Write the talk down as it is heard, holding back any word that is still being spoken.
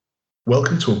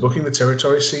Welcome to Booking the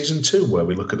Territory Season 2, where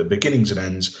we look at the beginnings and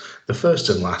ends, the first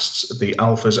and lasts, the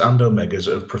alphas and omegas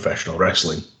of professional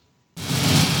wrestling.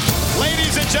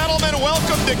 Ladies and gentlemen,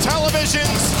 welcome to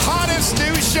television's hottest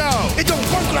new show. It don't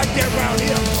work like that around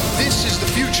here. This is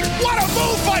the future. What a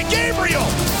move by Gabriel!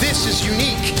 This is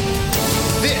unique.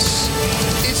 This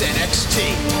is NXT.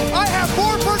 I have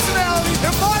more personality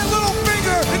in my little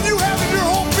finger than you have in your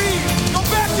whole being. Go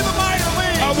back to the minor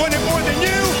league. I want it more than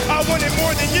you. I want it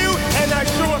more than you. And I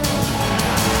sure.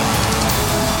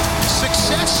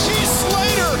 Success. Heath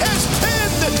Slater has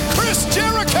pinned Chris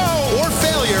Jericho. Or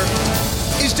failure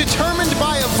is determined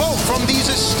by a vote from these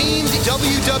esteemed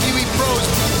WWE pros.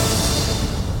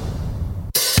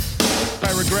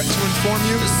 I regret to inform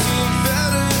you,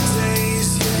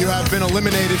 you have been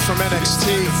eliminated from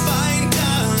NXT.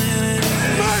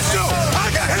 Marshall, I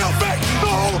got held back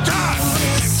the whole time.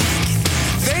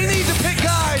 They need to pick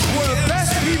guys who are the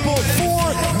best people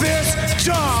for this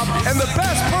job and the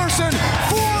best person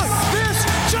for this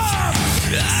job.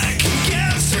 I can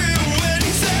guess what he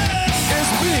said.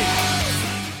 It's me.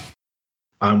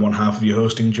 I'm one half of your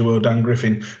hosting duo, Dan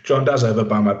Griffin, joined as ever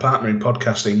by my partner in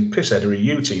podcasting, Piss Edery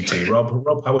UTT, Rob.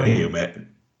 Rob, how are you, mate?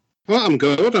 Well, I'm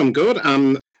good.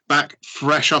 I'm back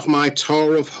fresh off my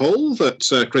tour of Hull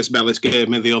that Chris Bellis gave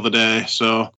me the other day.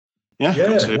 So, yeah.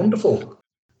 Yeah, wonderful.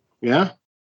 Yeah.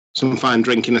 Some fine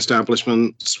drinking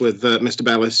establishments with Mr.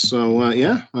 Bellis.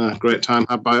 So, great time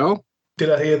had by all.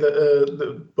 Did I hear that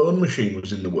the Bone Machine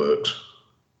was in the works?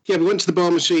 Yeah, we went to the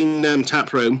Bone Machine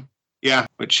tap room. Yeah,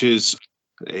 which is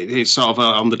it's sort of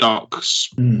on the docks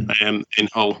in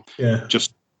Hull. Yeah.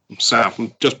 Just south,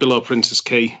 just below Princess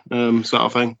Quay, sort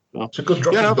of thing. So, it's a good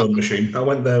drop in the Bone Machine. I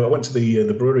went there. I went to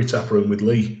the brewery tap room with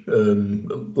Lee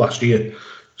last year.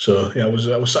 So yeah, I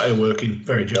was sat here working,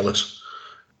 very jealous.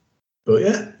 But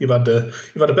yeah, you've had a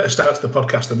better start to the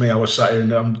podcast than me. I was sat here,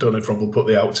 and I don't know if Rob will put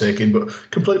the outtake in, but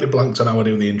completely blanked on how I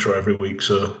do the intro every week.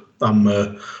 So I'm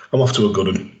off to a good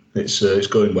one. It's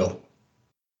going well.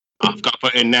 I've got to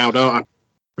put it in now, don't I?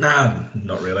 Nah,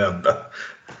 not really.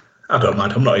 I don't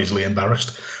mind. I'm not easily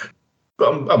embarrassed.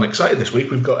 But I'm excited this week.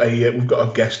 We've got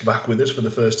a guest back with us for the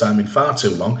first time in far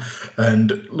too long,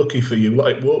 and lucky for you,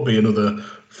 it won't be another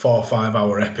 4 or 5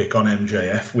 hour epic on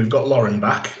MJF. We've got Lauren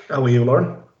back. How are you,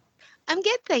 Lauren? I'm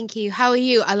good, thank you. How are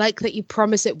you? I like that you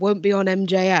promise it won't be on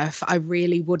MJF. I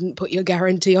really wouldn't put your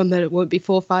guarantee on that it won't be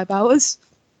 4 or 5 hours.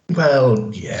 Well,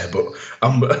 yeah, but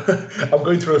I'm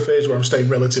going through a phase where I'm staying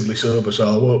relatively sober, so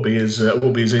I won't be as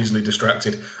easily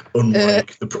distracted,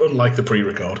 unlike the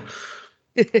pre-record.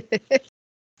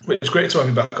 It's great to have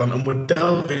you back on, and we're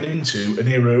delving into an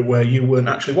era where you weren't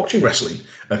actually watching wrestling,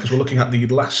 because we're looking at the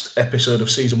last episode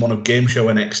of Season 1 of Game Show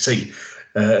NXT,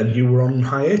 and you were on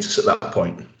hiatus at that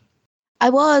point. I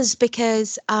was,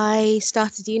 because I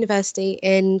started university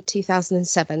in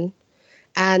 2007,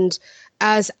 and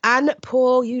as an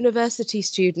poor university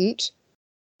student,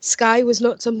 Sky was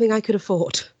not something I could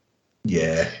afford.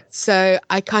 Yeah. So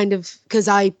I because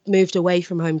I moved away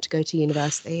from home to go to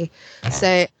university,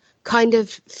 so kind of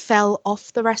fell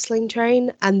off the wrestling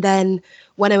train. And then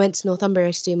when I went to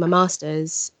Northumbria to do my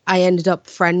master's, I ended up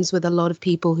friends with a lot of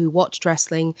people who watched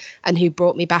wrestling and who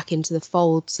brought me back into the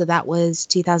fold. So that was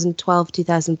 2012,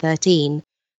 2013.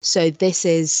 So this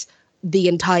is the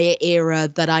entire era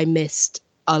that I missed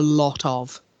a lot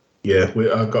of. Yeah,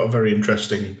 I've got a very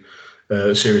interesting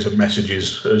series of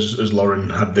messages as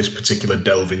Lauren had this particular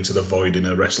delve into the void in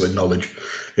her wrestling knowledge.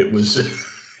 It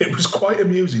was quite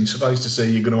amusing. Suffice to say,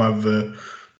 you're going to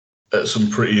have some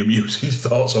pretty amusing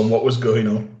thoughts on what was going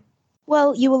on.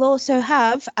 Well, you will also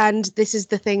have, and this is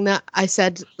the thing that I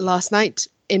said last night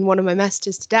in one of my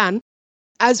messages to Dan,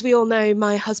 as we all know,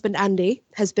 my husband Andy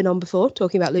has been on before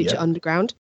talking about Lucha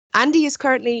Underground. Andy is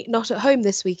currently not at home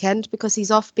this weekend because he's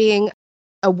off being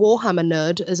a Warhammer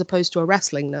nerd as opposed to a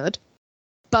wrestling nerd.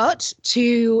 But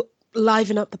to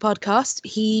liven up the podcast,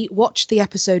 he watched the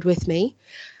episode with me.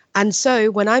 And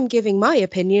so when I'm giving my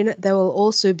opinion, there will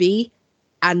also be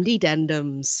Andy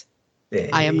Dendums. Hey,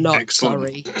 I am not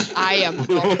excellent. sorry. I am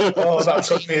not. Oh, that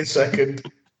took me a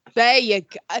second. There you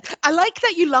go. I like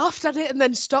that you laughed at it and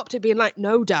then stopped it being like,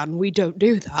 no, Dan, we don't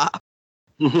do that.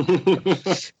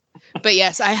 But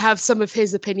yes, I have some of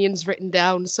his opinions written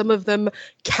down. Some of them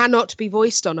cannot be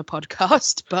voiced on a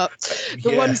podcast, but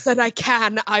the ones that I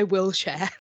can, I will share.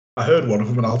 I heard one of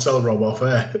them and I'll tell Rob off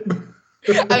air.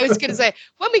 I was going to say,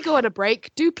 when we go on a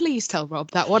break, do please tell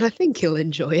Rob that one. I think he'll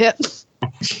enjoy it.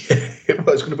 Well,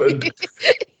 it's going to be...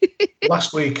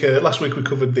 Last week we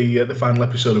covered the final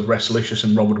episode of Wrestlicious,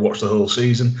 and Rob had watched the whole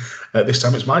season. This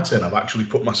time it's my turn. I've actually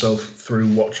put myself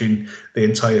through watching the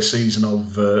entire season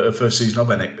of first season of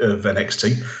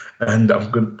NXT. and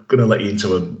I'm going to let you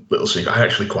into a little secret. I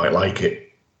actually quite like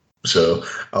it. So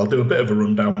I'll do a bit of a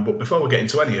rundown, but before we get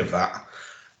into any of that,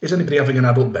 is anybody having an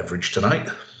adult beverage tonight?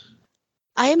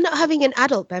 I am not having an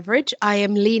adult beverage. I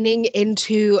am leaning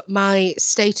into my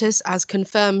status as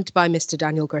confirmed by Mr.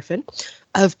 Daniel Griffin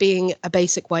of being a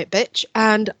basic white bitch,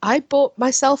 and I bought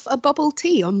myself a bubble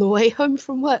tea on the way home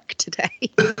from work today.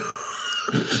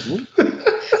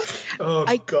 God!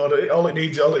 All it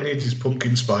needs is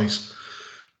pumpkin spice.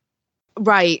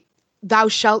 Right. Thou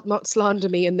shalt not slander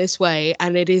me in this way,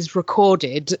 and it is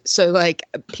recorded. So,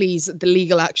 please, the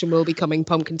legal action will be coming.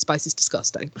 Pumpkin spice is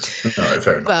disgusting. All right,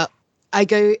 fair enough. But I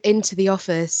go into the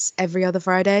office every other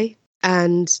Friday,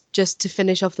 and just to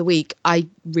finish off the week, I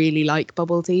really like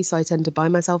bubble tea, so I tend to buy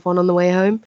myself one on the way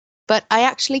home. But I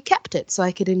actually kept it so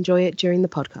I could enjoy it during the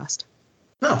podcast.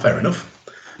 No, fair enough.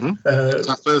 It's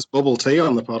our first bubble tea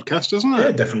on the podcast, isn't it? Yeah,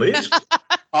 it definitely is.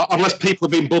 Unless people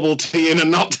have been bubble teaing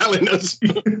and not telling us.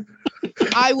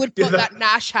 I would put that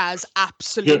Nash has,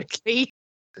 absolutely.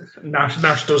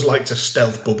 Nash does like to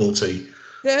stealth bubble tea.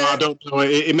 I don't know.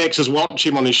 It makes us watch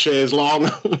him on his chaise long.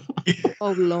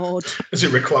 Oh, Lord. As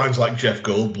it reclines like Jeff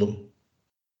Goldblum.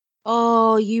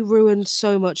 Oh, you ruined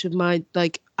so much of my,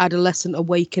 adolescent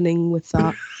awakening with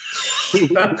that.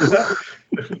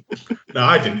 No,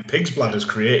 I didn't. Pig's Bladders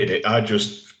created it. I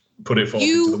just put it forth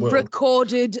into the world. You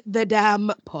recorded the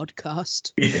damn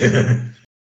podcast. Yeah.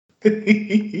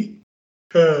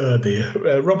 Oh,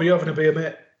 dear. Robbie, you having a beer,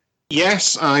 mate?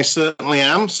 Yes, I certainly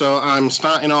am. So I'm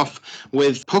starting off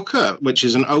with Pucker, which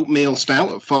is an oatmeal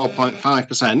stout at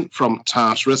 4.5% from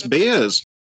Tartarus Beers.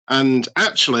 And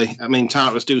actually,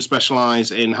 Tartarus do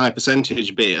specialise in high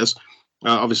percentage beers.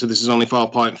 Obviously, this is only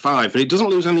 4.5, but it doesn't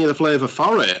lose any of the flavour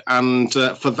for it. And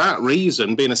for that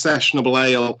reason, being a sessionable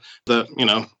ale that,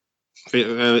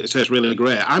 it tastes really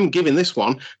great, I'm giving this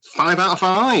one 5 out of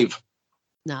 5.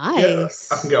 Nice.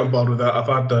 Yeah, I can get on board with that. I've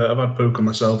had Puka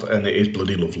myself, and it is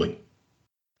bloody lovely.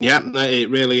 Yeah, it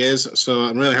really is. So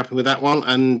I'm really happy with that one.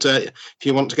 And if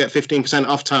you want to get 15%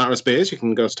 off Tartarus Beers, you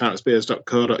can go to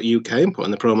tartarusbeers.co.uk and put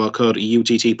in the promo code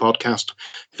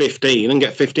UTTPodcast15 and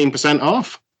get 15%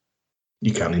 off.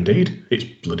 You can indeed. It's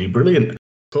bloody brilliant.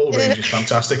 Full range is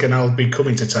fantastic, and I'll be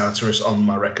coming to Tartarus on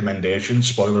my recommendation.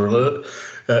 Spoiler alert.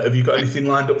 Have you got anything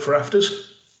lined up for afters?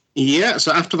 Yeah,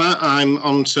 so after that, I'm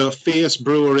on to Fierce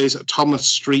Brewery's Thomas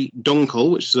Street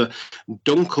Dunkel, which is a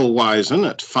Dunkelweizen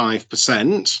at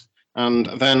 5%. And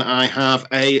then I have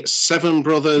a Seven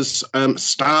Brothers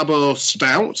Starbo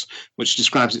Stout, which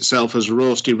describes itself as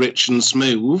roasty, rich and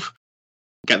smooth.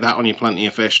 Get that on your Plenty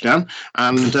of Fish, Dan.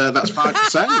 And that's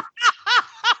 5%.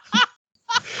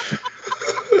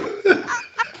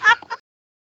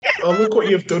 Oh, look what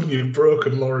you've done, you've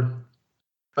broken Lauren.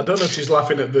 I don't know if she's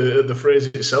laughing at the phrase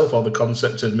itself or the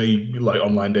concept of me,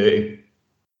 online dating.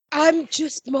 I'm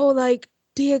just more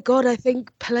dear God, I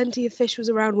think Plenty of Fish was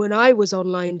around when I was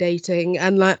online dating.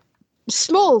 And,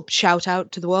 small shout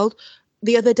out to the world.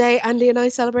 The other day, Andy and I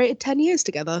celebrated 10 years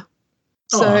together.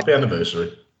 So, happy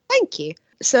anniversary. Thank you.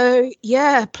 So,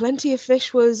 yeah, Plenty of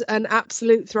Fish was an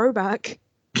absolute throwback.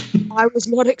 I was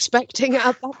not expecting it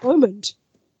at that moment.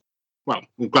 Well,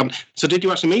 I'm glad. So did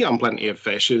you actually meet on Plenty of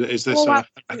Fish? Is this a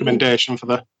recommendation for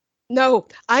the... No,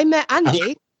 I met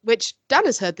Andy, which Dan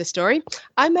has heard this story.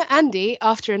 I met Andy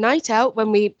after a night out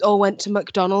when we all went to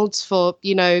McDonald's for,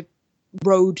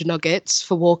 road nuggets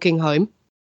for walking home.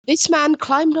 This man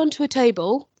climbed onto a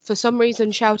table, for some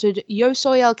reason shouted, "Yo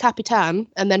soy el Capitan,"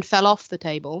 and then fell off the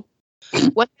table.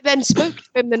 When I then spoke to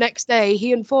him the next day,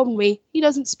 he informed me he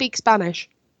doesn't speak Spanish.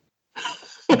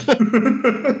 And that's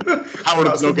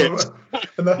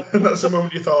the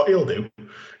moment you thought, he'll do.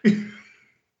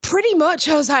 Pretty much,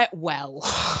 I was like, well,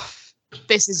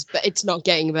 it's not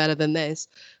getting better than this.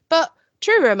 But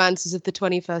true romances of the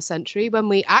 21st century, when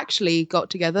we actually got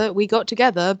together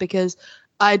because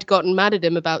I'd gotten mad at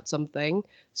him about something,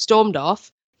 stormed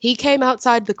off. He came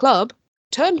outside the club,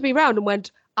 turned me round and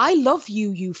went, "I love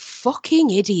you, you fucking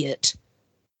idiot."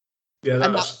 Yeah,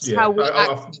 and that's how we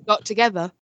actually got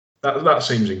together. That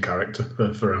seems in character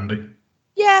for Andy.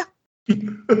 Yeah.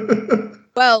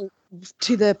 Well,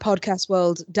 to the podcast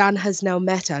world, Dan has now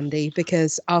met Andy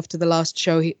because after the last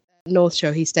North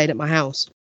show, he stayed at my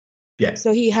house. Yeah.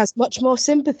 So he has much more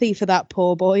sympathy for that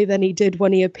poor boy than he did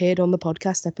when he appeared on the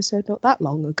podcast episode not that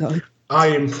long ago. I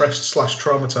impressed /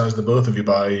 traumatized the both of you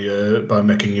by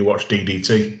making you watch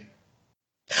DDT.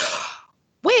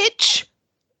 Which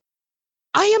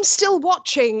I am still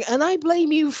watching, and I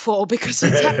blame you for, because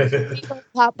it's actually not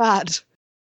that bad.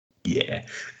 Yeah.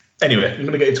 Anyway, I'm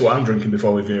going to get into what I'm drinking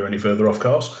before we veer any further off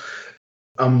course.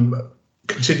 I'm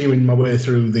continuing my way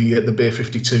through the Beer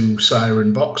 52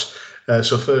 Siren box,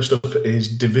 So first up is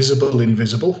Divisible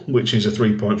Invisible, which is a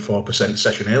 3.4%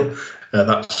 session ale.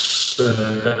 That's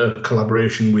a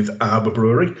collaboration with Arbor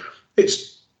Brewery.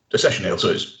 It's a session ale, so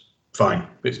it's fine.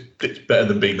 It's better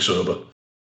than being sober.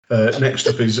 Next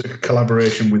up is a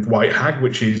collaboration with White Hag,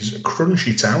 which is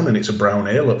Crunchy Town, and it's a brown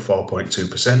ale at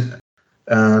 4.2%.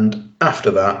 And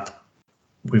after that,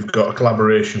 we've got a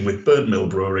collaboration with Burnt Mill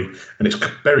Brewery, and it's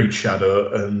Buried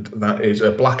Shadow, and that is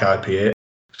a black IPA.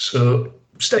 So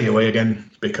stay away again,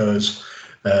 because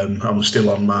I'm still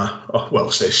on my... Oh,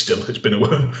 well, stay still. It's been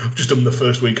I've just done the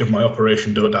first week of my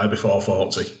Operation Don't Die Before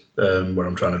 40, where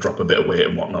I'm trying to drop a bit of weight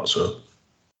and whatnot, so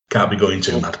can't be going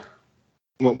too mad.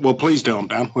 Well, please don't,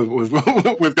 Dan. We've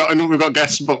got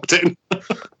guests booked in.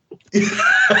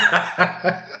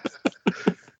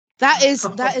 That is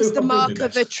the mark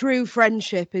of a true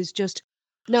friendship. Is just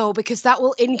no, because that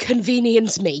will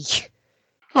inconvenience me.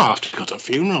 Oh, I have to go to a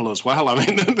funeral as well. I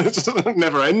mean, it's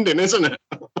never ending, isn't it?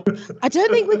 I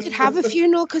don't think we could have a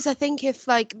funeral, because I think if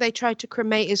they tried to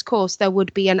cremate his corpse, there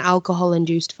would be an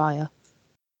alcohol-induced fire.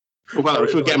 Well,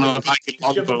 if we get him on a Viking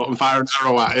longboat and fire an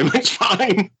arrow at him, it's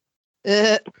fine.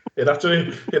 It'd have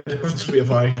to be a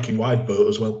Viking wide boat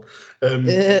as well.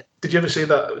 Did you ever see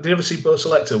that? Did you ever see Bo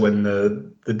Selector when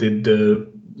they did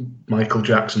Michael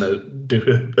Jackson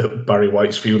do Barry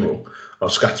White's funeral,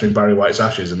 or scattering Barry White's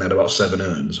ashes, and they had about 7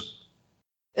 urns?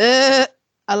 I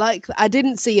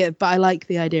didn't see it, but I like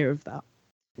the idea of that.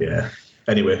 Yeah.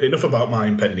 Anyway, enough about my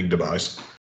impending demise.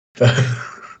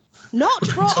 Not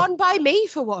brought on by me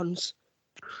for once.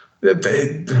 Give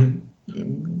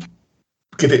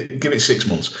it 6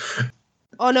 months.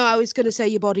 Oh no, I was going to say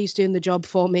your body's doing the job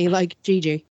for me, like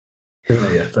Gigi.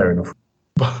 Yeah, fair enough.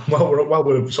 While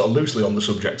we're sort of loosely on the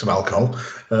subject of alcohol,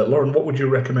 Lauren, what would you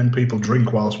recommend people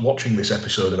drink whilst watching this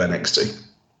episode of NXT?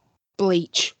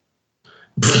 Bleach.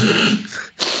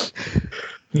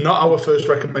 Not our first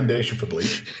recommendation for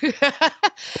bleach.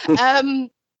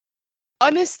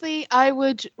 Honestly, I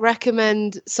would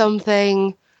recommend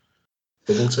something.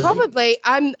 Probably,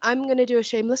 I'm going to do a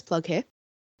shameless plug here.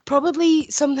 Probably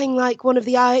something like one of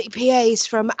the IPAs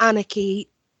from Anarchy,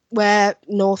 where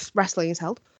North Wrestling is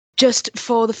held. Just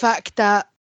for the fact that,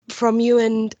 from you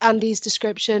and Andy's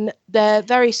description, they're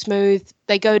very smooth,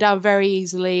 they go down very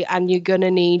easily, and you're going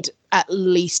to need at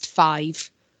least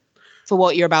 5 for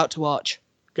what you're about to watch.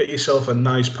 Get yourself a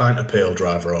nice pint of Pale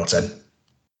Driver or 10.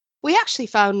 We actually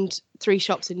found 3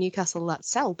 shops in Newcastle that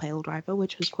sell Pale Driver,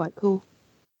 which was quite cool.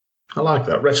 I like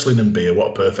that. Wrestling and beer,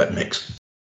 what a perfect mix.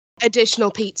 Additional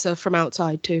pizza from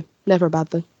outside too. Never a bad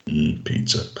thing.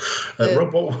 Pizza.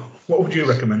 Rob, what would you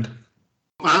recommend?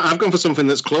 I've gone for something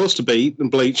that's close to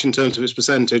Bleach in terms of its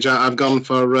percentage. I've gone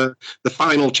for the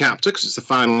final chapter, because it's the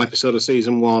final episode of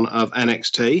Season 1 of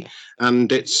NXT.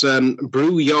 And it's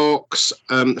Brew York's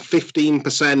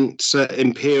 15%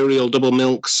 Imperial Double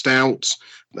Milk Stout.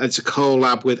 It's a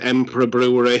collab with Emperor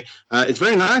Brewery. It's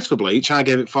very nice for Bleach. I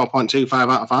gave it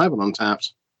 4.25 out of 5 on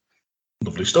Untapped.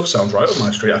 Lovely stuff. Sounds right up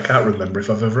my street. I can't remember if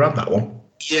I've ever had that one.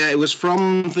 Yeah, it was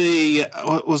from the,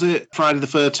 was it Friday the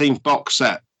 13th box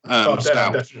set? I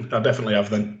definitely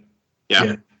have then.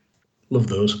 Yeah. Love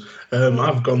those.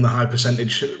 I've gone the high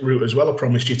percentage route as well. I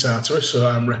promised you Tartarus, so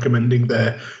I'm recommending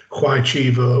their Huay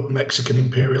Chivo Mexican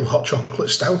Imperial Hot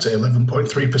Chocolate Stout at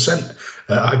 11.3%.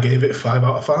 I gave it 5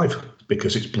 out of 5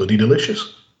 because it's bloody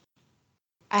delicious.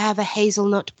 I have a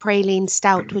hazelnut praline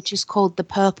stout, which is called the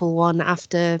purple one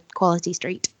after Quality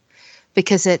Street,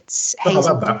 because it's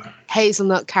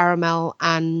hazelnut, caramel,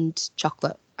 and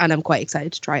chocolate, and I'm quite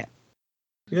excited to try it.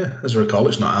 Yeah, as I recall,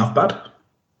 it's not half bad.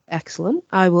 Excellent.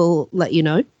 I will let you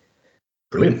know.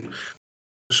 Brilliant.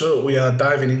 So we are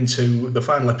diving into the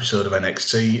final episode of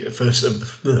NXT,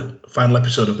 the final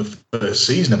episode of the first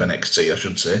season of NXT, I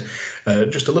should say.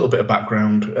 Just a little bit of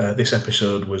background. This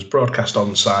episode was broadcast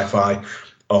on Sci-Fi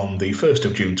on the 1st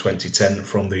of June 2010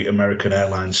 from the American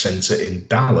Airlines Center in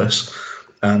Dallas.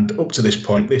 And up to this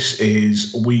point, this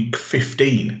is week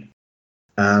 15.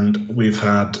 And we've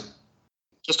had...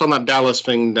 Just on that Dallas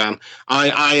thing, Dan,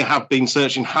 I have been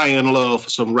searching high and low for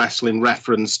some wrestling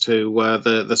reference to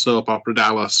the soap opera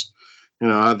Dallas. You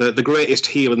know, the greatest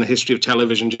heel in the history of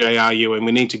television, J.R. Ewing.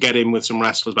 We need to get in with some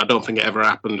wrestlers, but I don't think it ever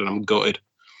happened, and I'm gutted.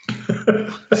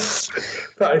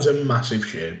 That is a massive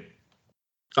shame.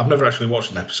 I've never actually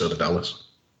watched an episode of Dallas.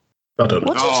 I don't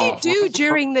know. What did you do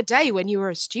during the day when you were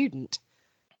a student?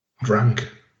 Drank.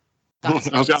 I was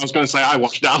going to say I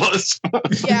watched Dallas.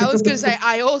 Yeah, I was going to say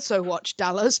I also watched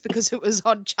Dallas because it was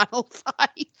on Channel 5.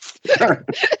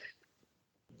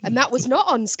 And that was not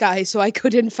on Sky, so I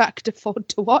could in fact afford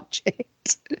to watch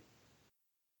it.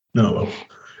 No, well.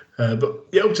 But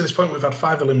yeah, up to this point, we've had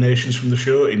 5 eliminations from the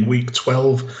show. In week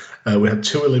 12, we had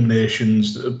 2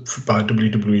 eliminations by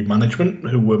WWE management,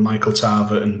 who were Michael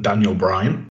Tarver and Daniel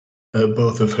Bryan,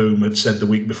 both of whom had said the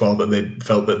week before that they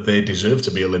felt that they deserved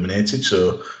to be eliminated.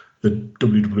 So the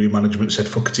WWE management said,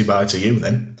 fuckity bye to you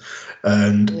then.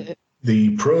 And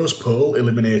the pros poll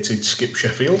eliminated Skip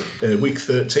Sheffield. Week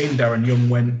 13, Darren Young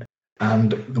went.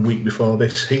 And the week before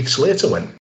this, Heath Slater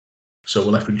went. So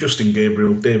we're left with Justin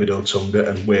Gabriel, David Otunga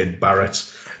and Wade Barrett,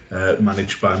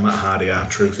 managed by Matt Hardy,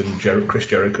 R-Truth and Chris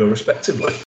Jericho,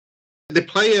 respectively. They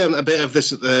play a bit of this,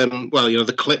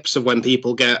 the clips of when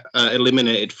people get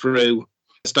eliminated through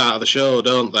the start of the show,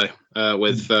 don't they?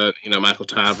 With Michael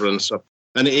Tarver and stuff.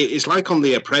 And it's like on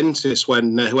The Apprentice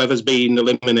when whoever's been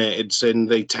eliminated's in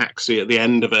the taxi at the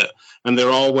end of it, and they're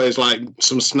always like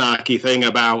some snarky thing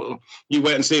about, you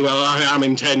wait and see, well, I am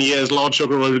in 10 years, Lord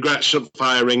Sugar will regret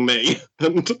firing me.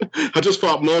 And I just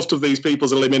thought most of these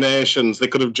people's eliminations, they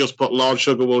could have just put Lord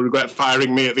Sugar will regret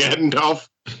firing me at the end of.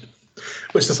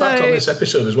 But it's the fact on this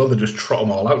episode as well, they just trot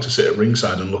them all out to sit at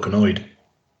ringside and look annoyed.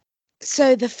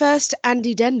 So the first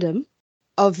Andy Dendum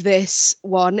of this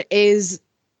one is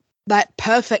that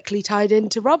perfectly tied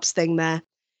into Rob's thing there.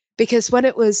 Because when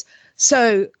it was,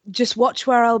 so just watch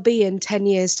where I'll be in 10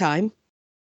 years' time,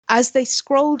 as they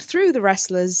scrolled through the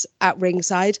wrestlers at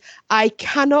ringside, I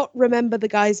cannot remember the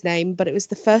guy's name, but it was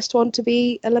the first one to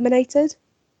be eliminated.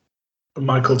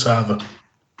 Michael Tarver.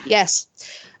 Yes.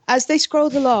 As they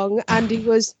scrolled along, Andy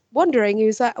was wondering, he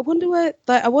was like, I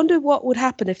wonder what would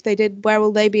happen if they did, where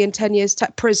will they be in 10 years'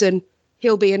 time? Prison.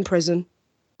 He'll be in prison.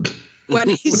 When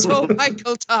he saw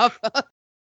Michael Tarver.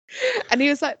 And he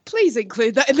was like, please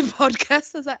include that in the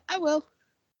podcast. I was like, I will.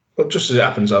 Well, just as it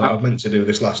happens, I meant to do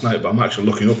this last night, but I'm actually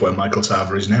looking up where Michael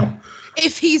Tarver is now.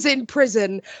 If he's in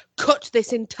prison, cut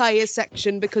this entire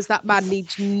section because that man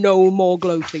needs no more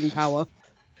gloating power.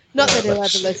 Not that he'll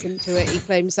ever listen to it. He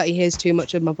claims that he hears too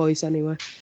much of my voice anyway.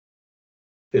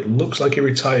 It looks like he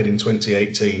retired in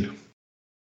 2018.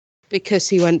 Because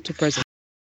he went to prison.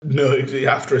 No,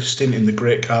 after a stint in the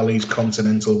Great Khali's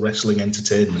Continental Wrestling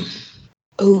Entertainment.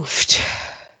 Oofed.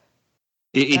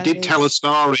 He did tell a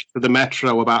story to the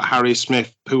Metro about Harry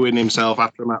Smith pooing himself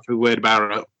after a match with Wade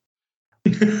Barrett.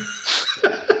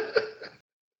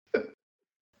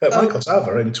 Michael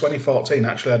Tarver in 2014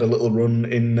 actually had a little run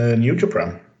in New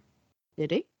Japan.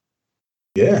 Did he?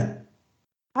 Yeah.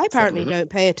 I apparently don't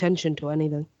pay attention to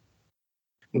anything.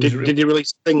 Did he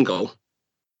release a single?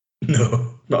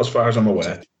 No, not as far as I'm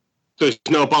aware. There's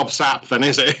no Bob Sapp then,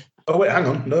 is he? Oh, wait, hang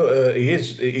on. No, he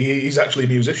is. He's actually a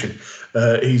musician.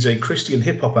 He's a Christian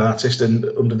hip-hop artist and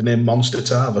under the name Monster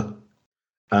Tarver.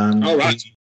 And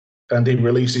and he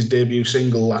released his debut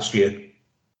single last year.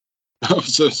 Oh,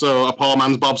 so a poor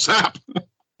man's Bob Sapp.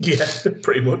 Yeah,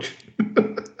 pretty much.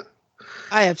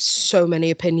 I have so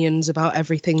many opinions about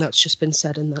everything that's just been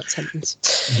said in that sentence.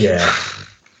 Yeah,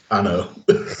 I know.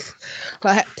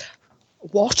 Like,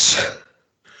 what?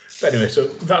 Anyway, so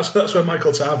that's where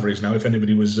Michael Tarver is now. If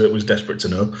anybody was desperate to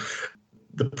know,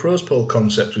 the pros poll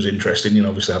concept was interesting. You know,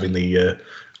 obviously having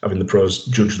the pros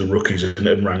judge the rookies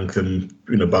and rank them,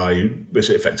 by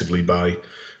basically effectively by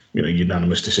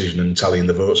unanimous decision and tallying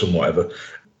the votes and whatever.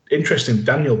 Interesting.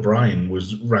 Daniel Bryan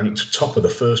was ranked top of the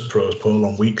first pros poll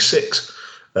on week 6,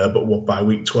 but by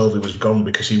week 12 he was gone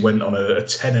because he went on a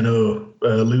 10-0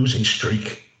 losing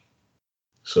streak.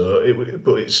 So,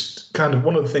 it's kind of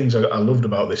one of the things I loved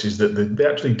about this is that they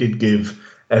actually did give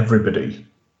everybody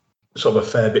sort of a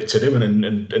fair bit to do and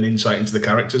an insight into the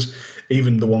characters,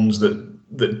 even the ones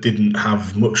that didn't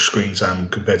have much screen time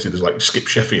compared to others like Skip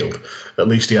Sheffield. At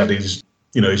least he had his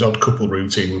odd couple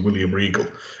routine with William Regal.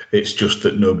 It's just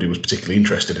that nobody was particularly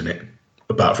interested in it,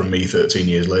 apart from me 13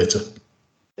 years later.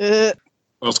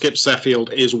 Well, Skip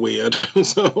Sheffield is weird,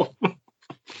 so...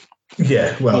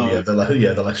 Yeah, well, the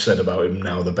less said about him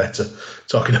now, the better.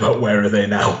 Talking about where are they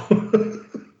now?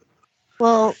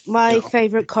 Well, my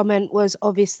favourite comment was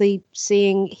obviously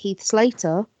seeing Heath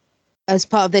Slater as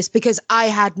part of this, because I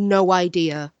had no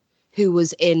idea who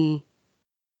was in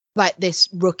this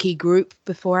rookie group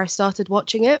before I started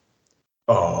watching it.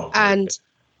 Oh. And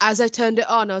as I turned it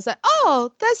on, I was like,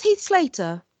 oh, there's Heath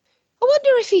Slater. I wonder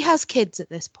if he has kids at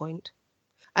this point.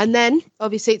 And then,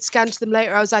 obviously, it scanned to them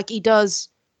later. I was like, he does.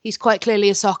 He's quite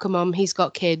clearly a soccer mum. He's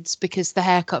got kids because the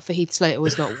haircut for Heath Slater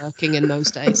was not working in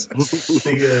those days.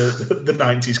 the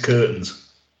 90s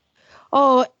curtains.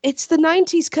 Oh, it's the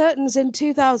 90s curtains in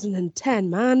 2010,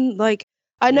 man.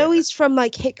 I know he's from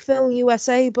Hickville,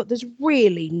 USA, but there's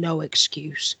really no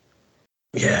excuse.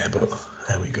 Yeah, but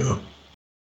there we go.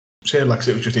 So, it was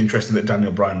just interesting that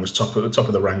Daniel Bryan was top of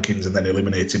the rankings and then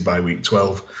eliminated by week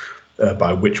 12.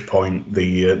 by which point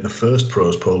the first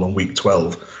pros poll on week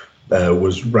 12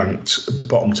 was ranked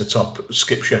bottom to top.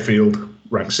 Skip Sheffield,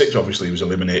 ranked 6, obviously he was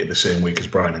eliminated the same week as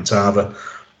Bryan and Tava.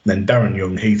 Then Darren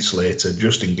Young, Heath Slater,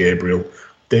 Justin Gabriel,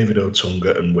 David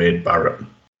Otunga and Wade Barrett.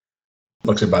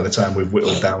 Like I said, by the time we've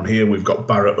whittled down here, we've got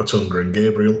Barrett, Otunga and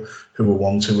Gabriel, who were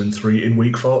 1, 2 and 3 in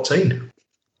week 14.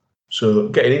 So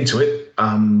getting into it,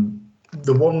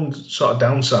 the one sort of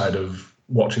downside of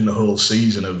watching the whole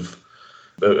season of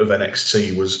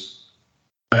NXT was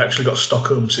I actually got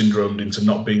Stockholm syndromed into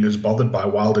not being as bothered by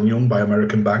Wild and Young by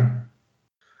American Bang.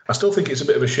 I still think it's a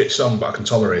bit of a shit song, but I can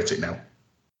tolerate it now.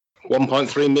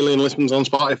 1.3 million listens on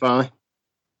Spotify.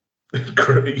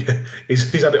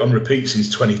 He's had it on repeat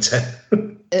since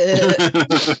 2010.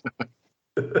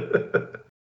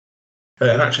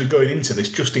 And actually, going into this,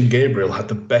 Justin Gabriel had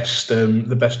the best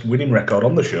winning record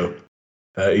on the show.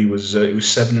 He was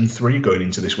 7-3 going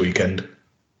into this weekend.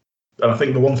 And I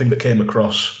think the one thing that came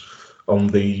across on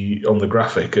the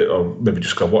graphic, or maybe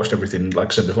just 'cause I've watched everything,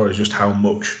 like I said before, is just how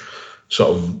much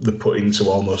sort of they put into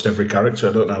almost every character.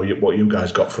 I don't know what you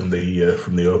guys got from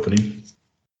the opening.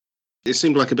 It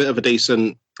seemed like a bit of a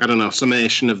decent,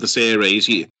 summation of the series.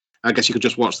 I guess you could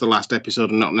just watch the last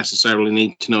episode and not necessarily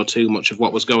need to know too much of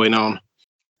what was going on.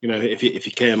 If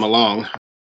you came along.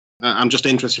 I'm just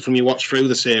interested from you watch through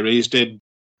the series. Did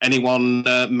anyone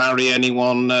marry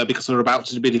anyone because they're about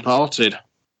to be departed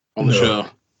on the show?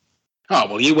 Oh,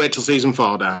 well, you wait till season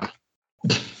 4, Dan.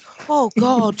 Oh,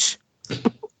 God.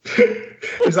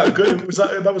 Is that good?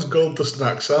 That was Goldust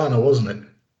and Oksana, wasn't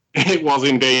it? It was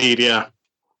indeed, yeah.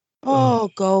 Oh,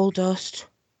 Goldust.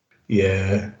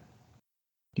 Yeah.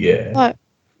 What?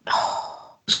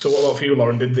 So what about for you,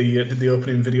 Lauren? Did the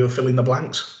opening video fill in the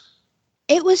blanks?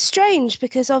 It was strange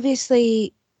because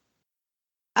obviously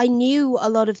I knew a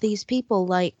lot of these people,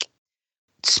 like,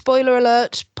 spoiler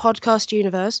alert, podcast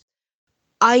universe.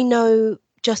 I know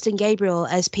Justin Gabriel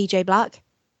as PJ Black.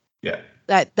 Yeah.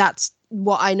 That's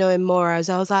what I know him more as.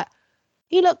 I was like,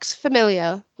 he looks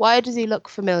familiar. Why does he look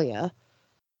familiar?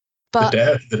 But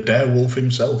the Darewolf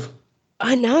himself.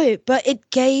 I know, but it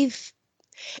gave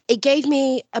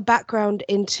me a background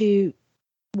into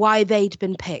why they'd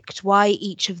been picked, why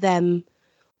each of them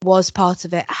was part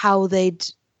of it, how they'd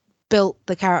built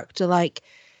the character. Like,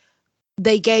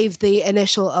 they gave the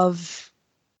initial of,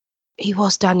 he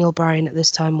was Daniel Bryan at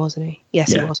this time, wasn't he?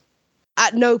 Yes, yeah. He was.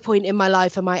 At no point in my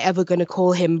life am I ever going to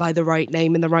call him by the right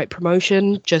name in the right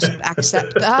promotion. Just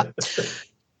accept that.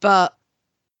 But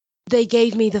they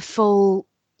gave me the full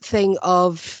thing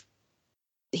of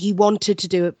he wanted to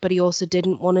do it, but he also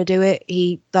didn't want to do it.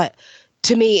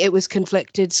 To me, it was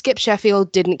conflicted. Skip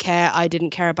Sheffield didn't care. I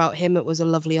didn't care about him. It was a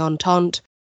lovely entente.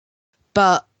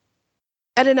 But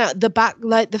I don't know,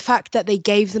 the fact that they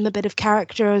gave them a bit of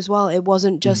character as well. It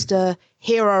wasn't just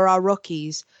here are our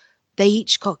rookies. They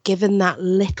each got given that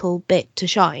little bit to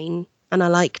shine, and I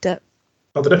liked it.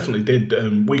 Oh, they definitely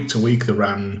did. Week to week, they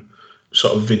ran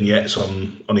sort of vignettes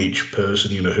on each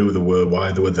person, who they were,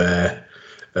 why they were there.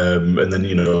 And then,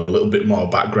 a little bit more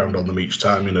background on them each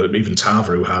time. Even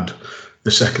Tava, who had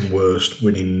the second worst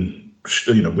win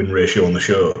ratio on the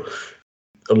show,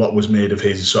 a lot was made of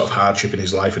his sort of hardship in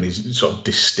his life and his sort of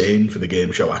disdain for the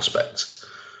game show aspect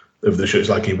of the show. It's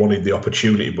like he wanted the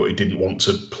opportunity, but he didn't want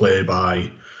to play by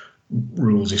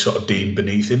rules he sort of deemed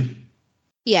beneath him.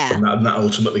 Yeah. And that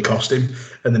ultimately cost him.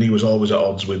 And then he was always at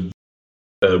odds with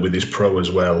his pro as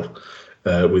well.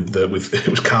 With it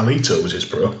was Carlito was his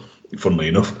pro, funnily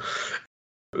enough.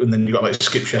 And then you got like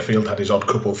Skip Sheffield had his odd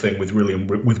couple thing with William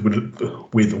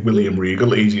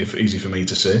Regal. Easy for me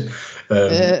to say.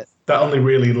 That only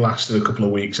really lasted a couple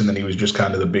of weeks, and then he was just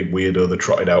kind of the big weirdo that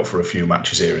trotted out for a few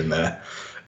matches here and there.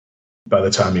 By the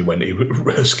time he went,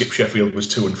 Skip Sheffield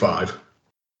was 2-5.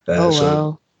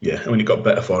 Wow. Yeah, it got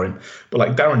better for him. But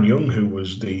like Darren Young, who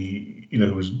was the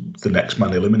next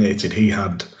man eliminated, he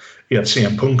had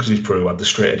CM Punk as his pro, had the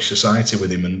Straight Edge Society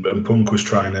with him, and Punk was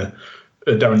trying to.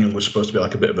 Darren Young was supposed to be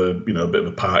like a bit of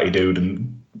a party dude,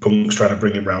 and Punk's trying to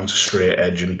bring him round to Straight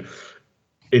Edge, and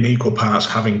in equal parts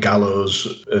having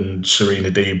Gallows and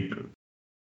Serena Deeb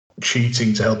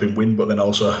cheating to help him win, but then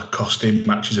also cost him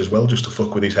matches as well, just to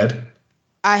fuck with his head.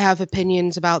 I have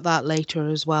opinions about that later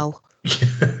as well.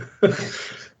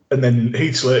 And then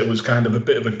Heath Slater was kind of a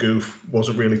bit of a goof,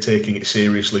 wasn't really taking it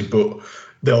seriously, but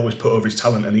they always put over his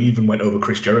talent, and he even went over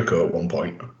Chris Jericho at one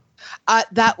point.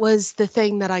 That was the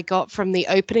thing that I got from the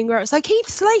opening, where it was like, Heath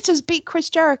Slater's beat Chris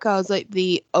Jericho. I was like,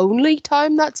 the only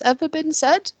time that's ever been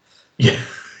said? Yeah.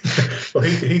 Well,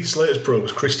 Heath Slater's pro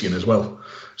was Christian as well.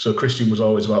 So Christian was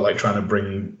always about like trying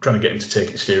to get him to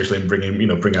take it seriously and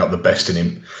bring out the best in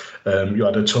him. You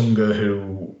had Otunga,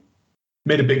 who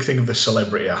made a big thing of the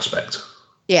celebrity aspect.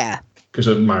 Yeah. Because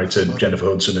I'm married to Jennifer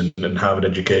Hudson and Harvard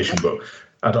education, but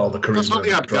had all the charisma. That's what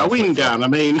he had going down. I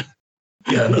mean,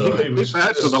 yeah, no, it was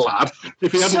fair to the lad.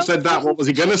 If he hadn't said that, what was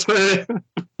he going to say?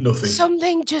 Nothing.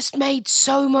 Something just made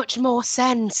so much more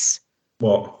sense.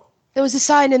 What? There was a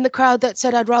sign in the crowd that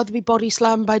said, "I'd rather be body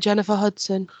slammed by Jennifer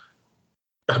Hudson."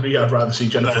 I mean, I'd rather see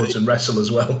Jennifer Hudson wrestle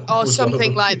as well. Or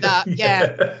something like that.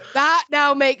 Yeah. That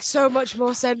now makes so much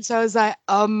more sense. I was like,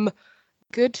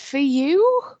 good for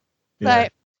you. Yeah.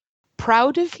 Like,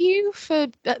 proud of you for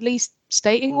at least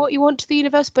stating what you want to the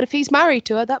universe. But if he's married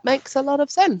to her, that makes a lot of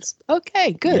sense.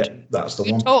 Okay, good. Yeah, that's the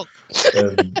You one. talk.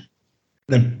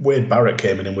 Then Wade Barrett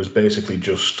came in and was basically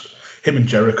just him and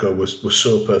Jericho was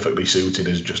so perfectly suited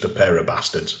as just a pair of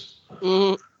bastards.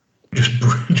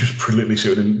 Just brilliantly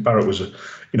suited. And Barrett was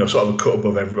sort of a cut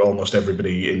above almost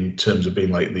everybody in terms of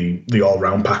being like the all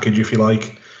round package, if you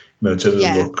like. In terms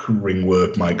of look, ring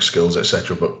work, mic skills,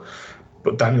 etc.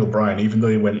 But Daniel Bryan, even though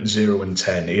he went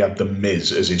 0-10, he had The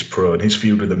Miz as his pro, and his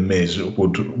feud with The Miz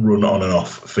would run on and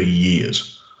off for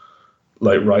years.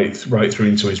 Like right through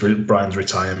into Bryan's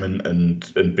retirement and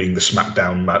being the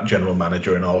SmackDown general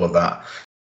manager and all of that.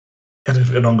 He had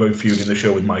an ongoing feud in the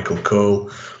show with Michael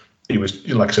Cole. He was,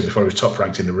 like I said before, he was top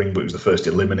ranked in the ring, but he was the first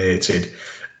eliminated.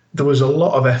 There was a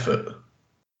lot of effort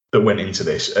that went into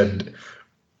this, and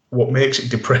what makes it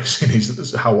depressing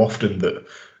is how often that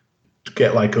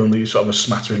get like only sort of a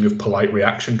smattering of polite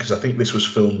reaction, because I think this was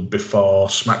filmed before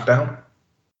SmackDown.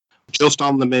 Just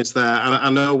on The Miz there, and I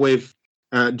know we've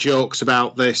jokes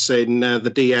about this in the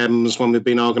DMs when we've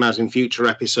been organising future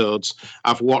episodes.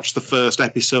 I've watched the first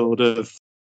episode of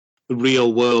The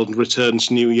Real World Returns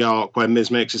to New York where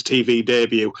Miz makes his TV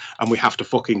debut, and we have to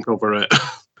fucking cover it.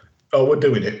 Oh, we're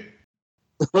doing it.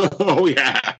 Oh,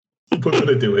 yeah. We're going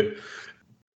to do it.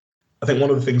 I think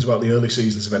one of the things about the early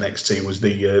seasons of NXT was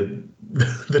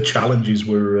the challenges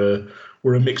were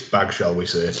a mixed bag, shall we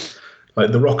say.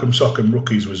 Like the Rock'em Sock'em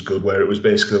Rookies was good, where it was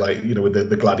basically like, with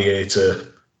the gladiator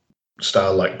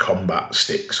style, like combat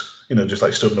sticks, just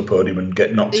like stood on a podium and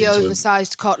get knocked into the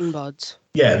oversized cotton buds.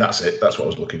 Yeah, that's it. That's what I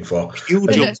was looking for.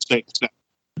 Pugil sticks.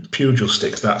 Pugil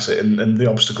sticks, that's it. And the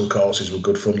obstacle courses were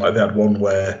good fun. Like they had one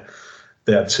where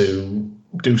they had to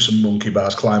do some monkey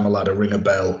bars, climb a ladder, ring a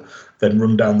bell, then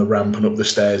run down the ramp and up the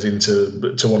stairs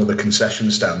to one of the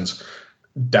concession stands,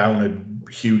 down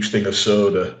a huge thing of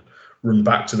soda, run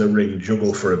back to the ring,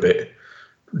 juggle for a bit,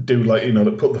 do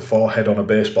put the forehead on a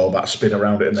baseball bat, spin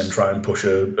around it, and then try and push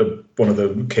one of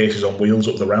the cases on wheels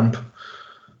up the ramp.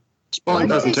 Why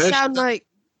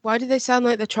do they sound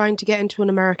like they're trying to get into an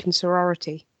American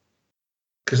sorority?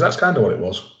 Because that's kind of what it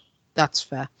was. That's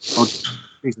fair. Oh,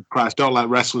 Jesus Christ, don't let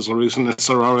wrestlers loose in the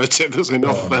sorority. There's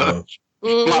enough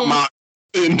black mark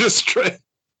industry.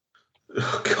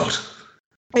 Oh, God.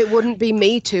 It wouldn't be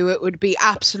me too. It would be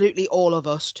absolutely all of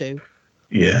us too.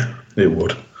 Yeah, it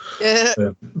would.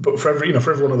 But for every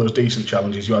one of those decent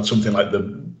challenges, you had something like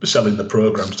selling the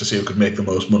programs to see who could make the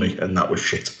most money, and that was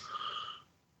shit.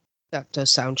 That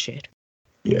does sound shit.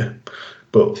 Yeah,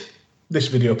 but this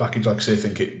video package, like I say, I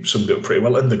think it summed it up pretty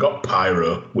well, and they got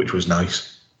pyro, which was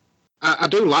nice. I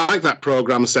do like that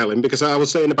program selling, because I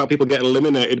was saying about people getting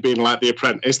eliminated being like The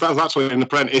Apprentice. That's actually an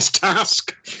apprentice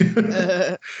task.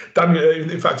 Daniel,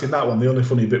 in fact, in that one, the only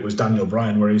funny bit was Daniel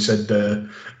Bryan, where he said, he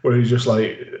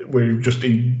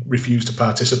refused to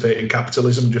participate in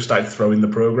capitalism and just started throwing the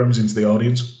programs into the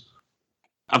audience.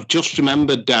 I've just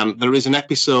remembered, Dan, there is an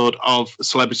episode of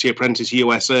Celebrity Apprentice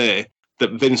USA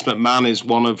that Vince McMahon is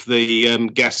one of the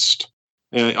guest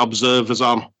observers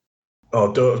on.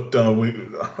 Oh,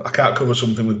 I can't cover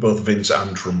something with both Vince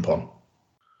and Trump on.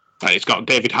 It's got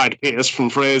David Hyde Pierce from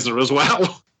Fraser as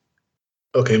well.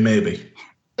 Okay, maybe.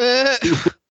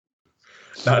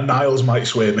 Niles might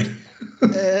sway me.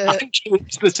 I think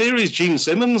it's the series Gene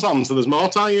Simmons on, so there's more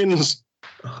tie-ins.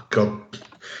 Oh, God.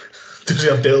 Does he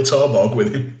have Dale Torborg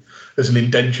with him as an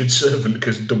indentured servant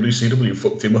because WCW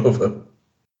fucked him over?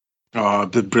 Oh,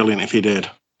 it'd be brilliant if he did.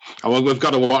 Oh, well, we've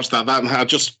got to watch that. That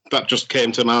just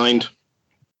came to mind.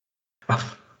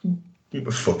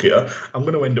 Fuck it. I'm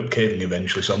going to end up caving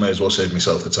eventually, so I may as well save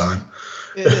myself the time.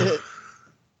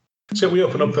 So we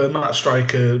open up, Matt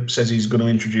Stryker says he's going to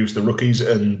introduce the rookies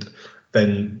and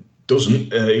then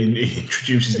doesn't. He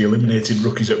introduces the eliminated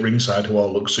rookies at ringside who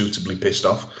all look suitably pissed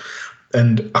off.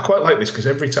 And I quite like this because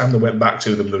every time they went back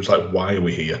to them, there was like, why are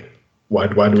we here? Why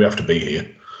do we have to be here?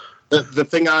 The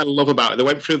thing I love about it, they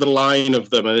went through the line of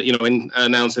them, in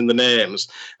announcing the names,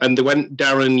 and they went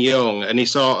Darren Young, and he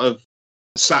sort of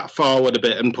sat forward a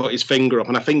bit and put his finger up,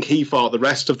 and I think he thought the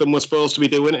rest of them were supposed to be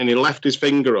doing it, and he left his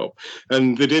finger up.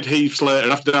 And they did Heath Slater,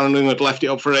 and after Darren Young had left it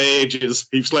up for ages,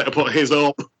 Heath Slater put his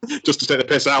up just to take the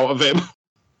piss out of him.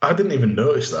 I didn't even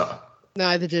notice that.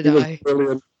 Neither did I.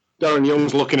 Brilliant. Darren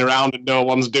Young's looking around and no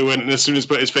one's doing it, and as soon as he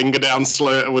put his finger down,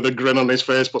 Slater with a grin on his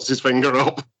face puts his finger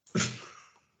up.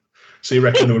 So you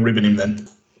reckon they were ribbing him then?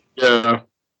 Yeah.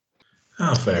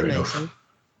 Oh, fair enough.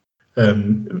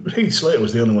 Heath Slater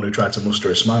was the only one who tried to muster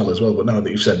a smile as well, but now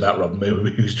that you've said that, Rob,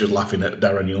 maybe he was just laughing at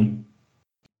Darren Young.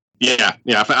 Yeah,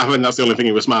 I think that's the only thing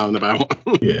he was smiling about.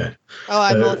 Yeah. Oh,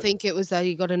 I don't think it was that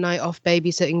he got a night off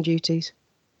babysitting duties.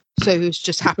 So he was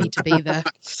just happy to be there.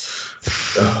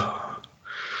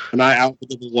 A night out with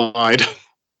double wide.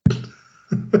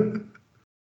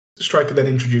 Striker then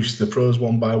introduces the pros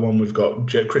one by one. We've got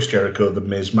Chris Jericho, The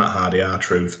Miz, Matt Hardy,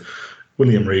 R-Truth,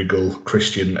 William Regal,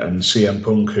 Christian, and CM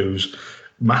Punk, who's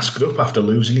masked up after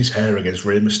losing his hair against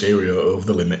Rey Mysterio over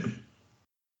the limit,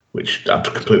 which I'd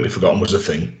completely forgotten was a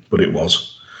thing, but it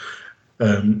was.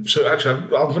 So actually, I'm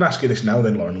going to ask you this now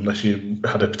then, Lauren, unless you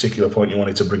had a particular point you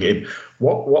wanted to bring in.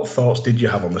 What thoughts did you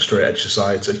have on the Straight Edge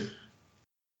Society?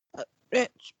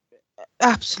 It's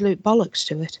absolute bollocks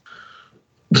to it.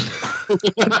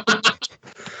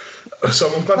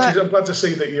 So I'm glad to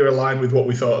see that you're aligned with what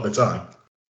we thought at the time.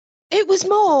 It was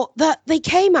more that they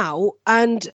came out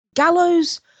and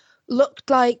Gallows looked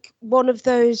like one of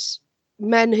those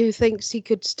men who thinks he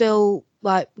could still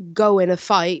like go in a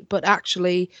fight, but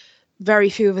actually very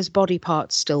few of his body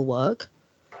parts still work.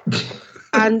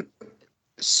 And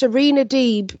Serena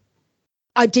Deeb,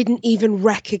 I didn't even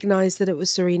recognize that it was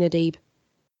Serena Deeb.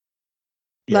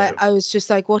 Yeah. Like, I was just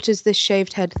like, what is this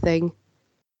shaved head thing?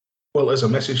 Well, as a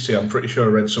message to you, I'm pretty sure I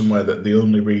read somewhere that the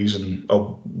only reason,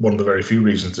 or one of the very few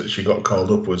reasons that she got called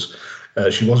up was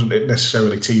she wasn't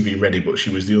necessarily TV ready, but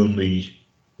she was the only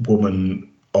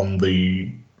woman on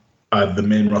the either the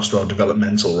main roster or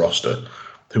developmental roster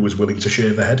who was willing to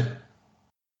shave her head.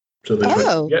 So they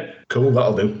went, yeah, cool,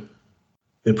 that'll do.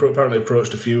 They apparently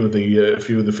approached a few of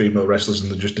the female wrestlers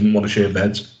and they just didn't want to shave their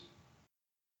heads.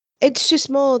 It's just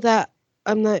more that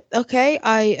I'm like, okay,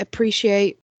 I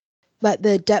appreciate like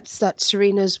the depth that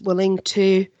Serena's willing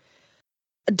to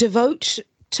devote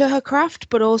to her craft,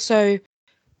 but also,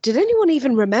 did anyone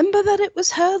even remember that it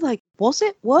was her? Like, was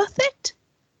it worth it?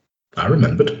 I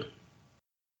remembered.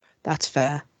 That's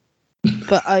fair.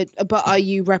 But are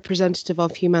you representative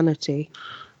of humanity?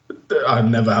 I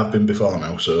never have been before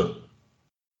now, so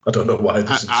I don't know why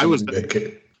this I was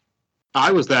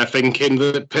there thinking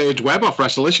that Paige Webb off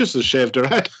Wrestlicious has shaved her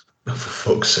head. Oh,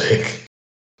 for fuck's sake.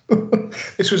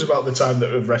 This was about the time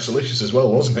that of Wrestlicious as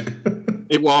well, wasn't it?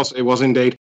 It was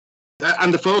indeed.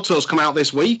 And the photos come out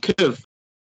this week of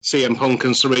CM Punk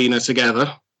and Serena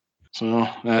together. So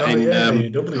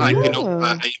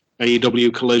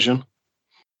AEW Collision.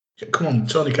 Come on,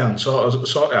 Tony Khan, sort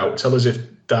it out. Tell us if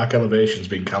Dark Elevation's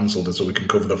been cancelled so we can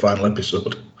cover the final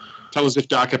episode. Tell us if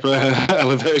Dark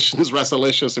Elevation's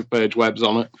Wrestlicious if Paige Webb's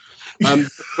on it.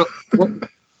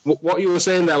 What you were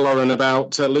saying there, Lauren,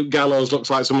 about Luke Gallows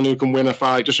looks like someone who can win a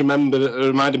fight, just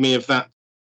reminded me of that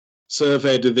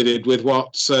survey that they did with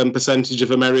what percentage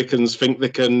of Americans think they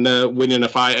can win in a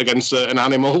fight against certain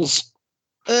animals.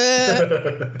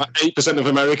 8% of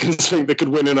Americans think they could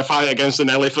win in a fight against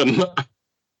an elephant.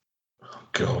 Oh,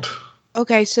 God.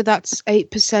 Okay, so that's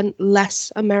 8%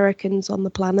 less Americans on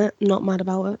the planet. Not mad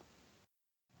about it.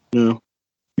 No.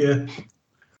 Yeah.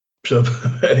 So,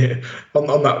 anyway,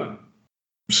 on that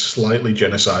slightly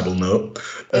genocidal note,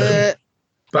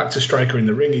 back to Striker in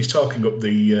the ring. He's talking up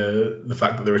the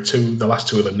fact that there are the last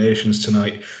two eliminations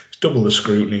tonight. It's double the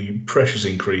scrutiny, pressure's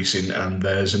increasing, and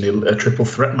there's a triple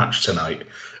threat match tonight.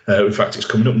 In fact, it's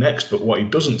coming up next, but what he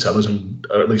doesn't tell us,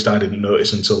 or at least I didn't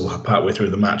notice until partway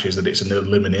through the match, is that it's an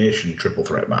elimination triple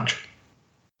threat match.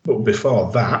 But before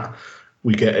that,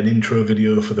 we get an intro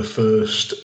video for the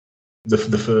first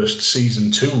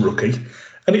Season 2 rookie,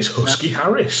 and it's Husky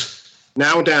Harris.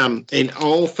 Now, Dan, in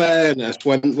all fairness,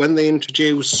 when they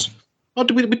introduce... Oh,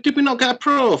 did we not get a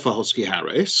pro for Husky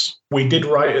Harris? We did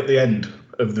right at the end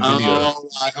of the video. Oh,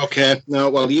 right, okay. No,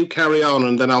 well, you carry on,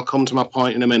 and then I'll come to my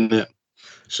point in a minute.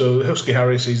 So Husky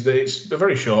Harris, it's a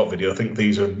very short video. I think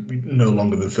these are no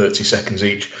longer than 30 seconds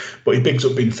each. But he bigs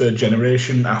up being third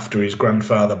generation after his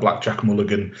grandfather, Blackjack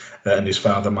Mulligan, and his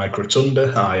father, Mike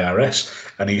Rotunda, IRS.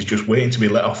 And he's just waiting to be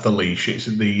let off the leash. It's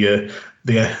the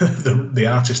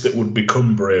artist that would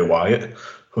become Bray Wyatt,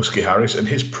 Husky Harris, and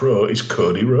his pro is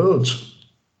Cody Rhodes.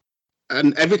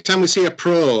 And every time we see a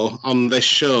pro on this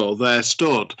show, they're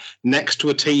stood next to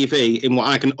a TV in what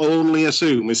I can only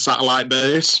assume is satellite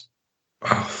base.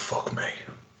 Oh, fuck me.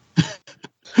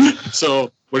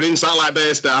 So we're in Satellite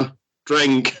Base, Dan.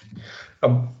 Drink.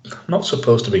 I'm not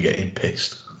supposed to be getting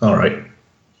pissed. All right.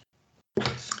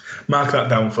 Mark that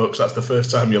down, folks. That's the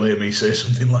first time you'll hear me say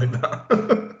something like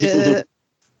that.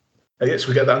 I guess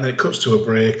we get that, and then it cuts to a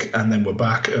break, and then we're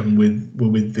back, and we're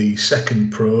with the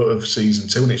second pro of season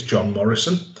 2, and it's John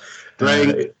Morrison.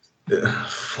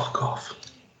 Fuck off.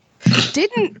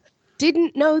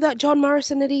 Didn't know that John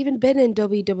Morrison had even been in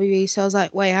WWE, so I was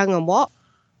like, wait, hang on, what?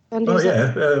 And he's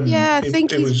I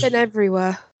think he's been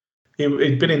everywhere.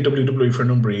 He'd been in WWE for a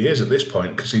number of years at this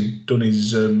point, because he'd done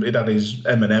he'd had his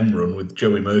M&M run with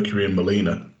Joey Mercury and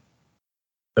Melina,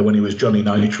 and when he was Johnny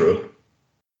Nitro.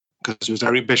 Because he was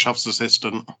Eric Bischoff's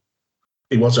assistant.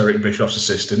 He was Eric Bischoff's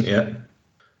assistant, yeah.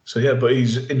 So, yeah, but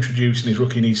he's introducing his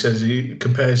rookie, and he says he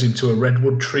compares him to a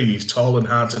redwood tree. He's tall and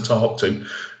hard to talk to,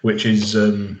 which is,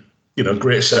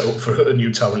 great setup for a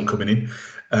new talent coming in.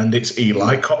 And it's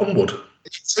Eli Cottonwood.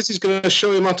 He says he's going to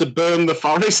show him how to burn the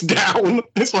forest down.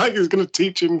 It's like he's going to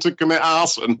teach him to commit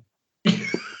arson.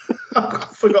 I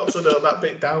forgot to note that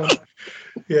bit down.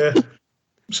 Yeah.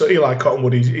 So Eli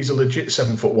Cottonwood, he's a legit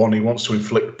 7'1". He wants to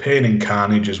inflict pain and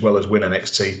carnage as well as win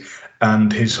NXT.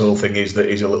 And his whole thing is that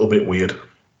he's a little bit weird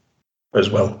as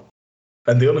well.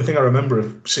 And the only thing I remember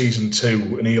of season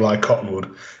 2 and Eli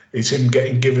Cottonwood is him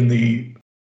getting given the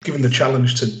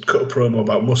challenge to cut a promo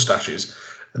about mustaches,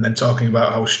 and then talking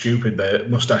about how stupid their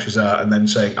mustaches are, and then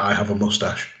saying, I have a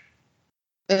mustache.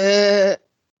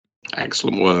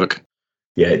 Excellent work.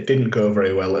 Yeah, it didn't go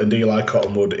very well. And Eli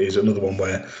Cottonwood is another one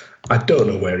where I don't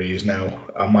know where he is now.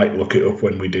 I might look it up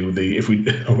when we do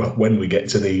when we get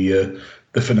to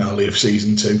the finale of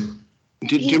season 2.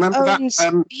 Do you remember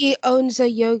that? He owns a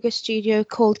yoga studio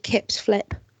called Kip's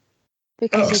Flip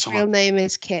because his real name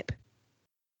is Kip.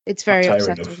 It's very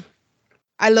upsetting. Enough.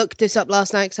 I looked this up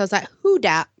last night because I was like, who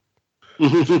dat?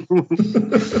 You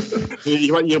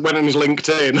went on his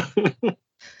LinkedIn.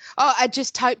 Oh, I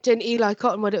just typed in Eli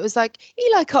Cottonwood. It was like,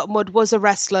 Eli Cottonwood was a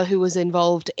wrestler who was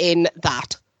involved in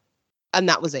that. And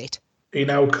that was it. He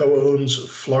now co-owns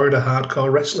Florida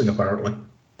Hardcore Wrestling, apparently.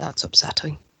 That's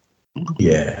upsetting.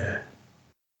 Yeah.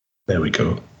 There we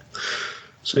go.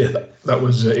 So, yeah, that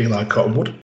was Eli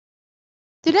Cottonwood.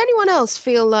 Did anyone else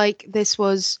feel like this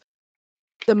was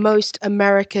the most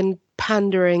American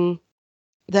pandering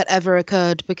that ever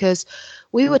occurred? Because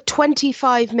we were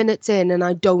 25 minutes in and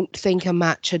I don't think a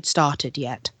match had started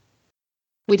yet.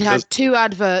 We'd had 2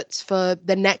 adverts for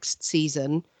the next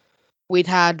season. We'd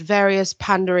had various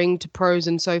pandering to pros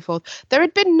and so forth. There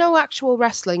had been no actual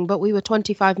wrestling, but we were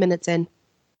 25 minutes in.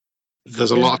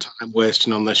 There's a lot of time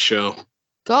wasting on this show.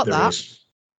 Got there that.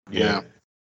 Yeah.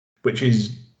 Which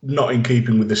is not in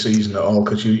keeping with the season at all,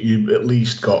 because you at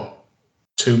least got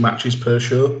 2 matches per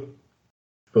show.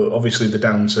 But obviously they're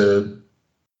down to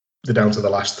the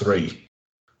last 3.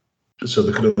 So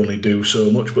they could only do so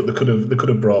much, but they could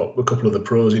have brought a couple of the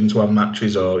pros in to have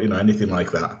matches or anything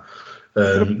like that.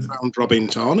 Round robin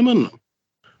tournament.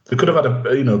 They could have had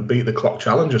a beat the clock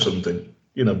challenge or something.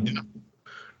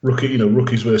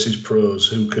 Rookies versus pros,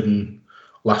 who can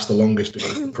last the longest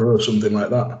against the pro, something like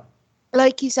that.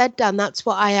 Like you said, Dan, that's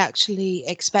what I actually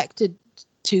expected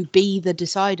to be the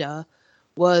decider,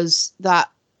 was that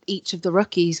each of the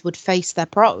rookies would face their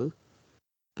pro,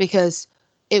 because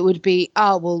it would be,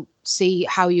 we'll see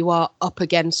how you are up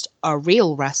against a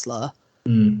real wrestler.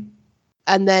 Mm.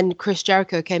 And then Chris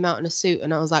Jericho came out in a suit,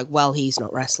 and I was like, well, he's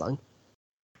not wrestling.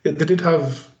 They did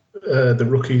have the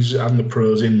rookies and the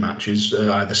pros in matches,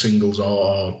 either singles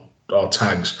or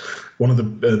tags. One of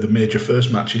the major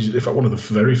first matches, in fact, one of the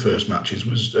very first matches,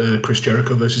 was Chris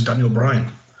Jericho versus Daniel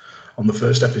Bryan on the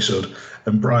first episode.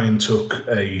 And Bryan took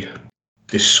a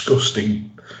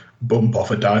disgusting bump off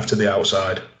a dive to the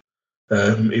outside.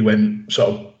 He went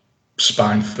sort of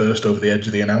spine first over the edge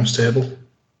of the announce table.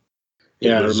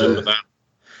 Yeah, I remember that.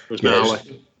 It was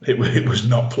gnarly. It was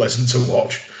not pleasant to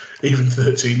watch. Even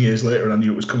 13 years later, and I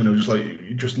knew it was coming. I was just like,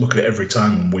 you just look at it every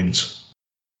time and wins.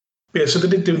 Yeah, so they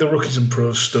did do the rookies and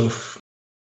pros stuff,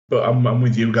 but I'm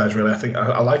with you guys, really. I think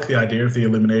I like the idea of the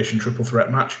elimination triple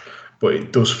threat match, but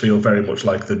it does feel very much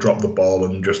like they dropped the ball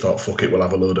and just thought, fuck it, we'll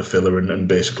have a load of filler and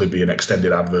basically be an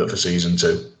extended advert for season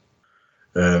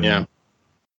 2. Yeah.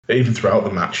 Even throughout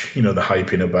the match, the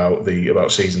hyping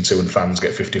about season 2 and fans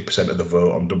get 50% of the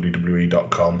vote on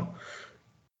WWE.com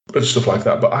and stuff like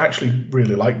that. But I actually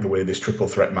really like the way this triple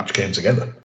threat match came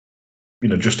together.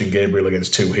 Justin Gabriel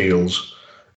against 2 heels.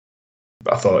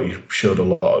 I thought he showed a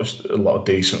lot of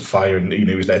decent fire, and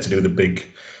he was there to do the big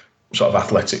sort of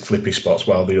athletic flippy spots,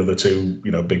 while the other 2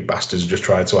 big bastards just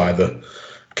tried to either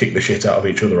kick the shit out of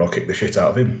each other or kick the shit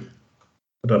out of him.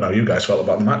 I don't know how you guys felt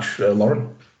about the match,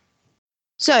 Lauren.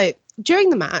 So during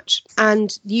the match,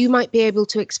 and you might be able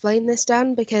to explain this,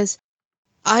 Dan, because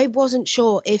I wasn't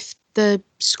sure if the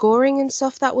scoring and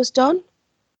stuff that was done,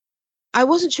 I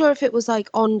wasn't sure if it was like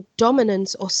on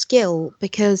dominance or skill,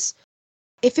 because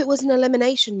if it was an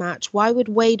elimination match, why would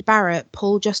Wade Barrett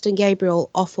pull Justin Gabriel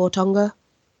off Otunga?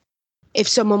 If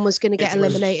someone was going to get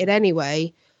eliminated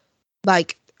anyway,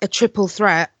 like a triple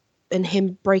threat and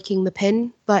him breaking the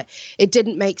pin, but it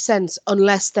didn't make sense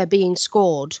unless they're being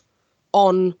scored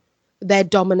on their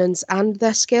dominance and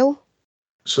their skill.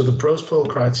 So the pros poll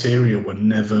criteria were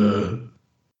never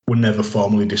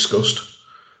formally discussed.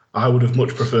 I would have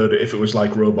much preferred it if it was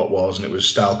like Robot Wars and it was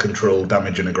style, control,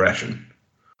 damage, and aggression.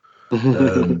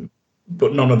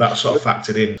 But none of that sort of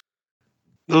factored in.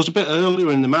 There was a bit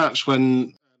earlier in the match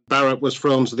when Barrett was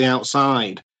thrown to the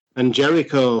outside and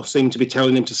Jericho seemed to be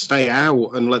telling him to stay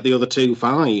out and let the other two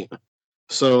fight.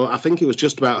 So I think it was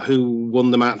just about who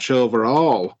won the match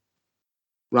overall,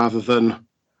 rather than,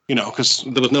 because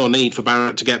there was no need for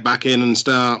Barrett to get back in and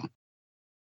start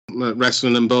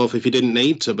wrestling them both if he didn't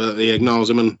need to, but he ignores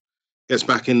him and gets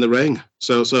back in the ring.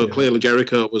 So clearly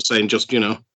Jericho was saying just,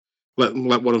 let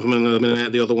one of them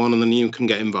eliminate the other one and then you can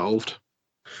get involved.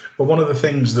 Well, one of the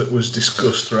things that was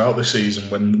discussed throughout the season,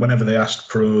 whenever they asked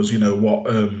pros,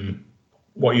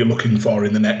 what you're looking for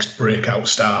in the next breakout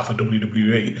star for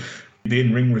WWE, the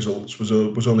in-ring results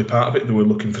was only part of it. They were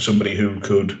looking for somebody who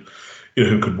could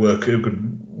work a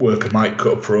mic,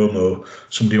 cut a promo,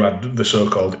 somebody who had the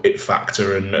so-called it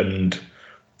factor and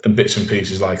bits and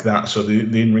pieces like that. So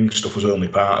the in-ring stuff was only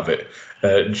part of it.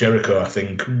 Jericho, I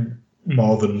think,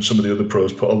 more than some of the other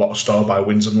pros, put a lot of store by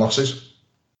wins and losses.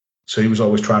 So he was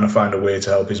always trying to find a way to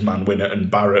help his man win it.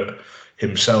 And Barrett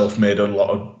himself made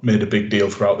a big deal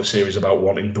throughout the series about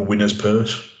wanting the winner's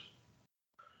purse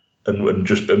and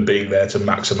being there to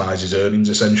maximise his earnings,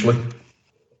 essentially.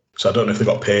 So I don't know if they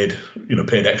got paid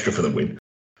extra for the win,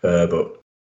 but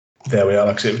there we are.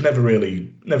 Like I said, it was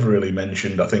never really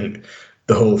mentioned. I think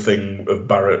the whole thing of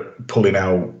Barrett pulling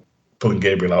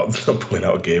Gabriel out of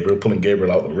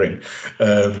the ring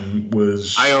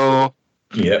was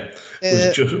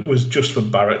was just for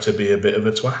Barrett to be a bit of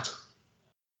a twat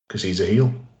because he's a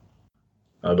heel.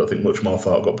 I don't think much more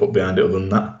thought got put behind it other than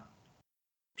that.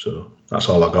 So that's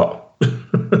all I got.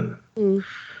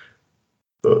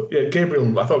 But yeah,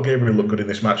 I thought Gabriel looked good in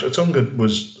this match. Otunga.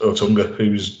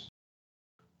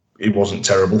 He wasn't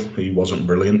terrible. He wasn't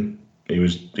brilliant. He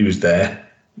was there.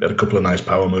 He had a couple of nice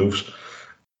power moves.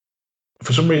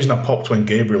 For some reason, I popped when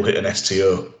Gabriel hit an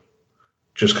STO,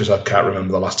 just because I can't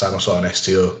remember the last time I saw an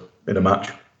STO in a match.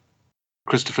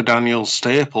 Christopher Daniels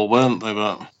staple, weren't they?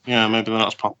 But yeah, maybe they're not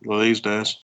as popular these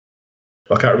days.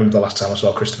 I can't remember the last time I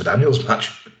saw a Christopher Daniels match.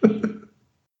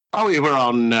 Oh, you were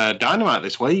on Dynamite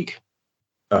this week.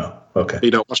 Oh, okay.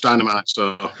 You don't watch Dynamite,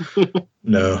 so...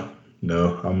 No.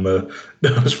 I'm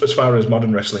as far as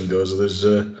modern wrestling goes, there's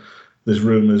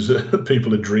rumours that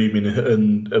people are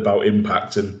dreaming about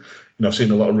Impact, and I've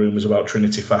seen a lot of rumours about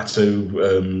Trinity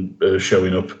Fatu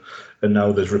showing up, and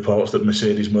now there's reports that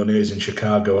Mercedes Moné is in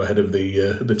Chicago ahead of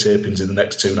the tapings in the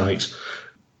next 2 nights.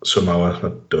 Somehow I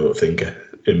don't think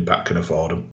Impact can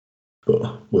afford them,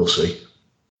 but we'll see.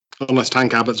 Unless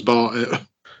Tank Abbott's bought it.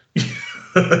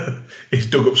 He's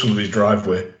dug up some of his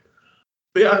driveway.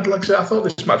 But yeah, like I said, I thought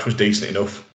this match was decent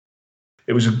enough.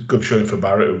 It was a good showing for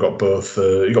Barrett, who got both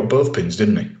pins,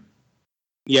 didn't he?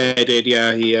 Yeah, he did.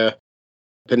 Yeah, he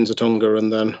pins Otunga,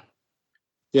 and then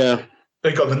he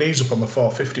got the knees up on the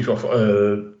 450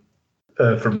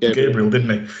 from Gabriel, didn't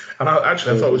he? And I thought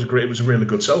it was it was a really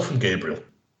good sell from Gabriel.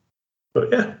 But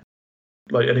yeah,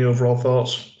 like, any overall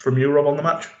thoughts from you, Rob, on the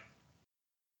match?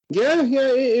 Yeah,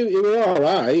 it was all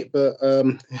right, but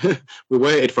we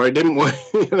waited for it, didn't we?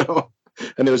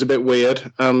 And it was a bit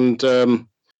weird. And the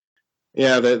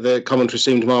commentary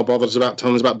seemed more bothered about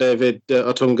telling us about David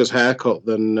Otunga's haircut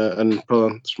than and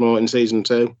promoting season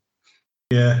 2.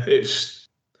 Yeah, it's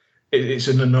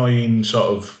an annoying sort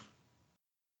of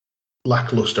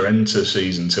lackluster end to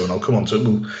season 2, and we'll come on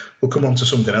to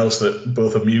something else that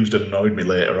both amused and annoyed me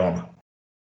later on.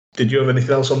 Did you have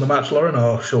anything else on the match, Lauren,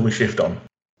 or shall we shift on?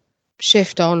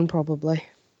 Shift on, probably.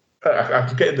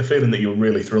 I'm getting the feeling that you were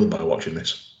really thrilled by watching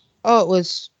this. Oh, it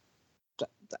was...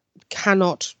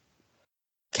 Cannot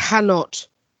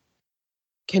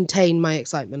contain my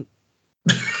excitement.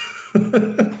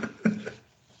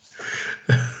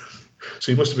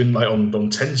 So you must have been like on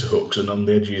tenterhooks and on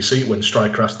the edge of your seat when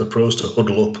Striker asked the pros to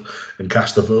huddle up and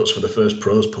cast the votes for the first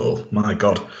pros poll. My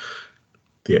God,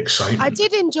 the excitement. I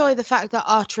did enjoy the fact that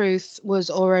R-Truth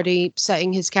was already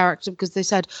setting his character, because they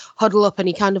said huddle up and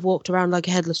he kind of walked around like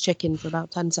a headless chicken for about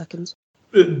 10 seconds.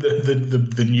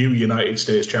 The new United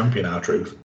States champion,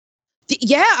 R-Truth.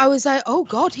 Yeah, I was like, oh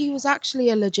God, he was actually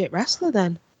a legit wrestler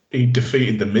then. He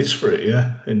defeated The Miz for it,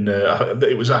 yeah. And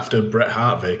it was after Bret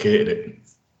Hart vacated it.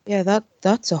 Yeah,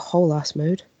 that's a whole ass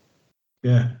mood.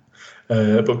 Yeah.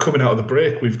 But coming out of the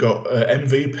break, we've got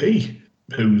MVP,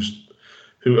 who,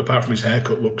 apart from his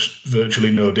haircut, looks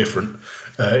virtually no different.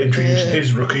 Introducing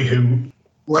his rookie, who...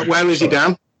 Where is he,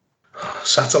 Dan?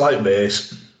 Satellite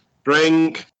base.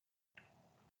 Drink.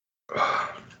 Oh,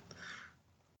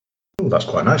 that's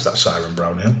quite nice, that Siren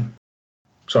Brown Ale.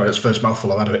 Sorry, that's the first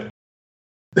mouthful I've had of it.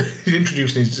 He's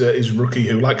introducing his rookie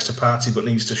who likes to party but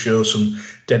needs to show some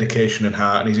dedication and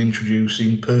heart, and he's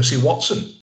introducing Percy Watson.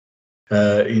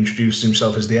 He introduced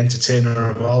himself as the entertainer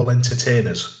of all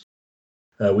entertainers.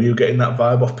 Were you getting that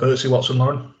vibe off Percy Watson,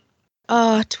 Lauren?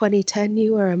 2010,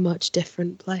 you were a much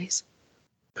different place.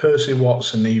 Percy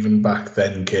Watson, even back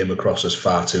then, came across as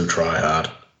far too try-hard.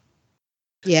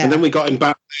 Yeah. And then we got him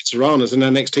back later on as an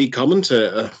NXT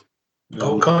commentator.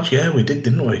 Oh, God, yeah, we did,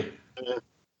 didn't we?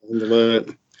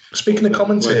 Speaking of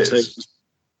commentators,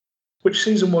 which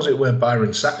season was it where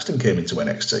Byron Saxton came into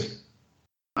NXT?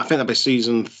 I think that'd be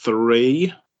season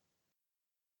 3.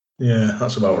 Yeah,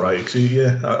 that's about right.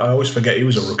 I always forget he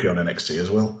was a rookie on NXT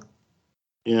as well.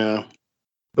 Yeah.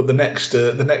 But the next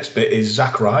bit is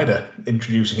Zack Ryder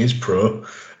introducing his pro,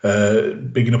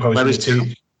 bigging up how he's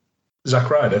team. Zack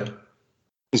Ryder.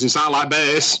 He's in Satellite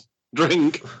Base.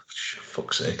 Drink.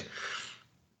 Fuck's sake.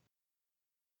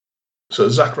 So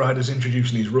Zack Ryder's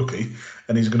introducing his rookie,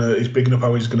 and he's bigging up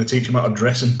how he's gonna teach him how to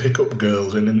dress and pick up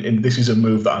girls, and this is a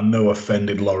move that I know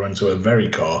offended Lauren to her very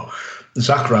core.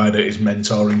 Zack Ryder is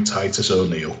mentoring Titus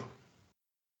O'Neil.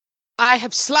 I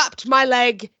have slapped my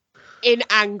leg in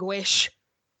anguish.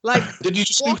 Like, did you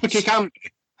just super kick Andy?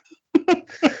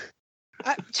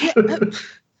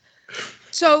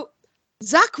 So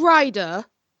Zack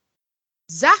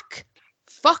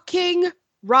fucking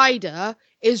Ryder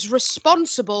is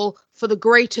responsible for the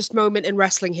greatest moment in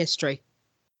wrestling history.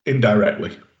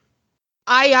 Indirectly.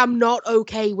 I am not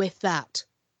okay with that.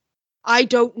 I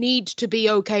don't need to be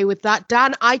okay with that.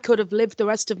 Dan, I could have lived the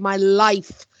rest of my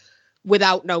life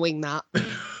without knowing that.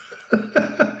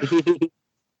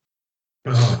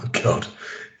 Oh, God.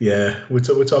 Yeah, we're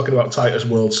talking about Titus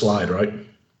World Slide, right?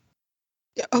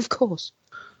 Yeah, of course.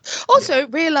 Also,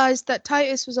 realised that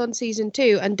Titus was on season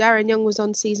 2 and Darren Young was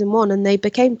on season 1, and they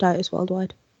became Titus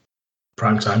Worldwide.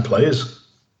 Primetime players.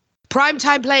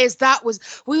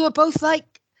 We were both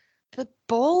like the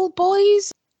ball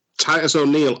boys. Titus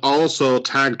O'Neil also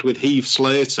tagged with Heath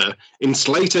Slater in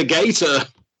Slater Gator.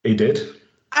 He did.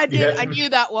 I did. Yeah. I knew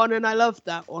that one, and I loved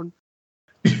that one.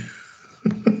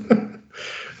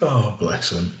 Oh,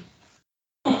 bless him.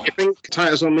 I think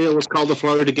Titus O'Neil was called the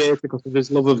Florida Gator because of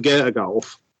his love of gator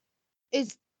golf.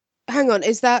 Hang on,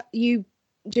 is that you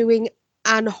doing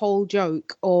an whole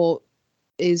joke, or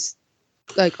is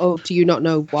do you not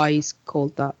know why he's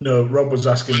called that? No, Rob was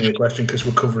asking me a question because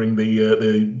we're covering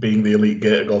the being the Elite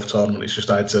Gator Golf Tournament. It's just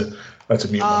I had to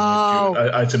mute my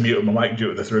mic. I had to mute my mic due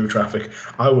to the through traffic.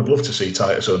 I would love to see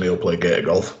Titus O'Neil play Gator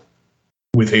Golf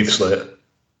with Heath Slater.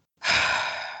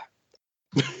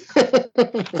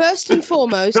 First and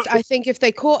foremost, I think if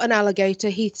they caught an alligator,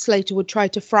 Heath Slater would try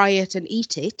to fry it and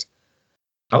eat it.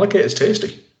 Alligator's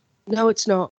tasty. No, it's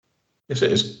not. Yes,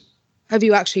 it is. Have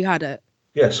you actually had it?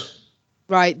 Yes.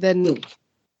 Right, then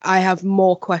I have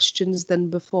more questions than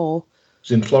before.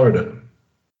 It's in Florida.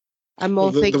 I'm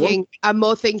more thinking,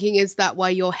 is that why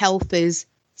your health is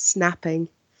snapping?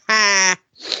 Right,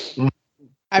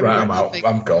 I'm out.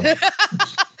 I'm gone.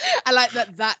 I like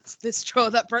that. That's the straw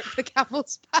that broke the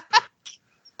camel's back.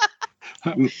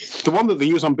 The one that they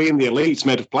use on Being the Elite's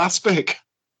made of plastic.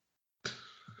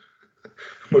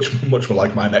 Much more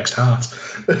like my next heart.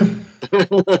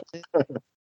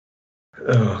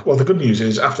 Well, the good news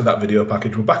is, after that video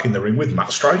package, we're back in the ring with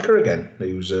Matt Striker again.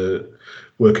 He was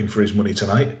working for his money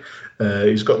tonight.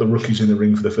 He's got the rookies in the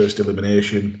ring for the first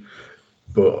elimination.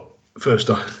 But first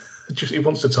off, he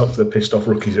wants to talk to the pissed off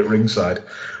rookies at ringside.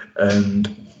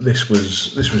 And this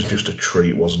was just a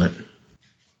treat, wasn't it?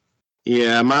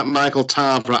 Yeah, Michael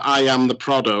Tarver, I am the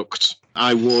product.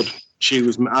 I would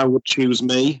choose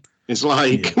me. It's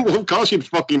like, well, of course you'd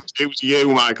fucking choose you,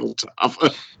 Michael Tarver.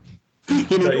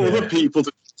 You know, other people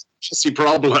to just your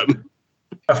problem.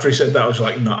 After he said that, I was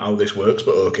like, not how this works,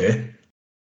 but okay.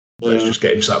 Let's just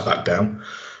get him sat back down.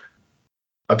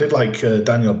 I did like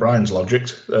Daniel Bryan's logic.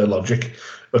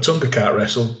 Otunga can't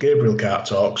wrestle, Gabriel can't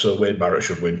talk, so Wade Barrett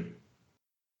should win.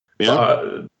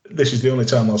 Yeah. This is the only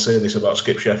time I'll say this about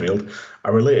Skip Sheffield. I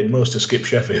related most to Skip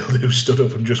Sheffield, who stood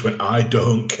up and just went, I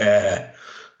don't care.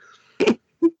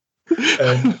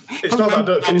 It's not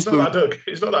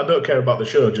that I don't care about the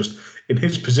show. Just in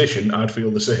his position, I'd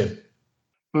feel the same.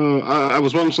 I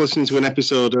was once listening to an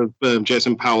episode of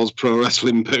Jason Powell's Pro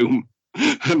Wrestling Boom,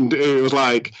 and it was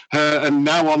like, and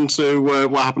now on to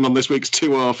what happened on this week's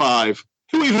 205.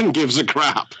 Who even gives a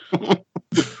crap?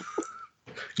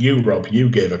 You, Rob, you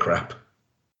gave a crap.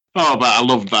 Oh, but I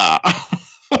loved that.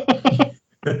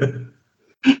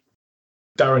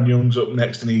 Darren Young's up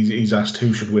next, and he's asked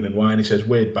who should win and why, and he says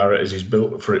Wade Barrett, as he's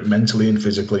built for it mentally and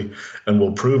physically, and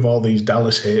will prove all these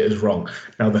Dallas haters wrong.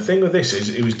 Now, the thing with this is,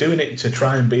 he was doing it to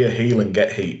try and be a heel and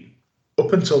get heat.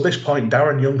 Up until this point,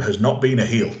 Darren Young has not been a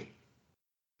heel.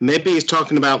 Maybe he's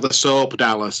talking about the soap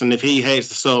Dallas, and if he hates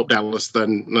the soap Dallas,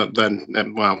 then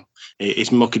well,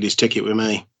 he's mucking his ticket with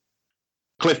me.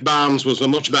 Cliff Barnes was a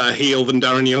much better heel than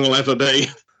Darren Young will ever be.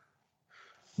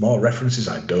 More references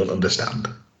I don't understand.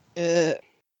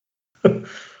 And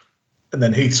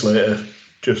then Heath Slater,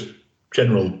 just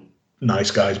general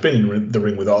nice guy. He's been in the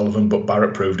ring with all of them, but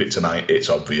Barrett proved it tonight. It's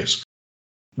obvious.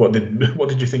 What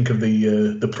did you think of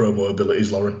the promo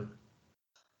abilities, Lauren?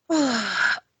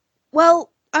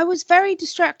 Well, I was very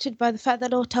distracted by the fact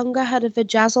that Otunga had a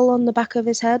vajazzle on the back of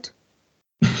his head.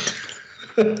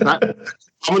 That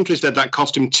commentary said that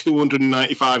cost him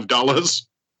 $295.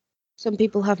 Some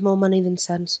people have more money than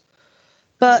sense.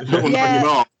 But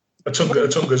yeah,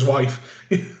 Otunga's wife.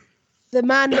 The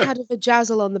man had a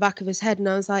vajazzle on the back of his head, and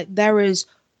I was like, there is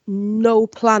no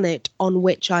planet on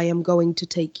which I am going to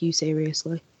take you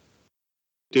seriously.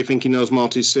 Do you think he knows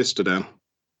Marty's sister, Dan?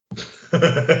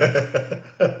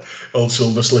 Old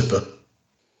Silver Slipper.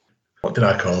 What did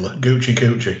I call her? Gucci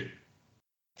Coochie.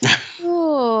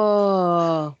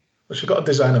 Oh. Well, she got a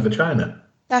designer vagina.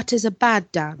 That is a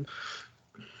bad Dan.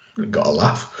 Got a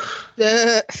laugh.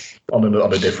 On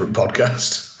a different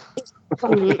podcast.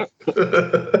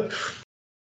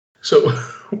 So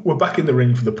we're back in the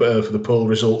ring for the poll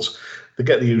results. They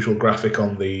get the usual graphic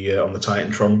on the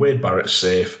Titantron. Wade Barrett's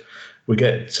safe. We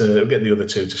get the other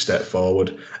two to step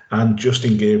forward, and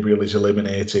Justin Gabriel is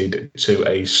eliminated to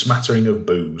a smattering of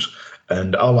boos.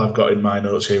 And all I've got in my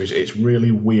notes here is it's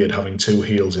really weird having two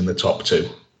heels in the top two.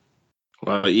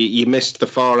 Well, you missed the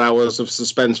 4 hours of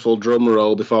suspenseful drum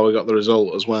roll before we got the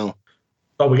result as well.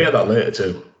 Oh, we get that later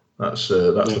too. That's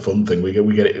the fun thing. We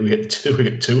get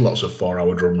two lots of 4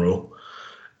 hour drum roll.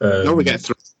 No, we get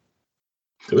 3.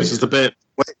 This is the bit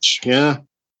which, yeah.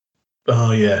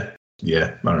 Oh yeah,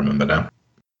 I remember now.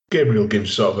 Gabriel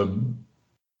gives sort of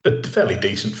a fairly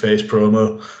decent face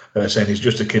promo, saying he's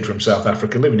just a kid from South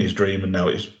Africa living his dream, and now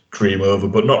it's dream over,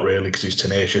 but not really, because he's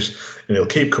tenacious and he'll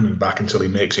keep coming back until he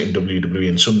makes it in WWE,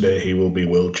 and someday he will be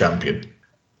world champion.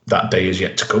 That day is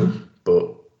yet to come,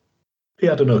 but he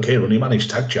had an okay run. He managed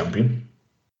tag champion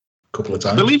a couple of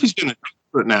times. I believe he's doing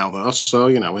it now, though, so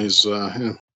he's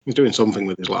doing something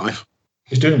with his life.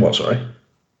 He's doing what? Sorry,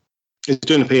 he's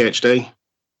doing a PhD.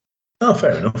 Oh,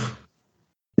 fair enough.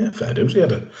 Yeah, fair dues.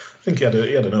 I think he had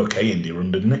an okay indie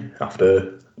run, didn't he?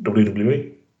 After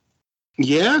WWE.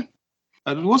 Yeah.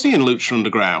 Was he in Lucha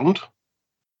Underground?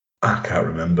 I can't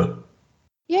remember.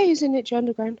 Yeah, he was in Lucha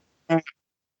Underground.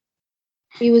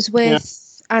 He was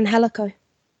with Angelico.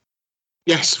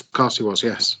 Yes, of course he was,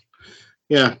 yes.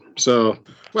 Yeah, so,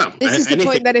 well... This is the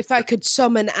point that if I could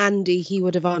summon Andy, he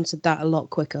would have answered that a lot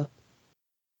quicker.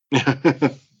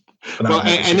 Well,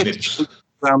 anything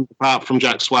apart from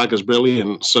Jack Swagger's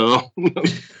brilliant, so...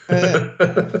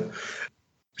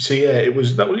 So yeah, it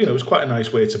was quite a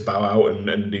nice way to bow out,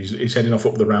 and he's heading off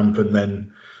up the ramp, and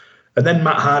then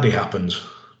Matt Hardy happens.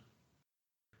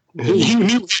 You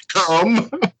knew it'd come.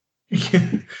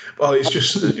 Well, it's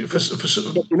just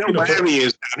where he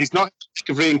is. He's not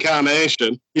in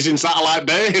reincarnation. He's in Satellite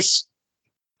Base.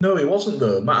 No, he wasn't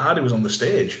though. Matt Hardy was on the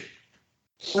stage.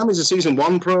 He's a season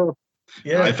 1 pro.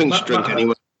 Yeah, I think drink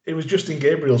anyway. It was Justin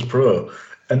Gabriel's pro,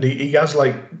 and he has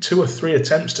like 2 or 3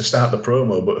 attempts to start the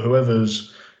promo, but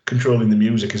whoever's controlling the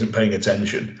music isn't paying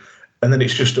attention, and then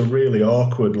it's just a really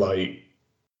awkward like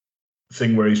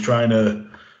thing where he's trying to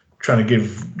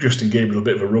give Justin Gabriel a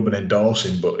bit of a rub and endorse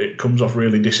him, but it comes off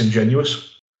really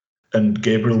disingenuous, and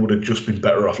Gabriel would have just been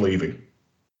better off leaving.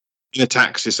 In a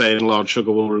taxi saying Lord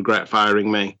Sugar will regret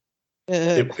firing me.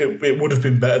 It would have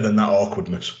been better than that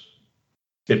awkwardness.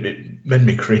 It made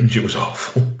me cringe. It was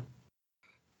awful.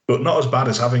 But not as bad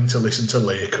as having to listen to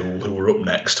Laycool, who were up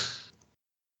next,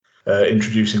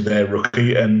 introducing their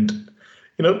rookie. And,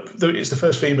 it's the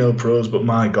first female pros, but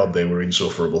my God, they were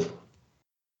insufferable.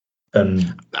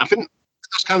 And I think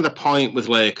that's kind of the point with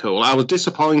Laycool. I was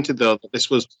disappointed, though, that this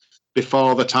was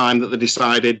before the time that they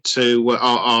decided to,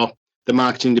 or the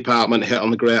marketing department hit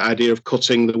on the great idea of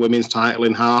cutting the women's title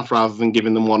in half rather than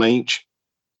giving them one each.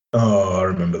 Oh, I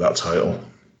remember that title.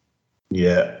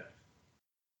 Yeah.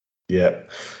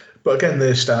 But again,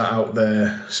 they start out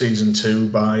their season 2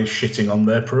 by shitting on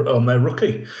their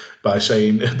rookie, by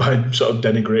sort of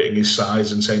denigrating his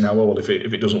size and saying, well, if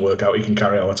it doesn't work out, he can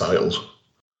carry our titles.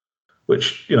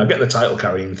 Which, I get the title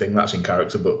carrying thing, that's in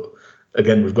character, but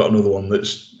again, we've got another one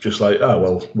that's just like,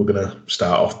 we're going to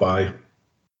start off by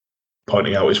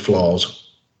pointing out his flaws.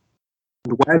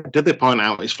 Where did they point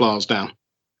out his flaws, Dan?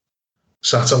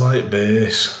 Satellite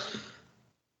base.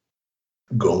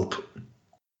 Gulp.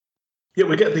 Yeah,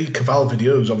 we get the Caval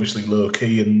videos, obviously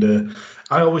low-key, and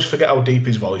I always forget how deep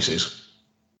his voice is.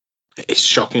 It's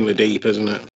shockingly deep, isn't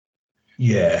it?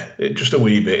 Yeah, just a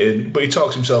wee bit. But he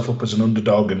talks himself up as an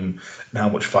underdog and how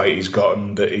much fight he's got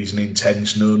and that he's an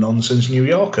intense, no-nonsense New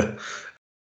Yorker.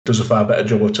 Does a far better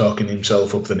job of talking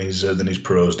himself up than his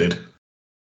pros did.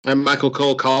 And Michael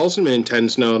Cole calls him an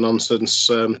intense,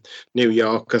 no-nonsense New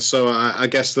Yorker, so I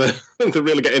guess they're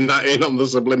really getting that in on the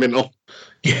subliminal.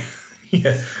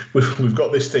 Yeah, we've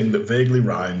got this thing that vaguely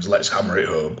rhymes. Let's hammer it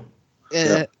home.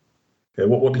 Yeah.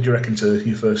 What did you reckon to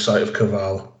your first sight of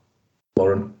Caval,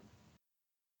 Lauren?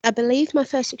 I believe my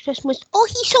first expression was, "Oh,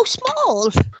 he's so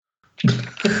small."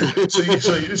 so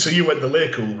you went the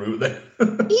Lakeul route then?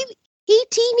 he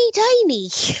teeny tiny.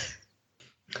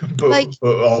 But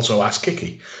also ass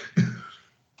kicky.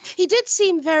 He did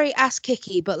seem very ass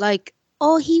kicky, but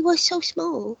he was so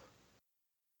small.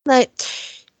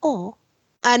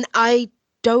 And I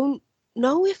don't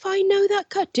know if I know that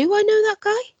guy. Do I know that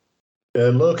guy?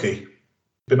 Loki.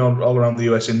 Been all around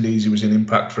the US Indies. He was in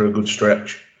Impact for a good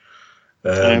stretch. He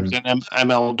was in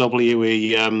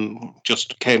MLWE'e,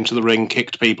 just came to the ring,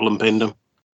 kicked people and pinned them.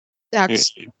 That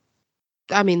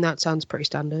sounds pretty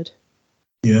standard.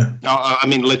 Yeah. No, I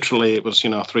mean, literally, it was,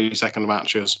 3-second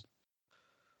matches.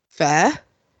 Fair.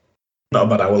 Not a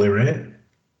bad hourly rate.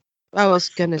 I was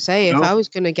going to say, if I was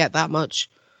going to get that much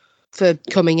for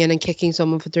coming in and kicking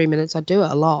someone for 3 minutes, I'd do it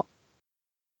a lot.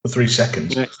 For 3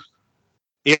 seconds? Yeah.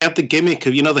 He had the gimmick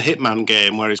of, the Hitman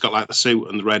game where he's got, the suit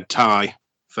and the red tie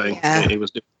thing. Yeah. He was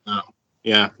doing that.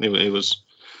 Yeah, it was...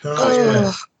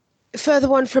 Further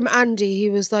one from Andy,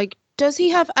 he was like, does he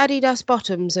have Adidas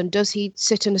bottoms and does he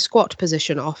sit in a squat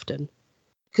position often?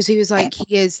 Because he was like,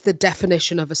 he is the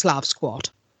definition of a Slav squat.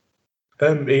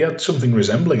 He had something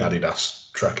resembling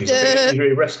Adidas trackies.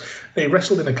 He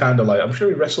wrestled in a kind of I'm sure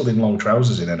he wrestled in long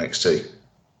trousers in NXT.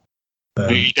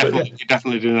 He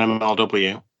definitely did an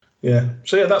MLW. Yeah.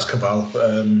 So yeah, that's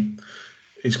Caval.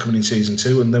 He's coming in season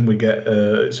 2, and then we get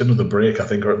it's another break, I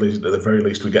think, or at the very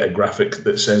least we get a graphic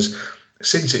that says,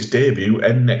 since its debut,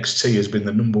 NXT has been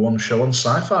the number 1 show on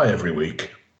Sci-Fi every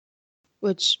week.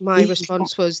 Which my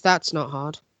response was, that's not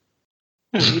hard.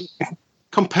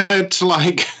 Compared to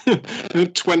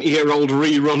 20-year-old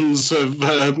reruns of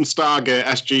Stargate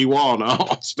SG-1.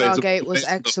 Stargate was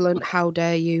excellent. How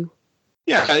dare you?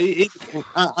 Yeah,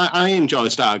 I enjoy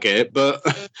Stargate, but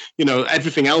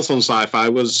everything else on Sci-Fi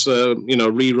was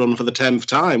rerun for the 10th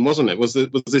time, wasn't it? Was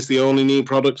this the only new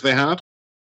product they had?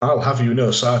 I'll have you know,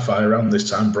 Sci-Fi around this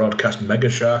time broadcast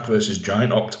Mega Shark versus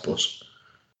Giant Octopus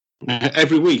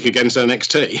every week against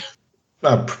NXT.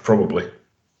 Probably.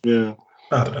 Yeah,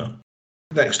 I don't know.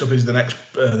 Next up is the next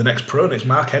pro, and it's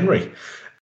Mark Henry.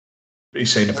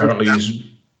 He's saying apparently he's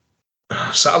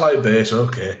satellite base.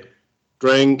 Okay,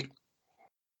 drink.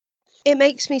 It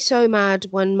makes me so mad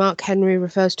when Mark Henry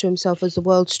refers to himself as the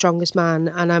world's strongest man,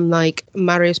 and I'm like,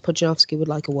 Mariusz Pudzianowski would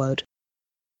like a word.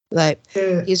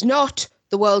 He's not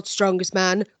the world's strongest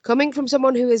man. Coming from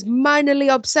someone who is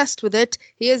minorly obsessed with it,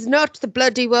 he is not the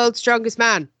bloody world's strongest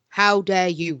man. How dare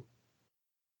you?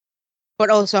 But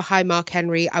also, hi, Mark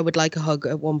Henry. I would like a hug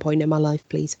at one point in my life,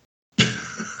 please.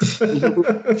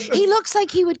 He looks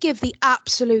like he would give the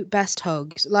absolute best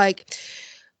hugs.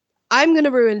 I'm going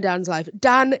to ruin Dan's life.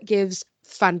 Dan gives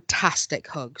fantastic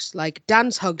hugs.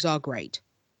 Dan's hugs are great.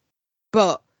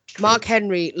 But Mark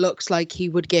Henry looks like he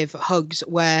would give hugs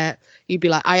where you'd be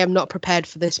like, I am not prepared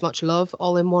for this much love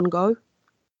all in one go.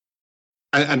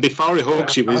 And before he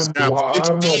hugs you, it's I'm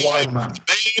a wide man.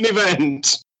 Main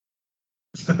event.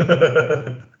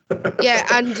 Yeah,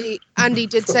 Andy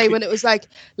did say when it was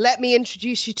let me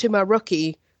introduce you to my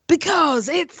rookie because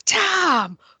it's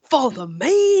time for the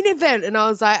main event. And I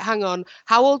was like, hang on,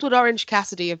 how old would Orange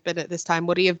Cassidy have been at this time?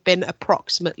 Would he have been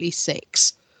approximately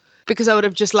 6? Because I would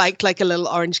have just liked a little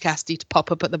Orange Cassidy to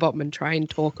pop up at the bottom and try and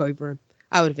talk over him.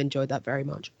 I would have enjoyed that very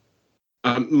much.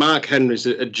 Mark Henry's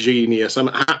a genius.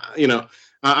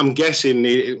 I'm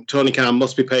guessing Tony Khan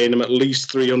must be paying him at least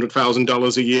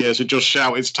 $300,000 a year to just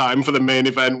shout it's time for the main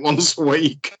event once a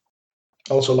week.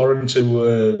 Also, Lauren,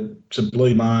 to blow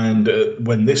your mind,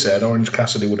 when this aired, Orange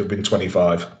Cassidy would have been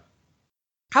 25.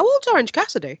 How old's Orange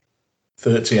Cassidy?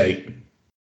 38.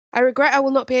 I regret I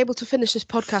will not be able to finish this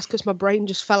podcast because my brain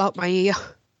just fell out my ear.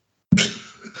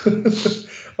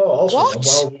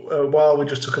 Also, while we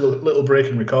just took a little break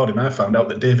in recording, I found out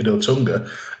that David Otunga,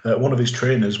 one of his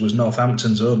trainers, was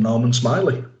Northampton's own Norman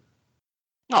Smiley.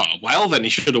 Oh, well, then he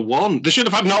should have won. They should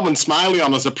have had Norman Smiley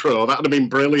on as a pro. That would have been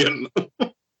brilliant.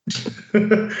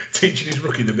 Teaching his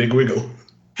rookie the big wiggle.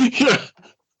 Yeah.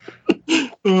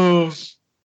 Oh.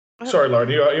 Sorry, Lauren,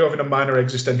 are you having a minor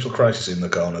existential crisis in the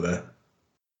corner there?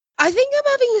 I think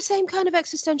I'm having the same kind of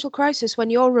existential crisis when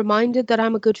you're reminded that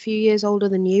I'm a good few years older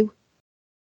than you.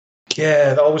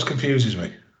 Yeah, that always confuses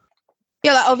me.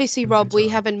 Yeah, like obviously, Rob, we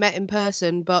haven't met in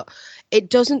person, but it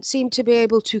doesn't seem to be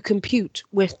able to compute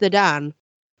with the Dan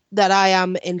that I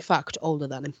am, in fact, older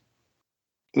than him.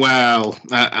 Well,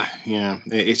 yeah,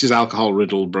 it's his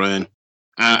alcohol-riddled brain.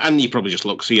 And he probably just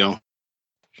looks young.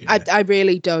 Yeah. I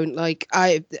really don't. Like,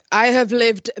 I have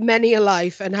lived many a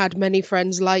life and had many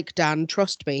friends like Dan.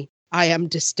 Trust me, I am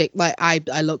distinct. Like, I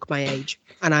look my age,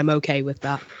 and I'm okay with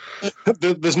that.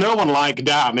 There's no one like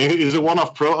Dan. He's a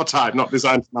one-off prototype, not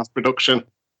designed for mass production.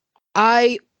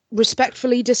 I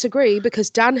respectfully disagree because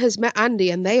Dan has met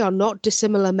Andy, and they are not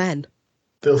dissimilar men.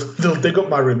 They'll dig up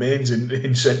my remains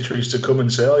in centuries to come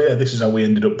and say, "Oh yeah, this is how we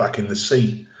ended up back in the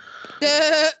sea."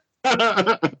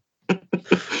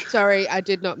 Sorry, I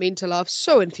did not mean to laugh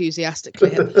so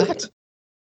enthusiastically at that.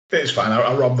 It's fine.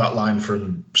 I robbed that line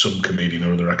from some comedian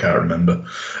or other. I can't remember.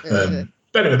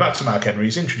 But anyway, back to Mark Henry.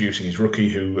 He's introducing his rookie,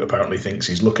 who apparently thinks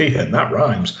he's lucky, and that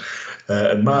rhymes.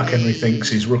 And Mark Henry thinks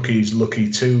his rookie's lucky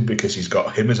too because he's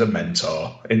got him as a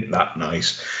mentor. Isn't that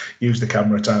nice? Use the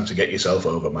camera time to get yourself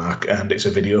over, Mark. And it's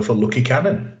a video for Lucky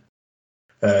Cannon.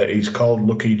 He's called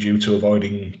lucky due to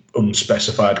avoiding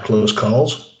unspecified close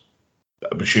calls.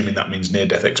 I'm assuming that means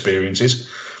near-death experiences.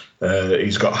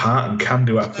 He's got heart and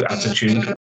can-do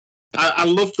attitude. I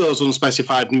love those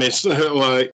unspecified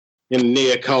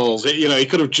near calls. He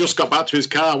could have just got back to his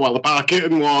car while the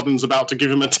parking warden's about to give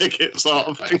him a ticket, sort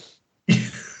of thing.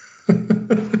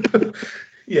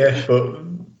 Yeah, but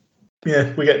we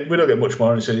don't get much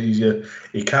more. He says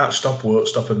he can't stop, won't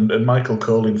stop, and Michael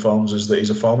Cole informs us that he's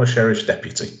a former sheriff's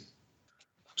deputy.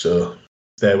 So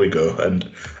there we go.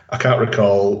 And I can't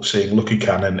recall seeing Lucky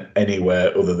Cannon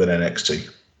anywhere other than NXT.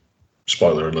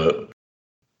 Spoiler alert.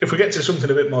 If we get to something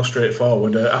a bit more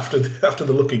straightforward, after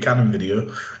the Lucky Cannon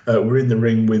video, we're in the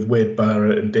ring with Wade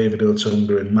Barrett and David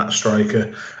Otunga and Matt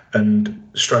Striker, and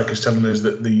Striker's telling us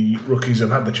that the rookies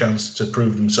have had the chance to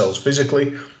prove themselves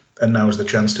physically, and now is the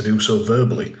chance to do so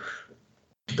verbally.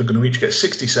 They're going to each get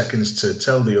 60 seconds to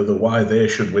tell the other why they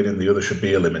should win and the other should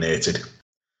be eliminated.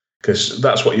 Because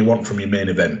that's what you want from your main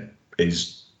event,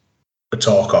 is a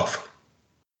talk-off.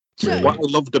 Really. What I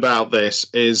loved about this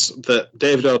is that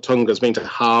David Otunga's been to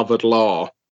Harvard Law,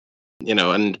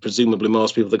 and presumably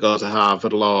most people that go to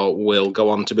Harvard Law will go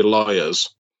on to be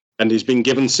lawyers. And he's been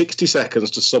given 60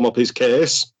 seconds to sum up his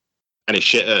case, and he's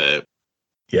shit at it.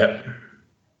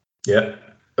 Yeah.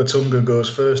 Otunga goes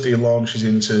first. He launches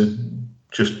into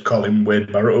just calling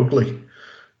Wade Barrett ugly,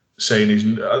 saying he's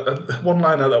one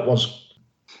liner that was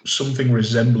something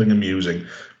resembling amusing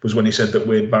was when he said that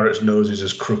Wade Barrett's nose is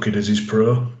as crooked as his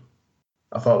pro.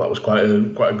 I thought that was quite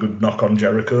a good knock on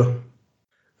Jericho.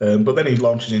 But then he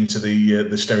launches into the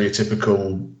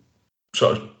stereotypical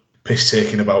sort of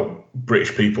piss-taking about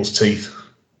British people's teeth,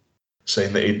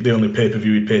 saying that the only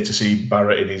pay-per-view he'd pay to see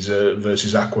Barrett in is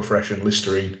versus Aquafresh and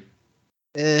Listerine.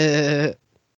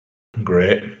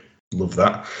 Great. Love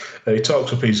that. He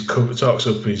talks up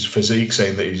his physique,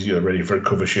 saying that he's ready for a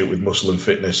cover shoot with Muscle and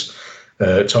Fitness.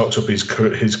 Talks up his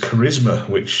charisma,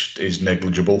 which is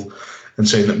negligible, and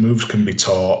saying that moves can be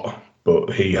taught,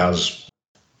 but he has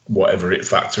whatever it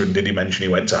factor. And did he mention he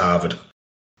went to Harvard?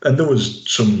 And there was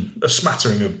a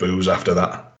smattering of boos after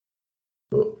that,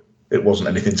 but it wasn't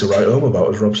anything to write home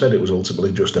about. As Rob said, it was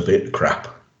ultimately just a bit crap.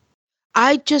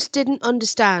 I just didn't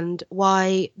understand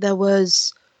why there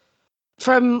was,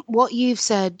 from what you've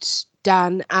said,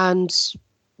 Dan, and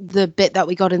the bit that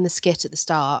we got in the skit at the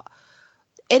start,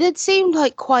 it had seemed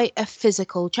like quite a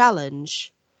physical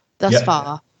challenge thus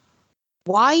far.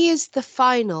 Why is the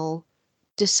final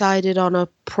decided on a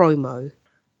promo?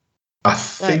 I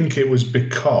think it was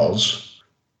because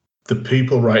the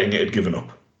people writing it had given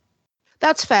up.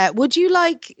 That's fair. Would you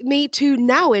like me to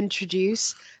now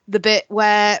introduce the bit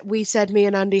where we said me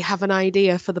and Andy have an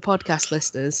idea for the podcast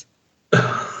listeners?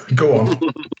 Go on.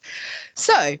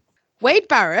 So, Wade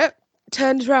Barrett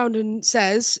turns around and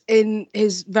says in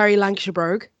his very Lancashire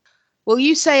brogue, "Well,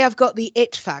 you say I've got the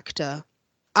it factor.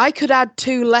 I could add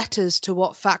 2 letters to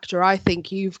what factor I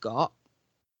think you've got."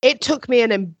 It took me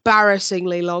an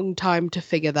embarrassingly long time to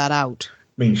figure that out.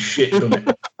 Means shit, doesn't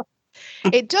it?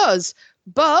 It does.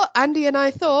 But Andy and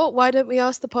I thought, why don't we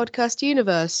ask the podcast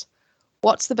universe?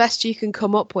 What's the best you can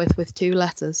come up with 2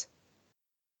 letters?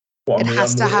 What, it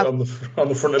has to have on the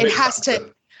front of it. It has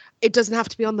to. It doesn't have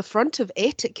to be on the front of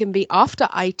it. It can be after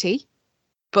IT,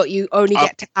 but you only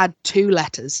get to add 2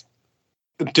 letters.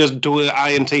 Do I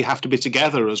and T have to be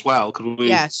together as well? Could we?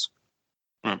 Yes.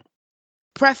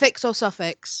 Prefix or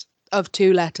suffix of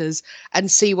 2 letters, and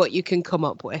see what you can come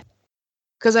up with.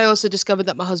 Because I also discovered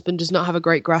that my husband does not have a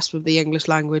great grasp of the English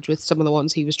language with some of the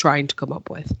ones he was trying to come up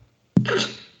with.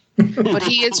 But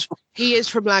he is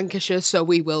from Lancashire, so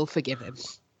we will forgive him.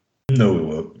 No, we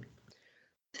won't.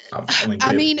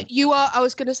 I mean, you are. I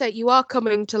was going to say you are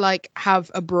coming to like have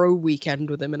a bro weekend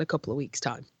with him in a couple of weeks'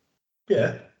 time.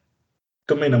 Yeah,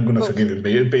 don't mean I'm going to forgive him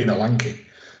being a lanky.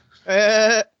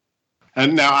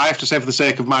 And now I have to say, for the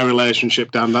sake of my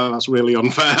relationship, Dan, that's really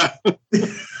unfair.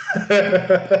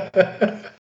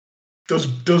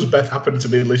 Does Beth happen to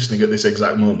be listening at this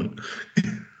exact moment?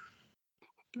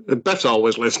 Beth's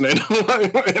always listening.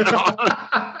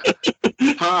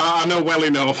 I know well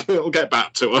enough. It'll get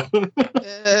back to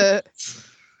her.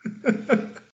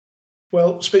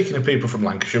 Well, speaking of people from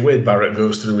Lancashire, Wade Barrett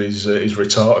goes through his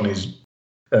retort, and he's,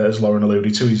 as Lauren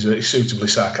alluded to, he's suitably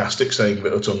sarcastic, saying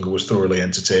that Otunga was thoroughly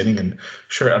entertaining and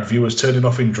sure it had viewers turning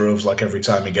off in droves like every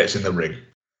time he gets in the ring.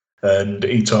 And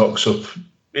he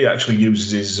actually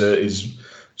uses his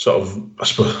sort of, I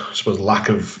suppose, lack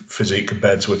of physique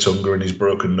compared to Otunga and his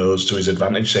broken nose to his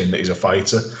advantage, saying that he's a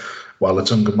fighter, while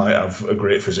Otunga might have a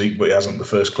great physique, but he hasn't the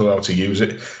first clue how to use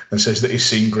it, and says that he's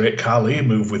seen great Khali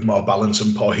move with more balance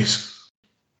and poise.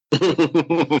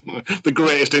 The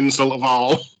greatest insult of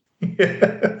all.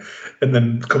 Yeah. And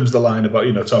then comes the line about,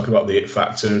 talking about the it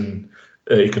factor, and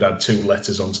he could add 2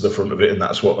 letters onto the front of it, and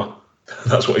that's what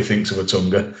he thinks of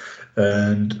Otunga.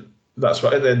 And that's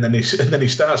right. And then he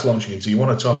starts launching into, you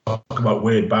want to talk about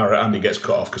Wade Barrett, and he gets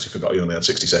cut off because he forgot he only had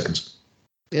 60 seconds.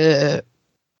 Yeah.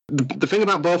 The thing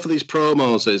about both of these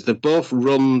promos is they both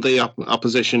run the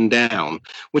opposition down,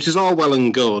 which is all well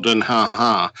and good and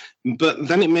ha-ha, but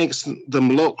then it makes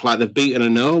them look like they've beaten a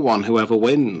no-one whoever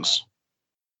wins.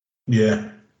 Yeah.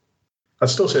 I'd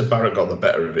still say Barrett got the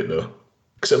better of it, though.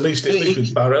 Because at least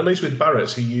with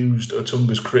Barrett, he used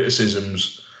Otunga's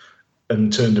criticisms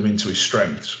and turned them into his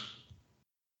strengths.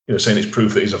 Saying it's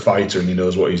proof that he's a fighter and he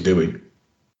knows what he's doing.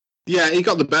 Yeah, he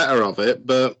got the better of it,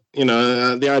 but,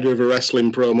 the idea of a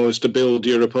wrestling promo is to build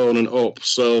your opponent up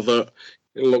so that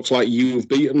it looks like you've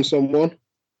beaten someone.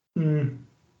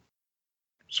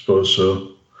 Suppose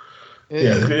so.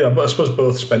 Yeah, but I suppose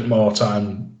both spent more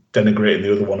time denigrating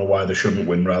the other one and why they shouldn't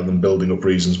win rather than building up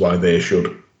reasons why they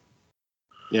should.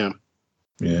 Yeah.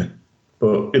 Yeah.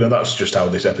 But, that's just how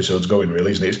this episode's going,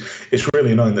 really, isn't it? It's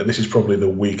really annoying that this is probably the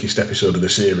weakest episode of the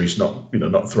series, not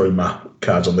throwing my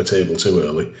cards on the table too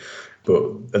early.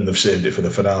 And they've saved it for the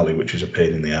finale, which is a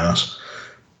pain in the arse.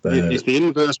 It's the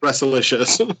inverse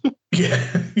Wrestlicious.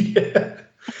 Yeah.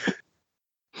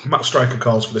 Matt Striker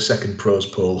calls for the second pros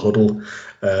poll huddle.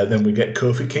 Then we get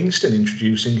Kofi Kingston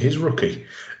introducing his rookie.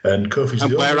 And Kofi's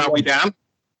and where are we, Dan?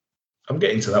 I'm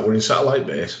getting to that. We're in satellite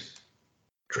base.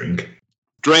 Drink.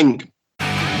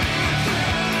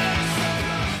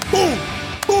 Boom!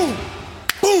 Boom!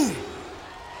 Boom!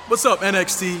 What's up,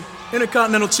 NXT?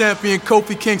 Intercontinental Champion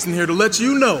Kofi Kingston here to let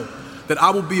you know that I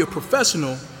will be a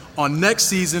professional on next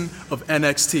season of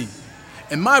NXT.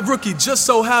 And my rookie just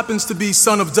so happens to be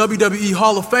son of WWE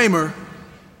Hall of Famer,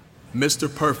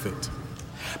 Mr. Perfect.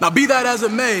 Now, be that as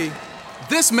it may,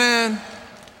 this man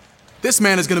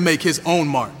is going to make his own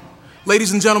mark.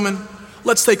 Ladies and gentlemen,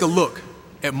 let's take a look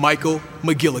at Michael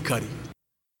McGillicuddy.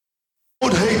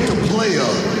 Don't hate the player,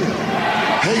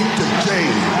 hate the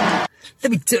game.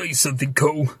 Let me tell you something,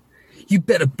 Cole. You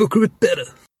better booker it better.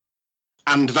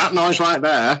 And that noise right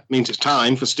there means it's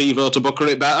time for Steve-O to booker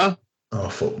it better. Oh,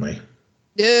 fuck me.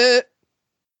 Yeah.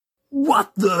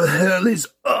 What the hell is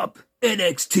up,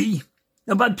 NXT?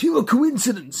 And by pure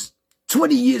coincidence,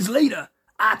 20 years later,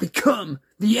 I become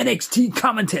the NXT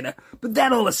commentator. But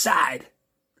that all aside,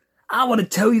 I want to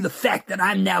tell you the fact that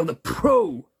I'm now the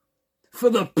pro for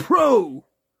the pro,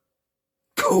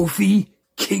 Kofi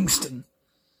Kingston.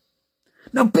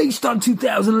 Now, based on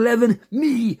 2011,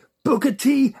 me, Booker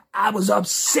T, I was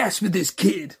obsessed with this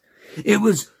kid. It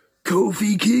was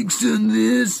Kofi Kingston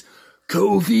this,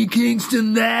 Kofi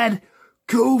Kingston that,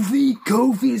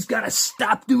 Kofi's gotta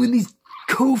stop doing these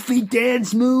Kofi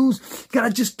dance moves,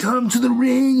 gotta just come to the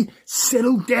ring,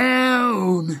 settle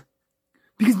down.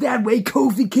 Because that way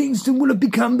Kofi Kingston would have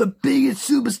become the biggest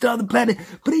superstar on the planet,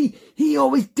 but he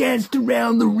always danced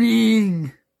around the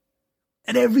ring.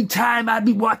 And every time I'd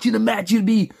be watching a match, it'd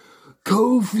be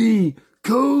Kofi.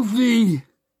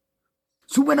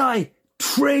 So when I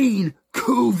train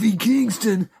Kofi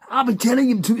Kingston, I'll be telling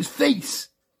him to his face,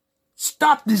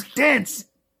 stop this dance.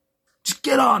 Just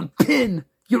get on, pin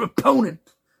your opponent.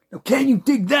 Now, can you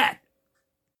dig that?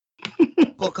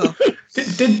 Booker.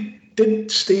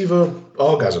 Did Steve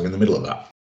orgasm in the middle of that?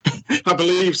 I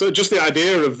believe so. Just the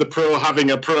idea of the pro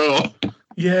having a pro.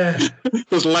 Yeah.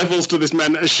 There's levels to this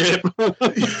mentorship.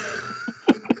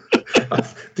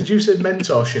 Did you say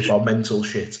mentorship or mental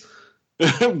shit?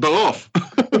 Both.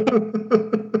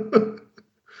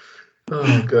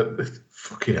 Oh, God.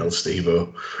 Fucking hell,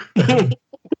 Steve-O.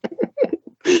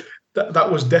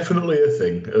 That was definitely a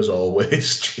thing, as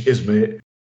always. Cheers, mate.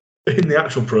 In the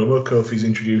actual promo, Kofi's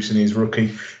introducing his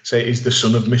rookie, say he's the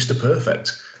son of Mr.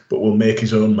 Perfect, but will make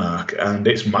his own mark, and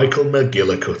it's Michael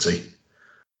McGillicutty,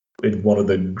 with one of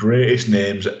the greatest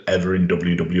names ever in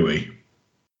WWE.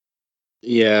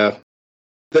 Yeah.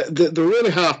 They're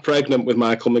really half pregnant with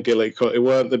Michael McGillicutty,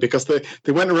 weren't they? Because they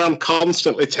went around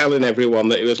constantly telling everyone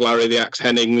that he was Larry the Axe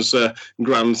Henning's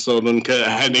grandson and Kurt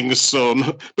Henning's son,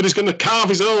 but he's going to carve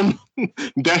his own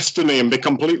destiny and be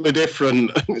completely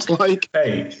different. It's like,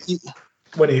 hey,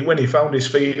 when he found his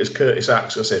feet as Curtis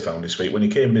Axel, I say found his feet. When he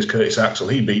came as Curtis Axel,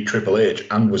 he beat Triple H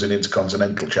and was an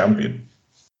Intercontinental Champion.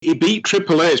 He beat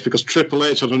Triple H because Triple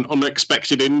H had an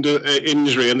unexpected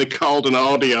injury, and they called an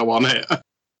audio on it.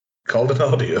 Called an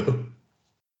audio.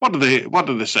 What did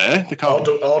they say? They called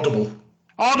audible.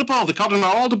 Audible. They called an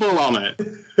audible on it.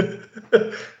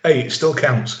 Hey, it still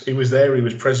counts. He was there. He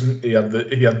was present. He had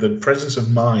the presence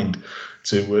of mind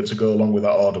to go along with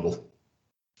that audible.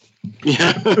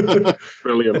 Yeah,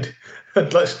 brilliant.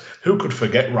 And who could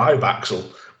forget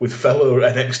Rybaxel with fellow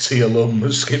NXT alum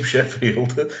Skip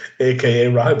Sheffield, aka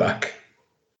Ryback?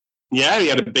 Yeah, he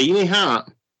had a beanie hat.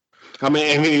 I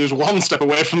mean, he was one step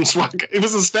away from swagger. He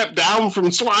was a step down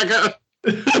from swagger.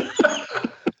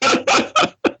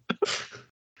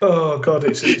 Oh, God,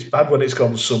 it's bad when it's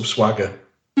gone sub-swagger.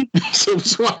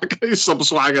 Sub-swagger. He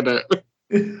sub-swaggered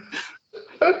it.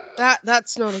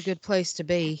 That's not a good place to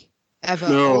be, ever.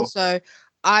 No. Also,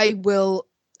 I will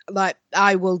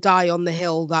die on the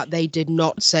hill that they did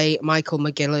not say Michael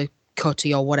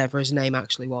McGillicutty or whatever his name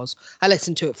actually was. I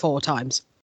listened to it 4 times.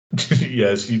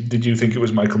 Yes, did you think it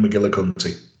was Michael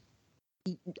McGillicutty?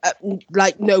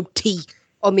 No T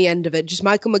on the end of it, just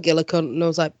Michael McGillicutty, and I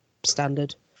was like,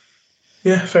 standard.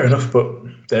 Yeah, fair enough, but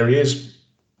there he is,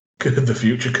 the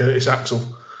future Curtis Axel,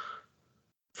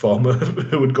 former,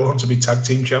 who would go on to be tag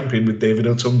team champion with David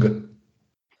Otunga.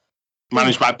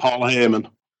 Managed by Paul Heyman.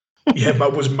 Yeah,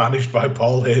 that was managed by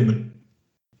Paul Heyman.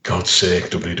 God's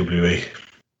sake, WWE.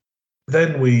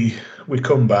 Then we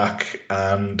come back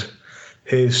and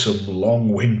here's some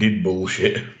long-winded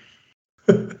bullshit.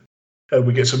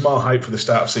 We get some more hype for the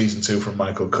start of Season 2 from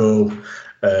Michael Cole,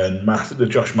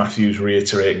 and Josh Matthews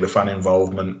reiterating the fan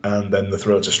involvement, and then the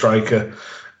throw to Striker.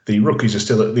 The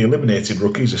eliminated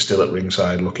rookies are still at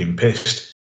ringside looking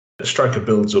pissed. Striker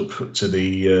builds up to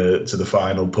the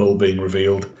final, pole being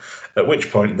revealed, at which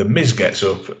point The Miz gets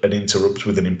up and interrupts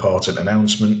with an important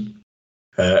announcement.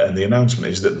 And the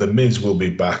announcement is that The Miz will be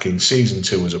back in Season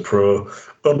 2 as a pro.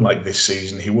 Unlike this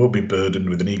season, he won't be burdened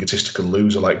with an egotistical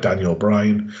loser like Daniel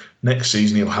Bryan. Next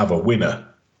season, he'll have a winner,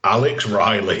 Alex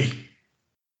Riley.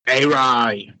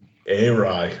 A-Rai,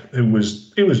 who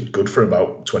was good for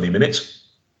about 20 minutes.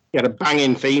 He had a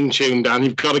banging theme tune, Dan.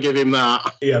 You've got to give him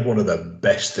that. He had one of the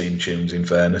best theme tunes, in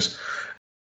fairness.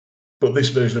 But this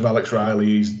version of Alex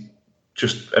Riley is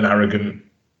just an arrogant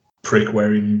prick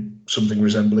wearing something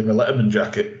resembling a Letterman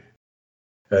jacket,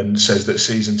 and says that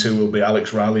Season 2 will be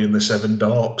Alex Riley and the Seven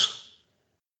Dorks.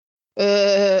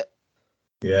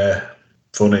 Yeah,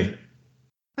 funny.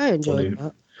 I enjoyed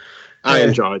that. I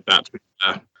enjoyed that, to be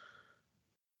fair.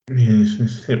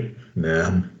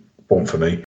 Nah, one for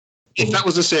me. If that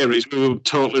was a series, we were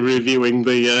totally reviewing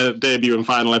the debut and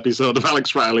final episode of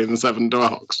Alex Riley and the Seven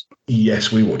Dorks.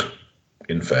 Yes, we would,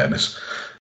 in fairness.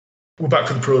 We're back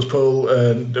for the pros poll,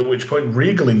 at which point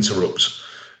Regal interrupts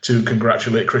to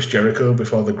congratulate Chris Jericho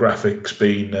before the graphics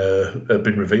have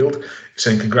been revealed,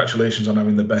 saying congratulations on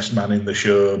having the best man in the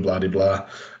show, blah, blah, blah.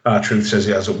 R-Truth says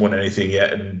he hasn't won anything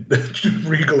yet, and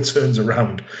Regal turns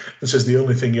around and says the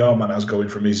only thing your man has going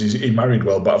for him is he married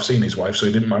well, but I've seen his wife, so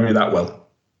he didn't marry that well.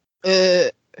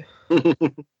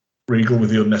 Regal with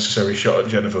the unnecessary shot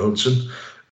at Jennifer Hudson.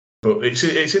 But it's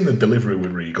in the delivery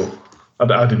with Regal.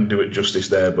 I didn't do it justice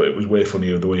there, but it was way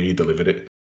funnier the way he delivered it.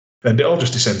 And it all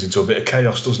just descends into a bit of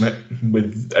chaos, doesn't it?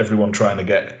 With everyone trying to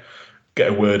get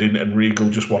a word in and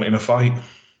Regal just wanting a fight.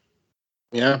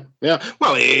 Yeah.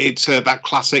 Well, it's that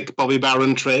classic Bobby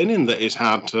Barron training that he's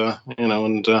had,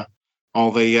 and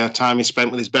all the time he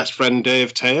spent with his best friend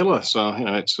Dave Taylor. So,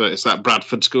 it's that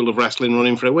Bradford School of Wrestling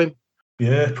running for a win.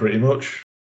 Yeah, pretty much.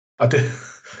 I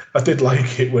did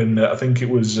like it when I think it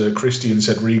was Christian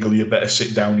said, "Regal, you better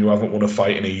sit down. You haven't won a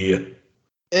fight in a year."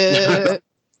 And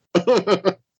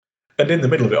in the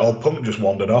middle of it all, Punk just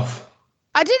wandered off.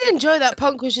 I did enjoy that.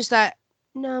 Punk was just like,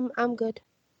 "No, I'm good.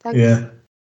 Thanks." Yeah.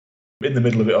 In the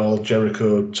middle of it all,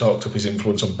 Jericho talked up his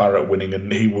influence on Barrett winning,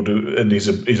 and he would, and his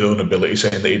own ability,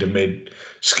 saying that he'd have made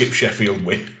Skip Sheffield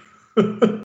win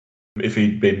if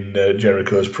he'd been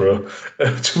Jericho's pro.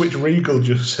 To which Regal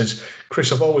just says,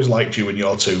 "Chris, I've always liked you and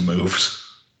your two moves."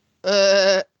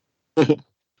 And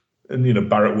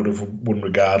Barrett would have won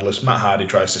regardless. Matt Hardy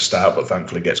tries to start, but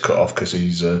thankfully gets cut off because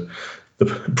the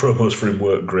promos for him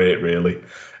work great, really.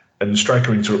 And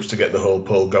Striker interrupts to get the whole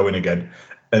poll going again,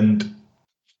 and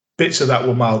bits of that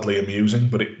were mildly amusing,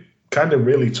 but it kind of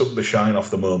really took the shine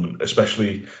off the moment,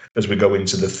 especially as we go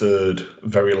into the third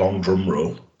very long drum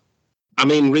roll. I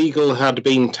mean, Regal had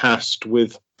been tasked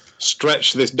with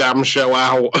stretch this damn show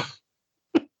out.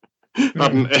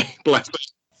 Hadn't he? Bless him.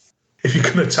 If you're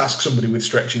going to task somebody with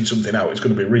stretching something out, it's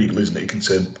going to be Regal, isn't it? You can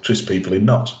say twist people in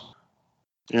knots.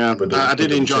 Yeah, but I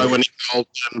did enjoy when he called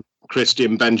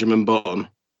Christian Benjamin Button.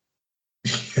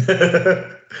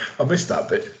 I missed that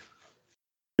bit.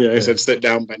 Yeah, he said, "Sit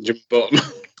down, Benjamin Button."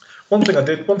 One thing I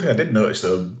did notice,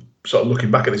 though, sort of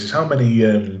looking back at this, is how many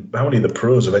of the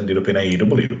pros have ended up in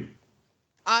AEW.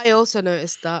 I also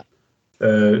noticed that.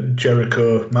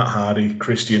 Jericho, Matt Hardy,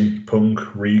 Christian, Punk,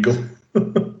 Regal.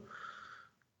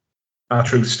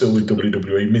 R-Truth's still with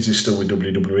WWE, Miz is still with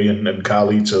WWE, and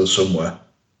Carlito's somewhere.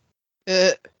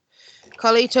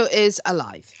 Carlito is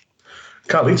alive.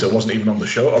 Carlito wasn't even on the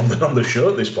show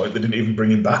at this point. They didn't even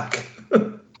bring him back.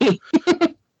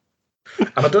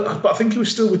 But I think he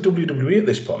was still with WWE at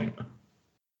this point.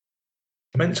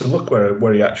 I meant to look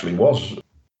where he actually was.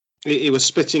 He was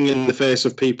spitting in the face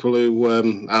of people who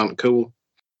aren't cool.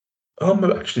 Oh, I'm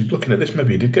actually looking at this.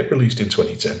 Maybe he did get released in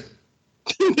 2010.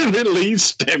 They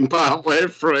released him partway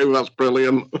through. That's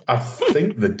brilliant. I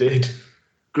think they did.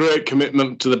 Great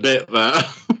commitment to the bit there.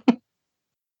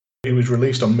 He was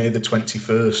released on May the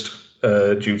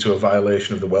 21st due to a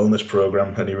violation of the wellness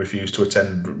program, and he refused to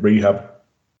attend rehab.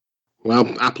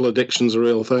 Well, apple addiction's a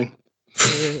real thing.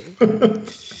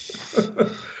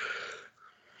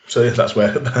 So yeah, that's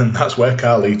where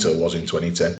Carlito was in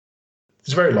 2010.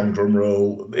 It's a very long drum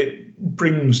roll. It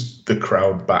brings the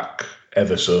crowd back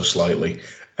ever so slightly,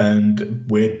 and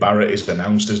Wade Barrett is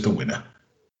announced as the winner.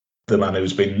 The man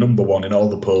who's been number one in all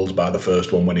the polls by the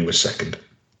first one when he was second.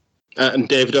 And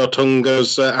David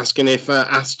Otunga's asking if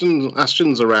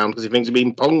Ashton's around because he thinks he's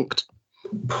been punked.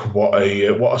 What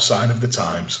a sign of the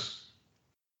times.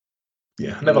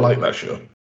 Yeah, I never liked that show.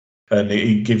 And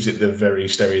he gives it the very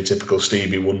stereotypical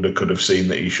Stevie Wonder could have seen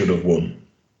that he should have won.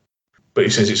 But he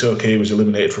says it's okay, he was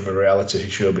eliminated from a reality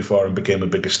show before and became a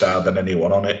bigger star than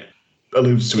anyone on it.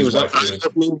 Alludes to his wife. He was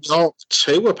on New York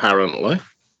too, apparently.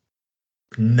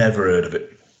 Never heard of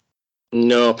it.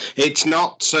 No, it's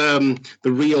not the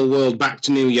real world Back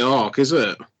to New York, is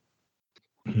it?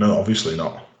 No, obviously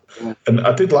not. Yeah. And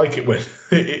I did like it when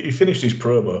he finished his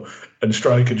promo and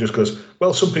Striker just goes,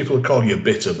 "Well, some people would call you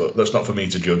bitter, but that's not for me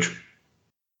to judge."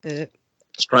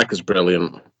 Striker's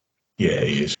brilliant. Yeah,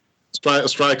 he is.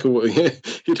 Striker,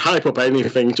 he'd hype up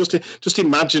anything. Just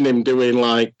imagine him doing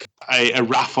like a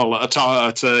raffle at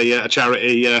a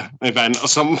charity event or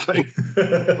something.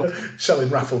 selling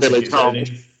raffle tickets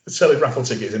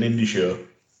at an indie show.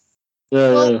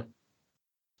 Yeah.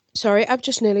 Sorry, I've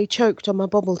just nearly choked on my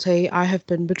bubble tea. I have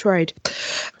been betrayed.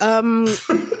 As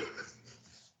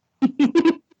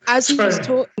he was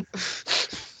talking,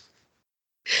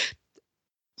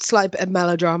 slight bit of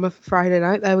melodrama for Friday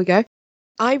night. There we go.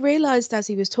 I realised as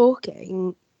he was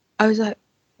talking, I was like,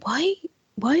 why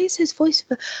is his voice...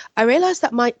 I realised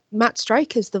that Matt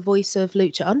Striker's the voice of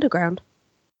Lucha Underground.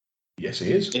 Yes,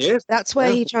 he is. He is. That's where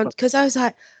he... Because I was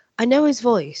like, I know his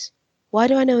voice. Why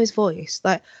do I know his voice?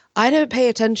 Like, I don't pay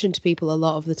attention to people a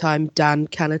lot of the time. Dan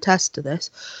can attest to this.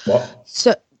 What?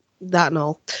 So, that and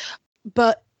all.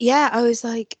 But, yeah, I was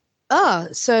like,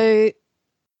 so...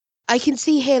 I can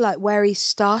see here, like, where he's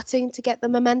starting to get the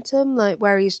momentum, like,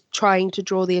 where he's trying to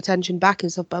draw the attention back and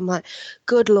stuff. But I'm like,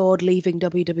 good Lord, leaving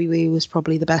WWE was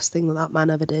probably the best thing that man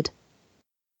ever did.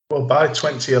 Well, by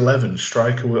 2011,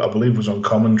 Striker, I believe, was on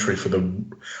commentary for I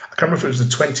can't remember if it was the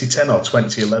 2010 or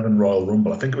 2011 Royal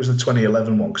Rumble. I think it was the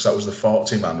 2011 one because that was the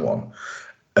 40-man one.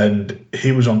 And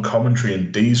he was on commentary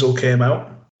and Diesel came out.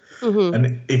 Mm-hmm.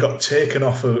 And he got taken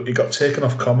off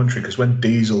commentary because when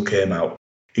Diesel came out,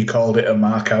 he called it a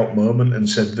mark out moment and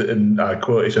said that, and I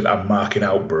quote, he said, "I'm marking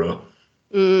out, bro."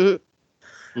 Mm.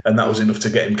 And that was enough to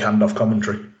get him canned off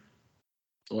commentary.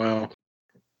 Wow.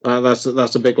 That's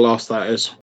a big loss, that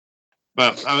is.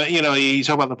 But, you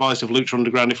talk about the voice of Lucha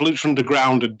Underground. If Lucha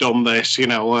Underground had done this,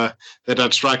 they'd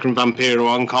had Striker and Vampiro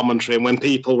on commentary, and when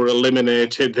people were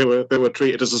eliminated, they were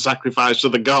treated as a sacrifice to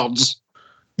the gods.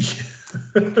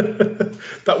 That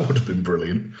would have been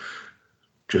brilliant.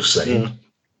 Just saying.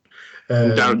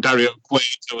 Yeah. Dario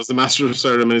Cueto was the master of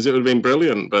ceremonies. It would have been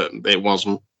brilliant, but it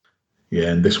wasn't.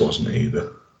 Yeah, and this wasn't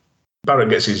either. Barrett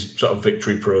gets his sort of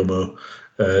victory promo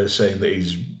saying that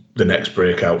he's the next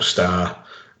breakout star.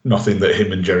 Nothing that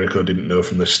him and Jericho didn't know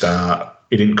from the start.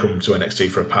 He didn't come to NXT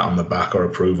for a pat on the back or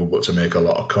approval, but to make a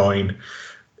lot of coin.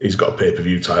 He's got a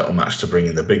pay-per-view title match to bring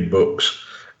in the big bucks.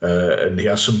 And he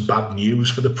has some bad news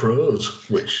for the pros,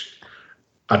 which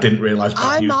I didn't realise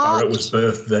bad news Barrett was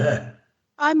birthed there.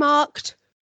 I marked.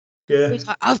 Yeah. He's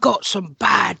like, I've got some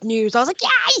bad news. I was like,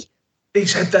 yay! He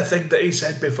said the thing that he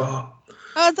said before.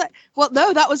 I was like, well,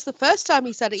 no, that was the first time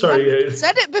he said it. Sorry, he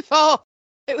said it before.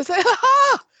 It was like,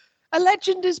 ha! A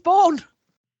legend is born.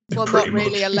 Well, not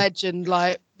really much. A legend,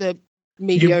 like the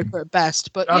mediocre at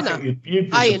best, but I think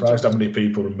you'd be surprised how many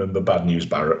people remember Bad News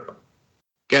Barrett.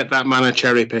 Get that man a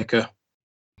cherry picker.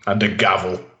 And a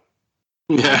gavel.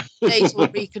 Yeah. Nasal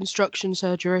reconstruction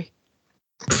surgery.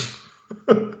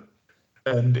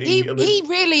 And he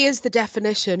really is the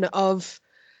definition of,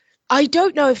 I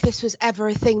don't know if this was ever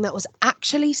a thing that was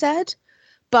actually said,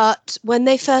 but when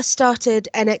they first started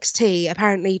NXT,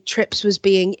 apparently Trips was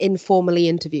being informally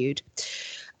interviewed.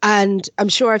 And I'm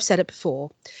sure I've said it before,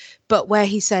 but where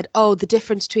he said, oh, the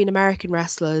difference between American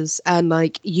wrestlers and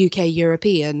like UK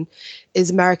European is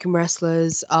American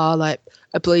wrestlers are like,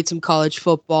 I played some college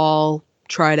football,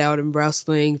 tried out in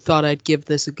wrestling, thought I'd give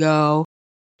this a go.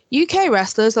 UK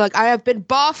wrestlers are like, I have been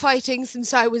bar fighting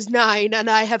since I was 9 and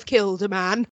I have killed a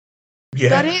man. Yeah.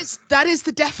 That is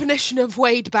the definition of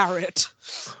Wade Barrett.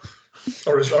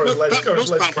 Or as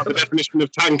the definition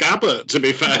of Tank Abbott, to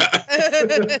be fair.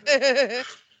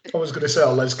 I was going to say,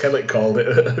 Les Kelly called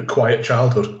it a quiet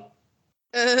childhood.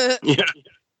 Yeah.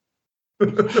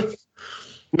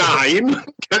 9.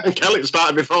 Kelly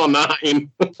started before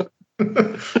 9.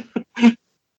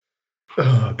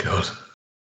 Oh, God.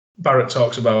 Barrett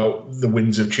talks about the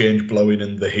winds of change blowing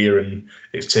and the here, and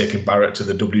it's taking Barrett to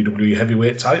the WWE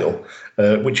heavyweight title,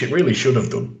 which it really should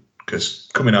have done, because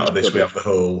coming out of this, we have the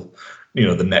whole,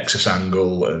 the Nexus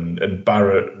angle, and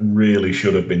Barrett really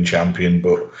should have been champion,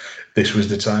 but this was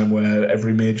the time where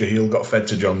every major heel got fed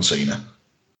to John Cena.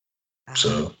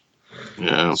 So,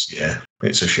 yeah,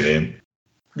 it's a shame.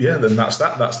 Yeah, then that's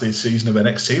that. That's the season of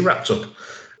NXT wrapped up.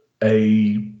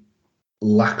 A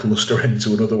lackluster end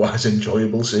to an otherwise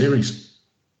enjoyable series.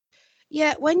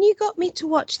 Yeah, when you got me to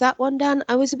watch that one, Dan,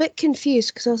 I was a bit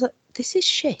confused because I was like, this is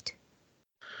shit.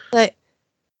 Like,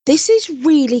 this is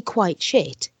really quite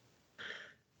shit.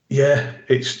 Yeah,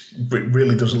 it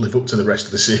really doesn't live up to the rest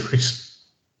of the series.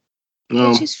 No.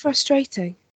 Which is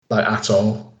frustrating. Like, at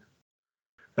all.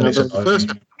 And the first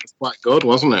time was quite good,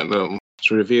 wasn't it?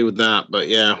 To review that, but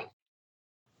yeah.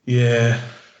 Yeah.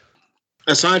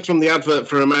 Aside from the advert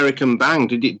for American Bang,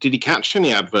 did you catch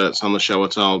any adverts on the show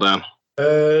at all, Dan?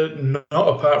 Not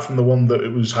apart from the one that it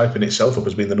was hyping itself up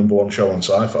as being the number one show on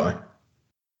Sci-Fi.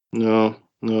 No,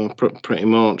 pretty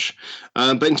much.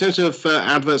 But in terms of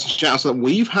adverts and shouts that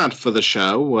we've had for the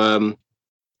show,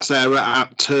 Sarah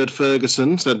at Turd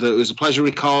Ferguson said that it was a pleasure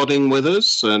recording with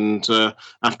us, and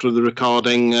after the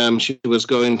recording, she was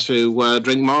going to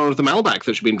drink more of the Malbec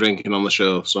that she'd been drinking on the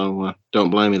show. So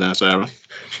don't blame me there, Sarah.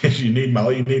 You need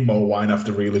more wine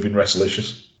after reliving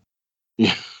Wrestlicious.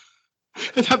 Yeah.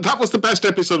 That was the best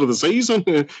episode of the season.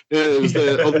 It was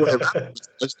the other way around.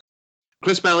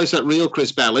 Chris Bellis at Real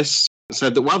Chris Bellis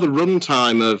said that while the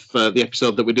runtime of the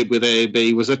episode that we did with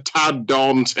AB was a tad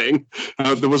daunting,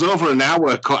 there was over an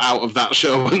hour cut out of that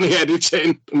show in the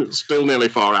editing, and it was still nearly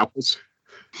 4 hours.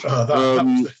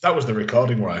 That was the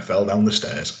recording where I fell down the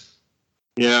stairs.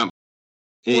 Yeah.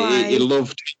 He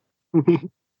loved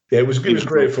it. Yeah, it was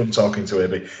great fun talking to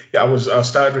AB. Yeah, I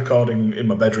started recording in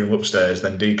my bedroom upstairs,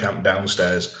 then decamped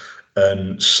downstairs,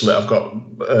 and I've got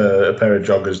a pair of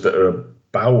joggers that are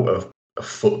about a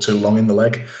foot too long in the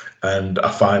leg, and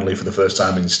I finally, for the first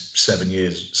time in 7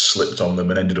 years, slipped on them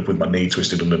and ended up with my knee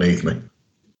twisted underneath me.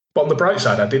 But on the bright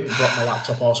side, I didn't drop my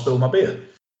laptop or spill my beer.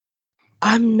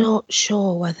 I'm not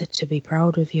sure whether to be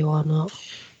proud of you or not.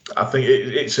 I think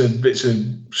it's a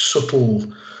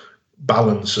subtle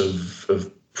balance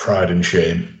of pride and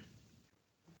shame.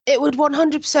 It would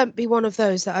 100% be one of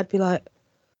those that I'd be like,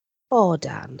 oh,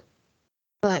 Dan.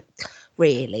 Like,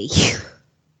 really?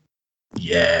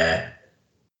 Yeah.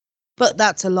 But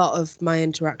that's a lot of my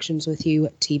interactions with you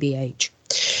at TBH.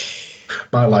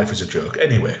 My life is a joke.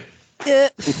 Anyway.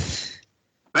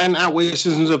 Ben at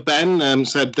Witticisms of Ben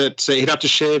said that he'd have to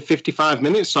shave 55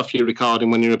 minutes off your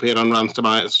recording when you appeared on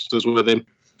Randomites with him.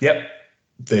 Yep.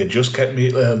 They just kept me.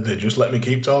 They just let me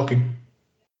keep talking.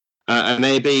 And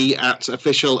AB at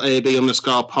official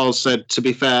AB_pause said, to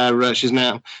be fair, she's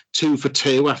now 2 for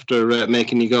 2 after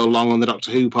making you go long on the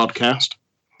Doctor Who podcast.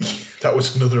 That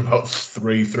was another about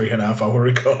 3.5 hour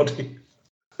recording.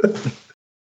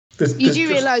 You do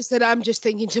realise that I'm just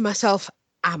thinking to myself,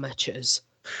 amateurs.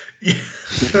 Yeah.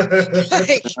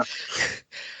 Like,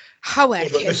 how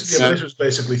this was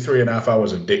basically 3.5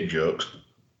 hours of dick jokes.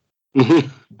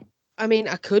 I mean,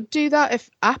 I could do that if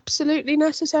absolutely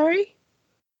necessary.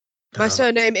 My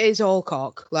surname is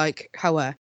Allcock, like,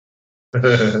 however.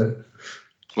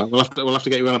 Well, we'll have to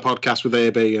get you on a podcast with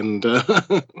AB and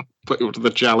put you up to the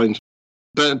challenge.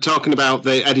 But talking about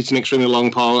the editing extremely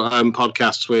long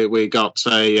podcasts, we got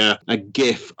a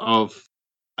GIF of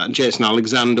Jason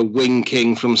Alexander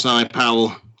winking from Cy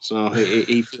Powell, so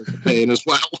he feels the pain as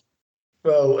well.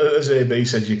 Well, as AB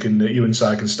said, you and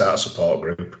Cy can start a support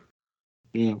group.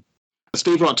 Yeah.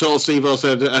 Steve Rock told Steve-O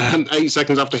said 8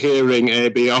 seconds after hearing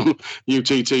AB on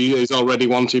UTT, he's already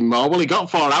wanting more. Well, he got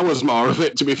 4 hours more of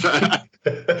it, to be fair.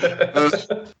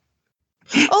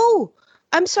 Oh,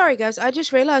 I'm sorry, guys. I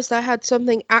just realised I had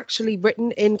something actually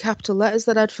written in capital letters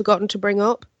that I'd forgotten to bring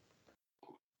up.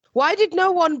 Why did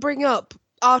no one bring up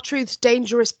R-Truth's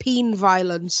dangerous peen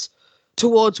violence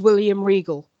towards William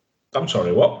Regal? I'm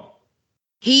sorry, what?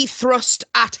 He thrust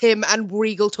at him and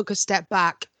Regal took a step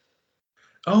back.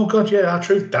 Oh, God, yeah,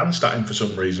 R-Truth danced at him for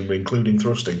some reason, including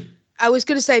thrusting. I was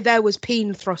going to say there was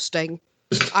peen thrusting.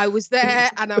 I was there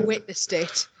and I witnessed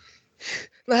it.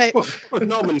 Like, well,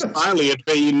 Norman Smiley had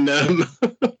been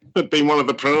one of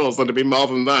the pros. There'd have been more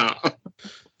than that.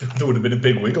 There would have been a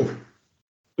big wiggle.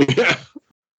 Yeah.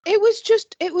 It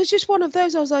was just one of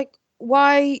those. I was like,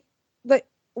 why? Like,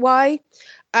 why?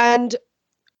 And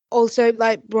also,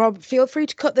 like, Rob, feel free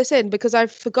to cut this in because I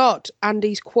forgot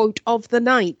Andy's quote of the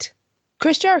night.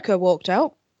 Chris Jericho walked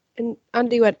out and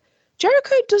Andy went,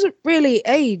 Jericho doesn't really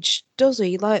age, does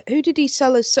he? Like, who did he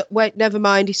sell his... Wait, never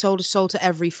mind. He sold his soul to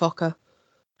every fucker.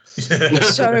 So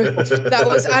that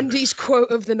was Andy's quote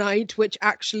of the night, which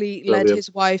actually led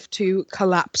his wife to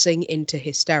collapsing into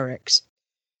hysterics.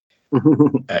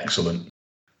 Excellent.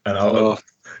 And I'll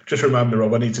just remind me,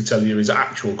 Rob, I need to tell you his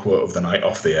actual quote of the night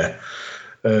off the air.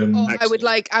 I would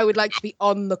like to be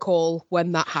on the call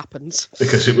when that happens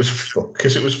because it was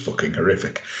fucking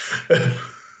horrific.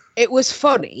 It was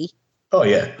funny. Oh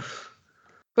yeah,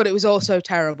 but it was also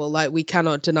terrible. Like, we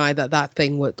cannot deny that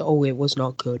thing was. Oh, it was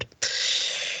not good.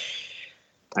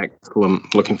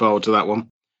 Excellent. Looking forward to that one.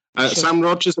 Sure. Sam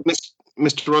Rogers,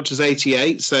 Mr. Rogers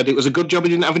 88, said it was a good job he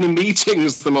didn't have any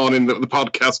meetings the morning that the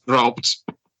podcast dropped.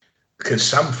 Because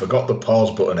Sam forgot the pause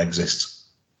button exists.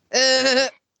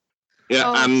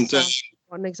 Yeah, and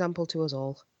one example to us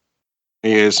all.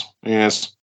 He is.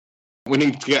 We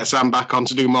need to get Sam back on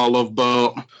to do more Love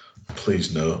Boat.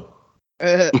 Please no.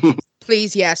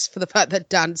 Please yes, for the fact that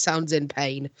Dan sounds in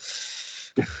pain.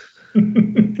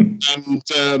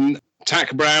 And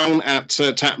Tack Brown at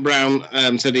Tack Brown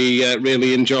said he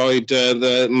really enjoyed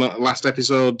the last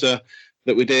episode that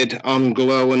we did on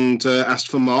Glow and asked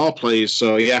for more, please.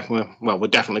 So yeah, we're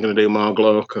definitely going to do more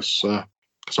Glow because I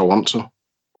want to.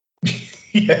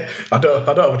 Yeah, I don't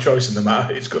have a choice in the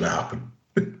matter. It's going to happen.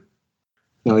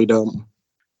 No, you don't.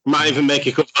 Might even make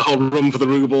it up the whole run for the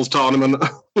Rubles tournament.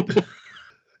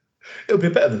 It'll be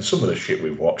better than some of the shit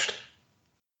we've watched.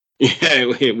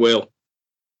 Yeah, it will.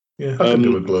 Yeah, I can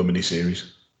do a Glow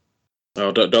mini-series.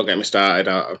 Oh, don't get me started.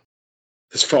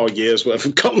 There's 4 years worth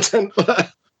of content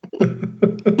there.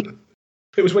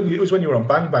 It was when you were on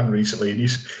Bang Bang recently, and you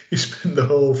spent the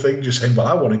whole thing just saying, "Well,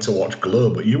 I wanted to watch Glow,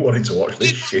 but you wanted to watch this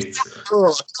shit."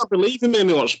 Oh, I can't believe you made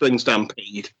me watch Spring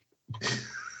Stampede.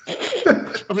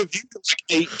 I've reviewed it like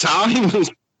 8 times.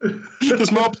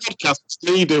 There's more podcasts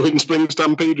than me doing Spring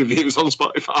Stampede reviews on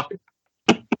Spotify.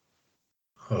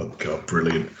 Oh God,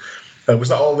 brilliant! Was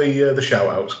that all the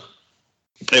shout-outs?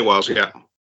 It was, yeah.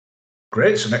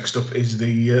 Great. So next up is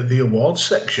the awards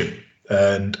section,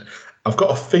 and I've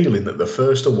got a feeling that the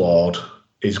first award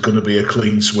is going to be a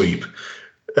clean sweep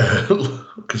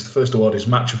because the first award is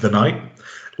Match of the Night.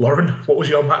 Lauren, what was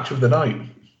your Match of the Night?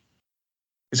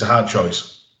 It's a hard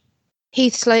choice.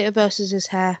 Heath Slater versus his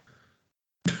hair.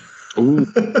 Ooh.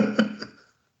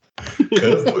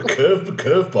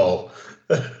 Curveball.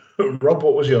 Rob,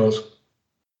 what was yours?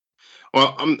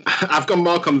 Well, I've gone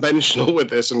more conventional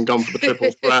with this and gone for the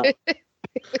triple threat.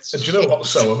 And do you know what?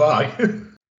 So have I.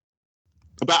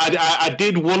 But I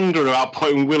did wonder about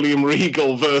putting William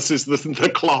Regal versus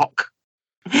the clock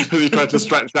as he tried to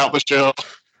stretch out the show.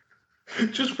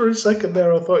 Just for a second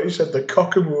there, I thought you said the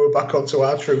cock and we were back onto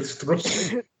R-Truth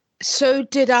thrusting. So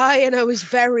did I, and I was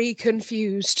very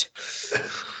confused.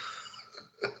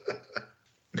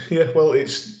 Yeah, well,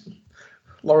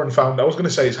 Lauren found... I was going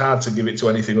to say it's hard to give it to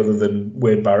anything other than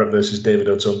Wade Barrett versus David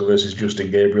Otunga versus Justin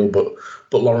Gabriel, but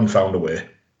Lauren found a way.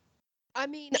 I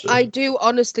mean, so. I do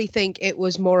honestly think it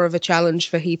was more of a challenge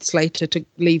for Heath Slater to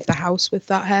leave the house with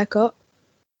that haircut.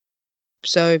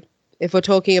 So if we're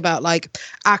talking about like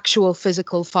actual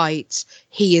physical fights,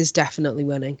 he is definitely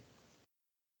winning.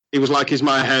 He was like, is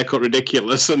my haircut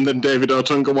ridiculous? And then David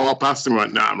Otunga walked past him and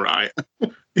went, no, I'm right.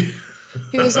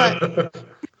 He was like,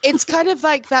 it's kind of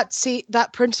like that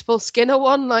Principal Skinner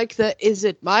one, like is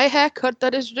it my haircut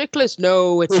that is ridiculous?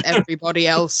 No, it's everybody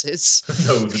else's.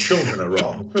 No, the children are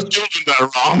wrong. The children are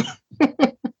wrong.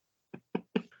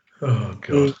 Oh,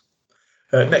 God.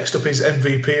 Next up is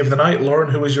MVP of the night. Lauren,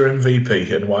 who is your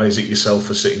MVP and why is it yourself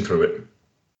for sitting through it?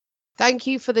 Thank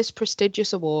you for this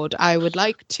prestigious award. I would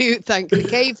like to thank the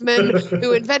caveman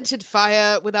who invented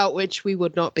fire, without which we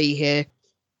would not be here.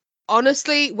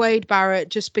 Honestly, Wade Barrett,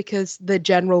 just because the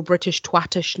general British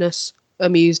twattishness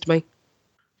amused me.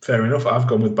 Fair enough. I've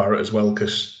gone with Barrett as well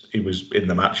because he was in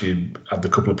the match. He had the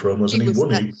couple of promos and he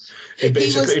won. He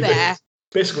was there.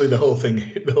 Basically, the whole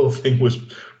thing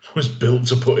was built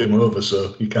to put him over,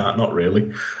 so you can't not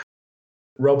really.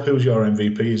 Rob, who's your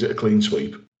MVP? Is it a clean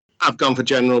sweep? I've gone for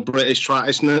general British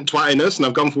twattiness, and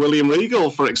I've gone for William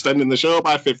Regal for extending the show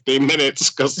by 15 minutes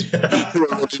because we're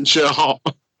running short.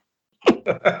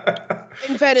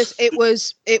 In fairness, it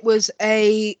was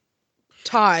a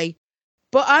tie,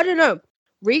 but I don't know.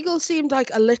 Regal seemed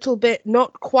like a little bit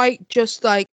not quite just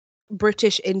like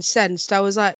British incensed. I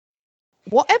was like,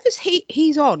 whatever's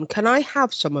he's on, can I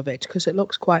have some of it? Because it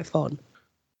looks quite fun.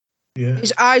 Yeah,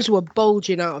 his eyes were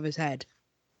bulging out of his head.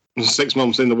 6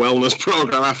 months in the wellness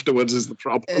program afterwards is the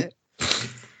problem.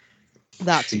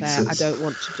 That's fair. I don't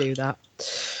want to do that.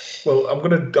 Well, I'm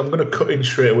gonna cut in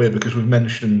straight away because we've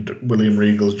mentioned William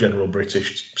Regal's general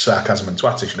British sarcasm and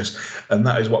twattishness, and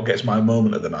that is what gets my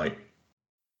moment of the night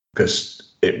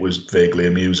because it was vaguely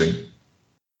amusing.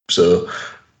 So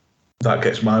that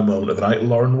gets my moment of the night.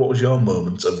 Lauren, what was your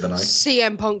moment of the night?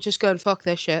 CM Punk just going fuck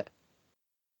this shit.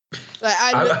 Like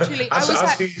I was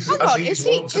like, hang on, is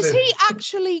he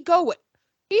actually going?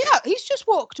 Yeah, he's just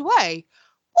walked away.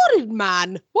 What a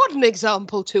man! What an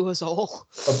example to us all.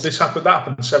 That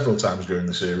happened several times during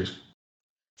the series.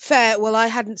 Fair. Well, I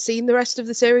hadn't seen the rest of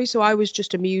the series, so I was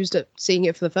just amused at seeing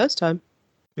it for the first time.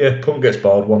 Yeah, Punk gets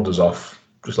bored, wanders off,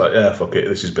 just like, yeah, fuck it,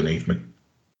 this is beneath me.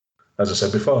 As I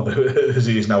said before, as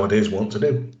he is nowadays wont to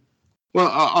do. Well,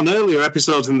 on earlier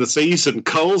episodes in the season,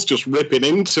 Cole's just ripping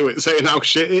into it, saying how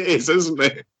shit it is, isn't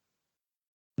he?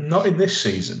 Not in this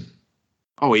season.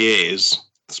 Oh, he is.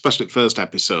 Especially first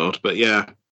episode, but yeah.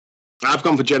 I've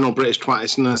gone for general British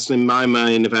twattishness in my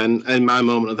main event, in my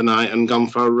moment of the night, and gone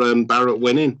for Barrett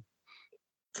winning.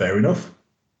 Fair enough.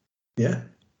 Yeah.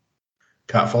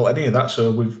 Can't fault any of that,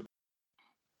 so we've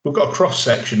got a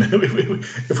cross-section.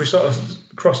 If we sort of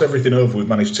cross everything over, we've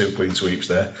managed 2 clean sweeps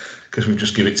there, because we've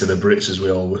just give it to the Brits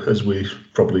as we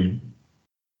probably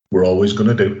were always going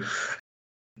to do.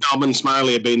 Norman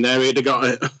Smiley had been there, he'd have got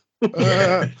it.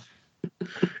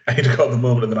 He'd have got the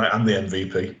moment of the night and the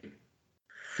MVP.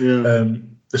 Yeah.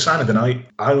 The sign of the night,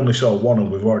 I only saw one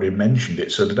and we've already mentioned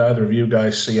it, so did either of you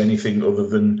guys see anything other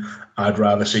than I'd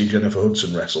rather see Jennifer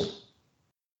Hudson wrestle?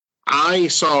 I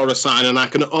saw a sign, and I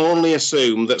can only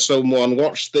assume that someone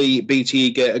watched the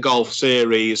BTE Gator Golf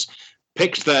series,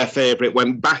 picked their favourite,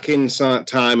 went back in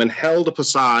time and held up a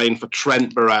sign for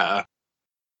Trent Beretta.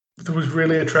 There was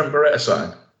really a Trent Beretta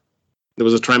sign? There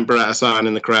was a Trent Beretta sign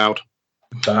in the crowd.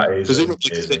 That is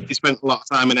presumably he spent a lot of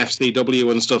time in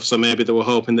FCW and stuff, so maybe they were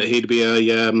hoping that he'd be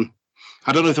a...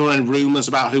 I don't know if there were any rumours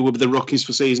about who would be the rookies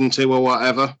for season 2 or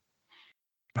whatever.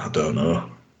 I don't know.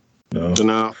 No. I don't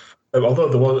know. Although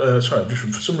there was...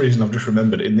 for some reason I've just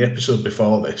remembered, in the episode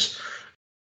before this,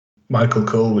 Michael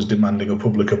Cole was demanding a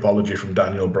public apology from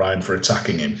Daniel Bryan for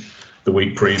attacking him the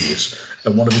week previous,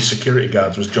 and one of his security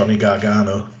guards was Johnny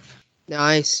Gargano.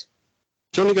 Nice.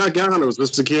 Johnny Gargano was the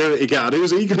security guard. Who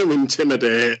was he going to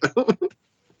intimidate?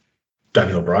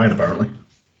 Daniel Bryan, apparently.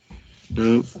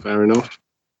 Fair enough.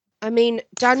 I mean,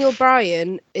 Daniel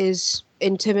Bryan is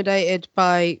intimidated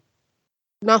by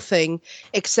nothing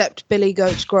except Billy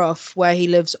Goat's Gruff, where he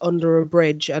lives under a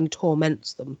bridge and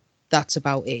torments them. That's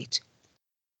about it.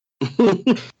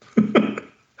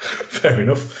 Fair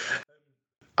enough.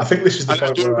 I think this is the point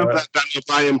I do where remember that Daniel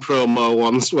Bryan promo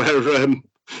once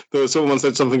where someone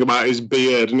said something about his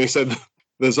beard, and he said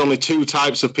there's only 2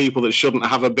 types of people that shouldn't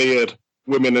have a beard: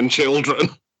 women and children.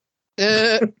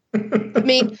 I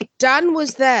mean, Dan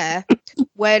was there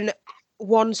when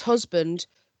one's husband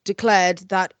declared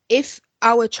that if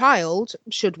our child,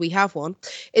 should we have one,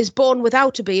 is born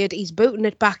without a beard, he's booting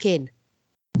it back in.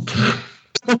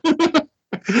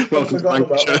 Welcome to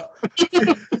Lancashire.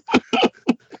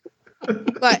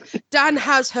 Like, Dan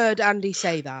has heard Andy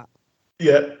say that.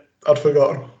 Yeah, I'd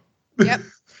forgotten. Yep.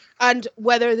 And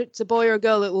whether it's a boy or a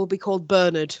girl, it will be called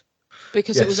Bernard,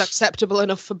 because it was acceptable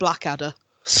enough for Blackadder.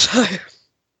 So,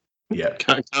 yeah,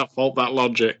 can't fault that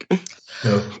logic.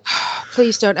 No.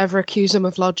 Please don't ever accuse him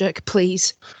of logic,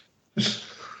 please.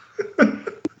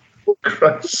 For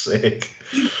Christ's sake.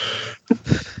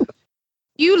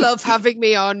 You love having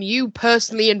me on. You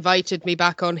personally invited me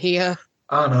back on here.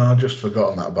 I know, I've just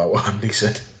forgotten that about what Andy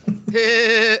said.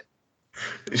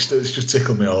 It's just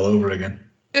tickled me all over again.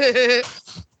 Oh,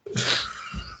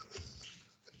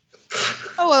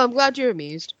 well, I'm glad you're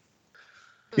amused.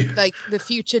 Like the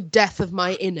future death of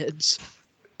my innards.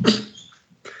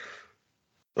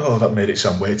 Oh, that made it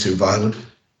sound way too violent.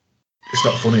 It's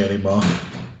not funny anymore.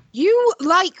 You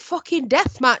like fucking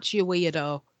deathmatch, you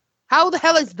weirdo. How the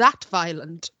hell is that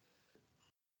violent?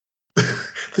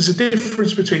 There's a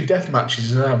difference between death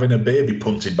matches and having a baby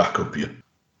punted back up you.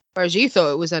 Whereas you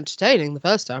thought it was entertaining the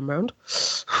first time round.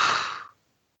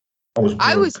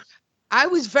 I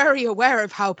was very aware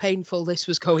of how painful this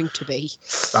was going to be.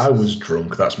 I was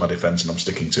drunk, that's my defence, and I'm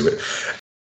sticking to it.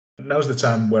 Now's the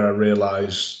time where I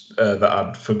realise that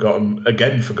I'd forgotten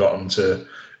to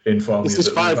inform you. This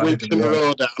is 5 weeks in a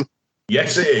row, Dan.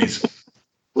 Yes, it is.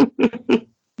 I'm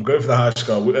going for the high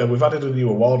score. We've added a new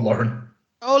award, Lauren.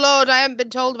 Oh, Lord, I haven't been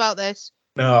told about this.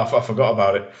 No, I forgot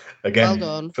about it. Again,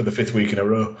 well done. For the 5th week in a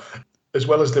row. As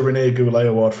well as the Renee Goulet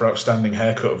Award for Outstanding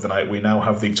Haircut of the Night, we now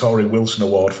have the Tori Wilson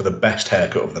Award for the Best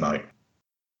Haircut of the Night.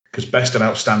 Because best and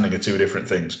outstanding are 2 different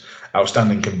things.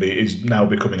 Outstanding is now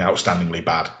becoming outstandingly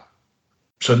bad.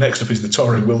 So next up is the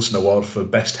Tori Wilson Award for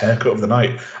Best Haircut of the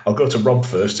Night. I'll go to Rob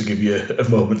first to give you a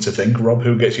moment to think. Rob,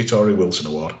 who gets your Tori Wilson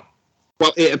Award?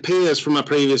 Well, it appears from my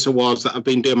previous awards that I've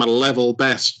been doing my level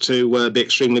best to be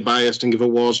extremely biased and give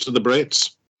awards to the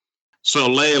Brits. So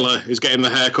Layla is getting the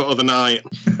haircut of the night.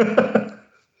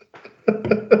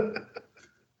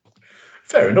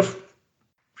 Fair enough.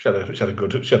 She had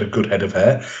a good head of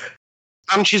hair.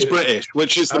 And she's British,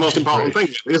 which is the most important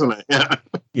thing, isn't it? Yeah.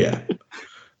 Yeah.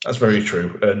 That's very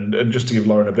true. And just to give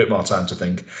Lauren a bit more time to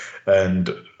think, and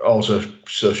also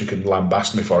so she can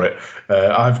lambast me for it,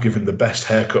 I've given the Best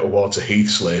Haircut Award to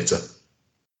Heath Slater.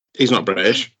 He's not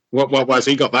British. Why has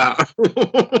he got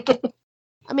that?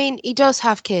 I mean, he does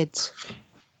have kids.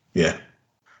 Yeah.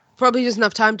 Probably doesn't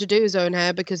have time to do his own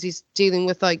hair because he's dealing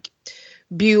with, like,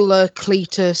 Beulah,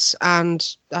 Cletus,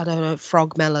 and, I don't know,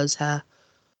 Frog Mella's hair.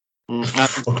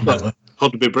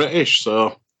 Could be British,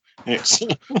 so it's...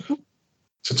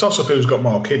 It's a toss-up who's got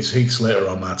more kids, Heath Slater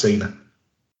or Martina.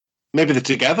 Maybe they're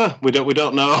together. We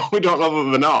don't know. We don't know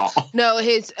that they're not. No,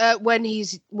 his when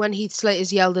Heath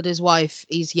Slater's yelled at his wife,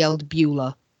 he's yelled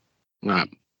Beulah. Right.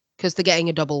 Because they're getting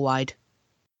a double wide.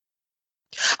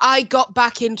 I got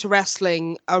back into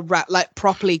wrestling,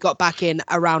 properly got back in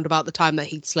around about the time that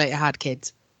Heath Slater had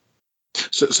kids.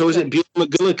 So is it Beulah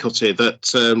McGillicuddy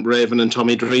that Raven and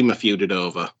Tommy Dreamer feuded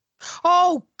over?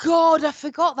 Oh, God, I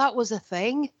forgot that was a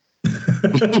thing.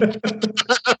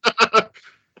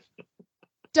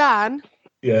 Dan?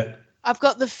 Yeah? I've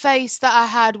got the face that I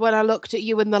had when I looked at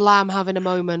you and the lamb having a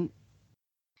moment.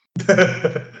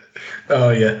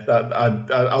 Oh, yeah.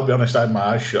 I'll be honest, I had my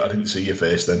eyes shut. I didn't see your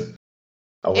face then.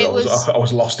 I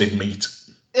was lost in meat.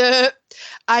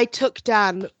 I took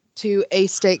Dan to a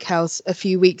steakhouse a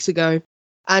few weeks ago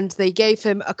and they gave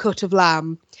him a cut of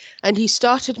lamb and he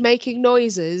started making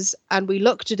noises and we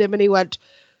looked at him and he went,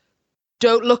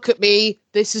 "Don't look at me.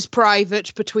 This is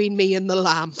private between me and the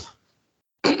lamb."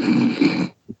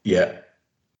 Yeah.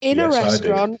 In a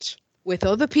restaurant with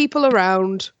other people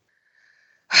around.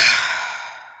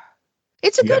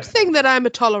 It's a good thing that I'm a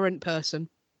tolerant person.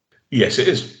 Yes, it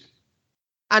is.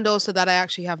 And also that I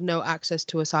actually have no access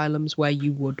to asylums where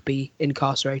you would be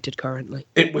incarcerated currently.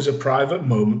 It was a private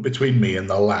moment between me and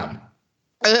the lamb.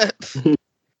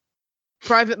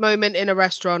 Private moment in a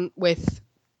restaurant with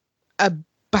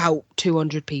about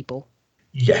 200 people.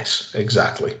 Yes,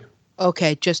 exactly.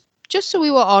 Okay, just so we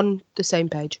were on the same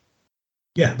page.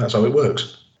 Yeah, that's how it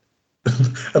works.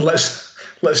 And let's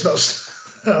not.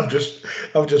 I've just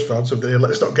found something here.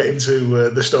 Let's not get into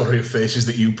the story of faces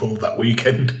that you pulled that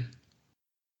weekend.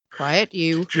 Quiet,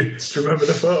 you. Do you remember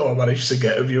the photo I managed to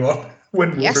get of you on?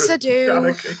 Yes, I do.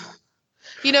 Anarchy?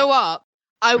 You know what?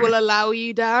 I will allow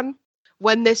you, Dan.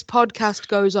 When this podcast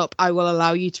goes up, I will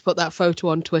allow you to put that photo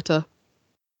on Twitter.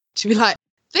 To be like,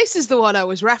 this is the one I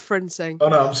was referencing. Oh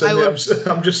no,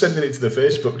 I'm just sending it to the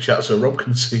Facebook chat so Rob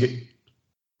can see it.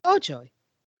 Oh, joy.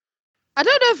 I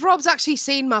don't know if Rob's actually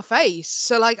seen my face,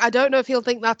 so like I don't know if he'll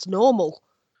think that's normal.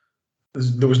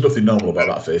 There was nothing normal about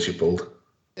that face you pulled.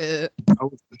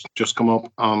 Just come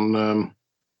up on.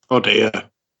 Oh dear.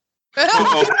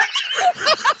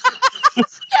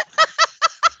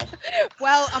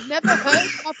 Well, I've never heard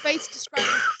my face described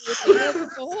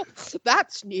before.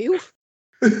 That's new.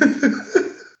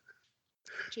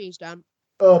 Cheese, Dan.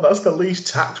 Oh, that's the least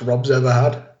tact Rob's ever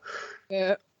had.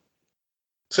 Yeah.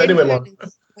 So anyway, Lauren,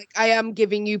 like I am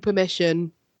giving you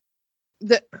permission.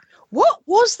 What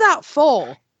was that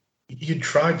for? You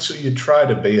tried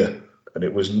a beer and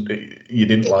you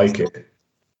didn't like it.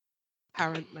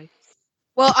 Apparently.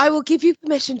 Well, I will give you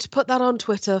permission to put that on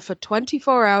Twitter for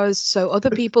 24 hours so other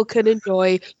people can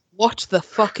enjoy what the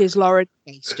fuck is Lauren's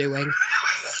face doing.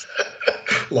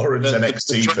 Lauren's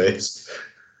NXT face.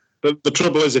 The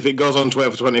trouble is, if it goes on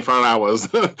Twitter for 24 hours,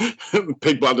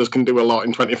 Pig Bladders can do a lot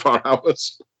in 24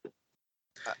 hours.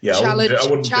 Yeah,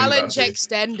 challenge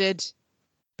extended.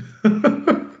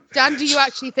 Dan, do you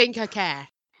actually think I care?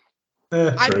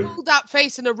 I pulled that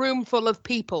face in a room full of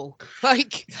people.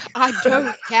 Like, I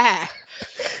don't care.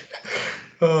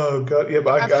 Oh God, yeah,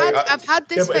 but I've had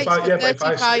this face for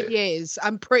 35 years.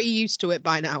 I'm pretty used to it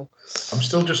by now. I'm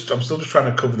still just trying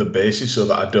to cover the bases so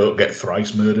that I don't get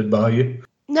thrice murdered by you.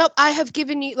 No, I have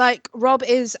given you, like, Rob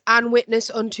is an witness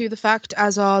unto the fact,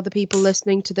 as are the people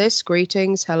listening to this.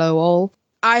 Greetings, hello all.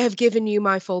 I have given you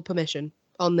my full permission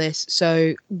on this,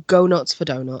 so go nuts for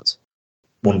donuts.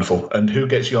 Wonderful. And who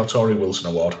gets your Tori Wilson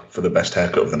award for the best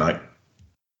haircut of the night?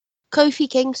 Kofi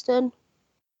Kingston.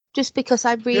 Just because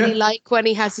I really like when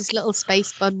he has his little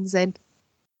space buns in.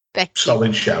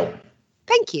 Solid shout.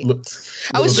 Thank you.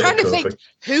 I was trying to think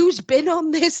who's been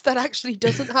on this that actually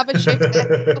doesn't have a shit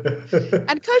hair.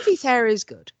 And Kofi's hair is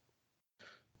good.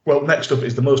 Well, next up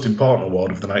is the most important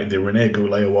award of the night, the Renee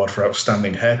Goulet Award for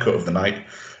Outstanding Haircut of the Night.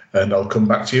 And I'll come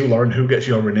back to you, Lauren. Who gets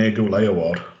your Renee Goulet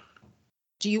Award?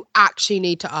 Do you actually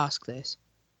need to ask this?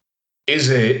 Is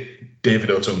it David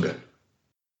Otunga?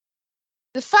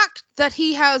 The fact that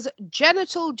he has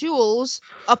genital jewels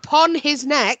upon his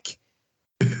neck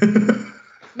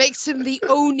makes him the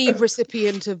only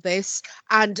recipient of this,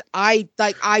 and I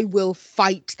will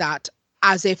fight that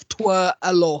as if 'twere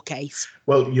a law case.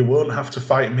 Well, you won't have to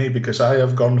fight me because I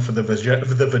have gone for the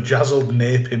vajazzled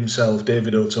nape himself,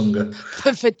 David Otunga.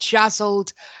 The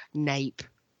vajazzled nape.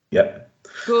 Yep.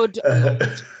 Good.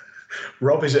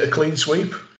 Rob, is it a clean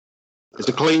sweep? It's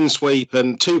a clean sweep,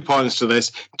 and 2 points to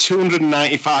this.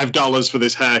 $295 for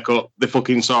this haircut. They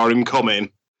fucking saw him coming,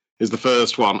 is the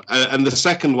first one. And the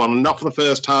second one, not for the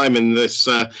first time in this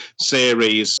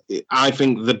series, I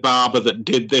think the barber that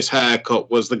did this haircut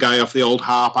was the guy off the old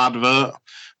Harp advert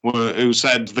who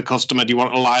said to the customer, do you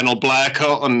want a Lionel Blair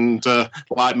cut? And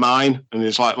like mine. And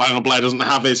it's like, Lionel Blair doesn't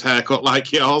have his haircut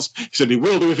like yours. He said he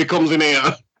will do if he comes in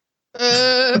here.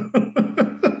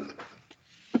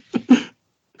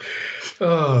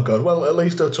 Oh, God. Well, at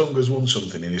least Otunga's won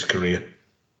something in his career.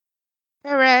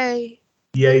 Hooray.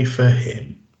 Yay for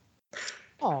him.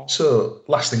 Aww. So,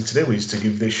 last thing to do is to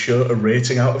give this show a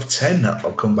rating out of 10.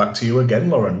 I'll come back to you again,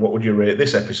 Lauren. What would you rate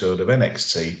this episode of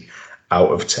NXT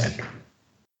out of 10?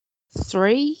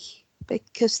 3,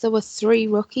 because there were 3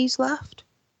 rookies left.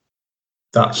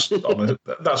 That's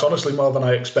honestly more than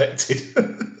I expected.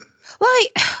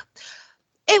 Like,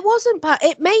 it wasn't bad.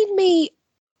 It made me,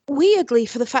 weirdly,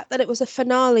 for the fact that it was a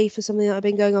finale for something that had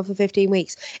been going on for 15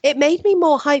 weeks, it made me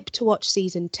more hyped to watch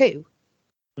season 2.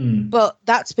 But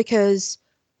that's because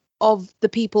of the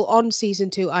people on season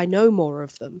 2, I know more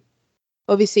of them.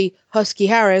 Obviously, Husky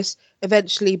Harris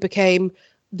eventually became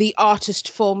the artist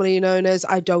formerly known as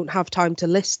I don't have time to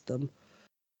list them.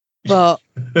 But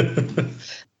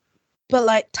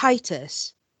like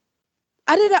Titus,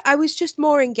 I don't know, I was just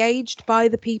more engaged by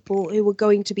the people who were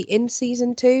going to be in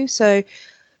season 2, so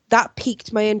that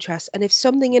piqued my interest. And if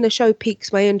something in a show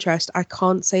piques my interest, I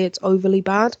can't say it's overly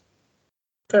bad.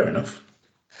 Fair enough.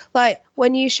 Like,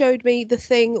 when you showed me the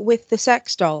thing with the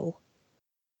sex doll.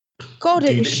 God,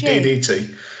 it was shit.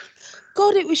 DDT.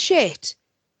 God, it was shit.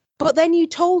 But then you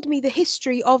told me the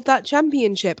history of that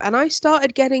championship, and I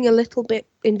started getting a little bit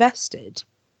invested.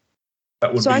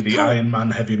 That would be the Iron Man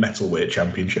Heavy Metalweight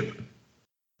Championship.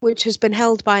 Which has been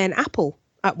held by an Apple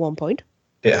at one point.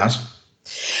 It has.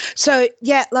 So,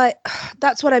 yeah, like,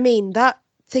 that's what I mean. That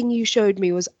thing you showed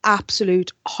me was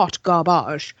absolute hot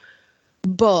garbage,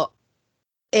 but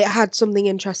it had something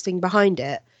interesting behind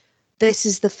it. This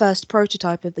is the first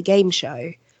prototype of the game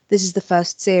show. This is the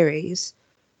first series.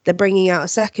 They're bringing out a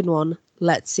second one.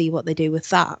 Let's see what they do with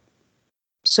that.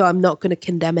 So I'm not going to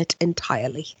condemn it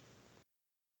entirely.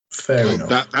 Fair enough.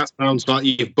 That sounds like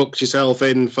you've booked yourself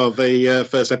in for the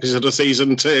first episode of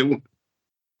season 2.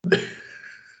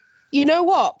 You know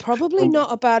what? Probably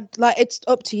not a bad... Like, it's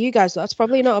up to you guys. That's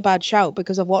probably not a bad shout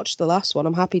because I've watched the last one.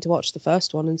 I'm happy to watch the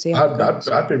first one and see how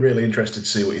I'd be really interested to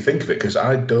see what you think of it because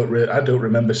I don't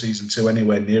remember season 2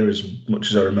 anywhere near as much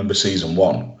as I remember season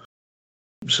 1.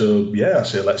 So, yeah, I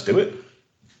say let's do it.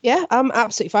 Yeah, I'm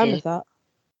absolutely fine with that.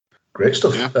 Great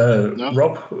stuff. Yeah.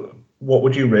 Rob, what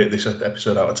would you rate this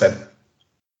episode out of 10?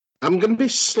 I'm going to be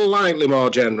slightly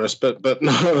more generous, but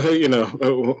no, you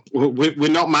know, we're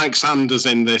not Mike Sanders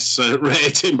in this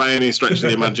rating by any stretch of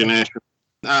the imagination.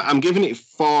 I'm giving it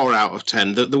 4 out of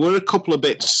 10. There were a couple of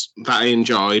bits that I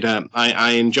enjoyed.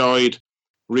 I enjoyed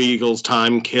Regal's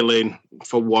time killing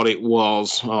for what it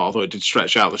was, although it did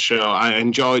stretch out the show. I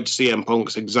enjoyed CM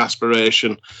Punk's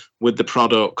exasperation with the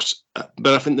product,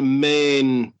 but I think the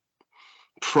main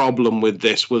problem with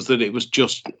this was that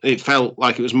it felt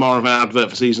like it was more of an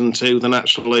advert for season 2 than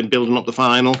actually building up the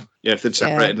final. Yeah, if they'd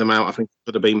separated them out, I think it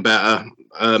could have been better.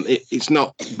 It's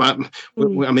not, but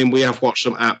I mean, we have watched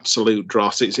some absolute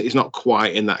dross. It's not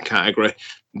quite in that category,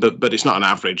 but it's not an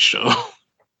average show.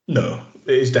 No,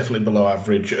 it is definitely below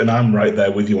average, and I'm right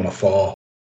there with you on a 4,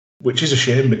 which is a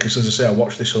shame because, as I say, I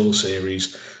watched this whole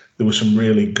series. There were some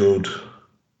really good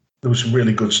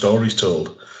stories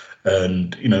told,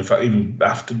 and you know, in fact, even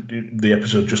after the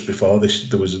episode just before this,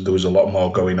 there was a lot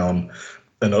more going on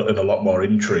and a lot more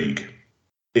intrigue.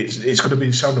 It's going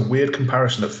to sound a weird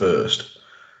comparison at first,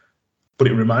 but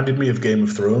it reminded me of Game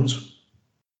of Thrones.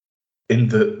 In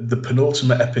the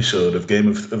penultimate episode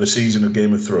of a season of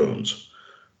Game of Thrones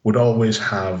would always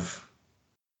have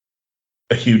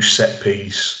a huge set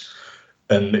piece,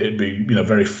 and it'd be, you know,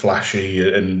 very flashy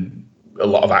and a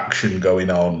lot of action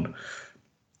going on,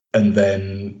 and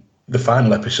then the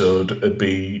final episode would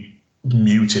be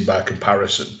muted by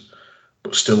comparison,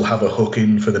 but still have a hook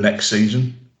in for the next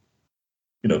season,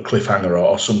 you know, cliffhanger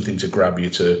or something to grab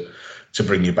you to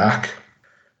bring you back.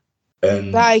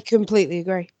 And I completely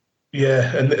agree.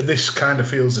 Yeah, and this kind of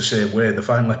feels the same way. The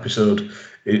final episode,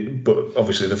 but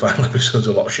obviously the final episode's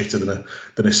a lot shitter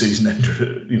than a season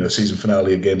ender, you know, season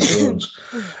finale of Game of Thrones.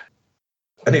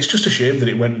 And it's just a shame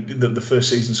that the first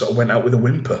season sort of went out with a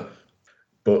whimper.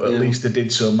 But at least they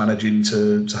did so, managing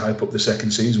to hype up the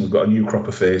second season. We've got a new crop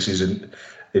of faces in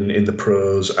the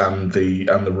pros and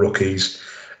the rookies,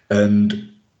 and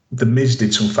The Miz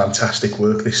did some fantastic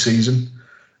work this season.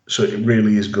 So it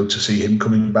really is good to see him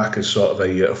coming back as sort of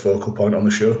a focal point on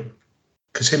the show,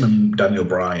 because him and Daniel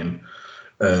Bryan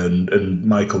and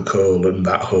Michael Cole and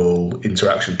that whole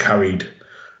interaction carried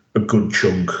a good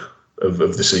chunk of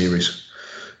the series.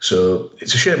 So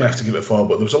it's a shame I have to give it 4,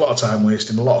 but there was a lot of time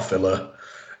wasting, a lot of filler,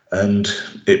 and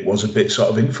it was a bit sort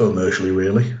of infomercially,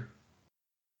 really.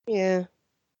 Yeah.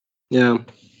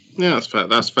 That's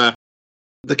fair.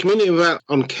 The community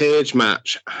on Cage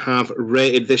Match have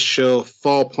rated this show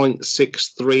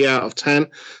 4.63 out of 10,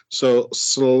 so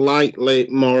slightly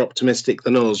more optimistic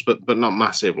than us, but not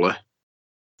massively.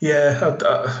 Yeah,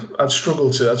 I'd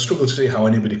struggle to see how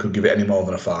anybody could give it any more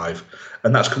than a 5,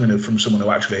 and that's coming from someone who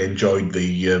actually enjoyed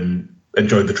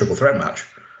the triple threat match.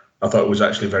 I thought it was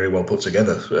actually very well put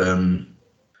together,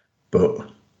 but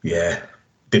yeah,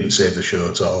 didn't save the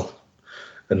show at all,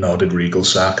 and nor did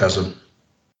Regal's sarcasm.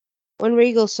 When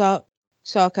Regal's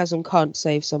sarcasm can't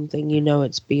save something, you know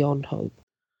it's beyond hope.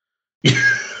 Yeah,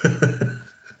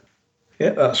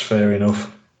 that's fair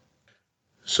enough.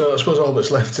 So I suppose all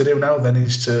that's left to do now then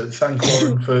is to thank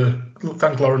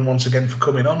Lauren once again for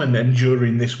coming on and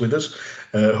enduring this with us.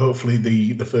 Hopefully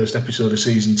the first episode of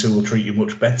season 2 will treat you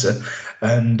much better.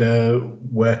 And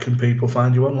where can people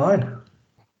find you online?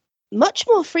 Much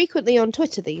more frequently on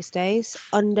Twitter these days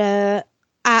under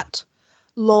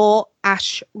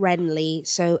 @LawAshRenley,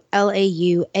 so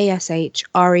LAUASHRENLEY.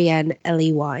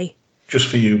 Just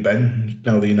for you, Ben,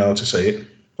 now that you know how to say it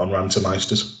on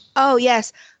Rantermeisters. Oh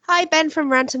yes. Hi, Ben from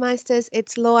Rantermeisters.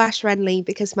 It's Law Ash Renley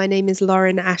because my name is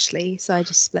Lauren Ashley, so I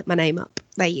just split my name up.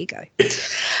 There you go.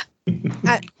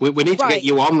 We need to get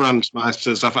you on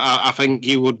Rantermeisters. I think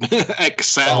you would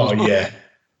excel. Oh, yeah.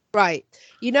 Right.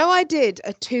 You know, I did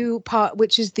a 2-part,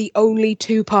 which is the only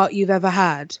 2-part you've ever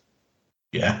had.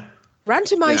 Yeah.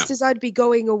 Rantermeisters, I'd be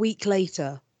going a week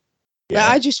later. Yeah.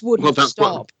 I just wouldn't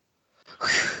stop.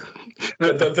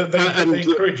 They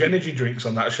encourage energy drinks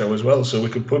on that show as well, so we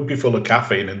could be full of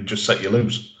caffeine and just set you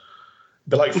loose.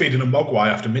 They're like feeding a mogwai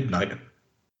after midnight.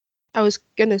 I was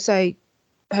going to say,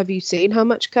 have you seen how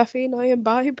much caffeine I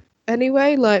imbibe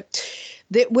anyway? Like,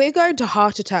 we're going to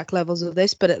heart attack levels of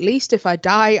this, but at least if I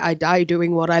die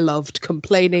doing what I loved,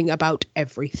 complaining about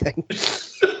everything.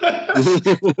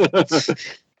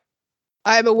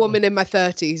 I'm a woman in my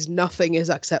 30s. Nothing is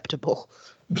acceptable.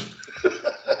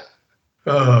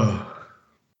 Oh,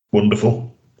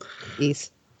 wonderful.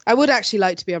 Yes. I would actually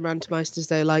like to be on Rantermeisters,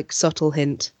 though, like, subtle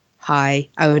hint. Hi.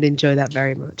 I would enjoy that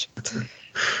very much.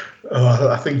 Oh,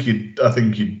 I think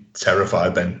you'd terrify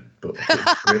Ben, but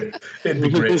it'd be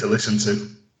great to listen to.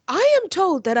 I am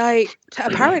told that I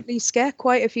apparently scare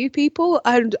quite a few people,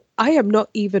 and I am not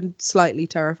even slightly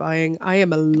terrifying. I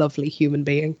am a lovely human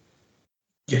being.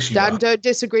 Yes, you Dan, are. don't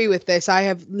disagree with this. I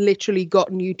have literally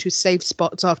gotten you to safe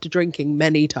spots after drinking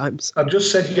many times. I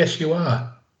just said yes, you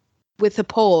are. With a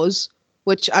pause,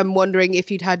 which I'm wondering if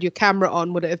you'd had your camera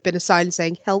on, would it have been a sign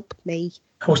saying, help me?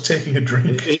 I was taking a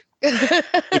drink.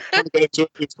 It's going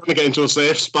to get into a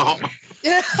safe spot.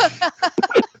 Yeah.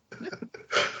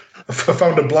 I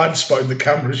found a blind spot in the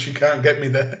camera. She can't get me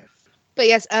there. But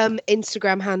yes,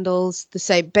 Instagram handles the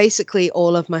same. Basically,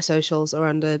 all of my socials are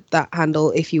under that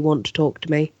handle if you want to talk to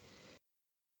me.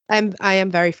 I am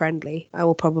very friendly. I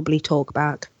will probably talk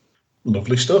back.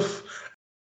 Lovely stuff.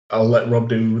 I'll let Rob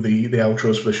do the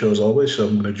outros for the show as always, so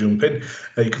I'm going to jump in.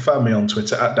 You can find me on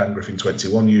Twitter at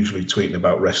DanGriffin21, usually tweeting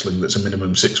about wrestling that's a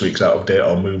minimum 6 weeks out of date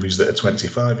or movies that are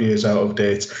 25 years out of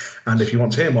date. And if you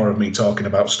want to hear more of me talking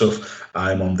about stuff,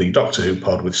 I'm on the Doctor Who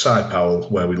pod with Cy Powell,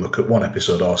 where we look at one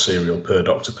episode or serial per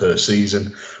Doctor per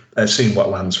season, seeing what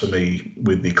lands for me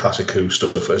with the classic Who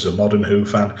stuff as a modern Who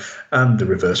fan, and the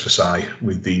reverse for Cy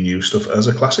with the new stuff as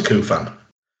a classic Who fan.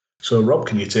 So Rob,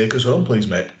 can you take us home, please,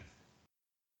 mate?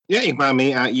 Yeah, you can find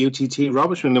me at UTT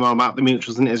Rob. It's really more about the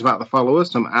mutuals than it is about the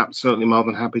followers. So I'm absolutely more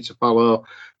than happy to follow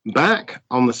back.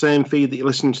 On the same feed that you're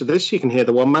listening to this, you can hear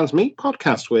the One Man's Meat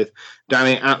podcast with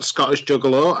Danny at Scottish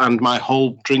Juggalo and my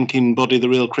whole drinking buddy, the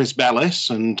real Chris Bellis.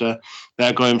 And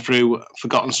they're going through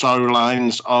forgotten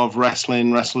storylines of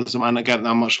wrestling, wrestlers that might not get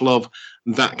that much love,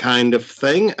 that kind of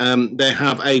thing. They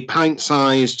have a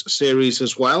pint-sized series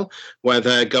as well, where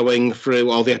they're going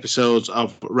through all the episodes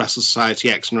of Wrestle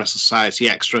Society X and Wrestle Society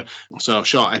Extra. So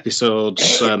short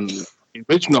episodes, the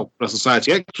original Wrestle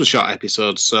Society Extra short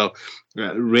episodes. So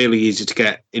really easy to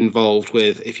get involved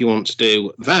with if you want to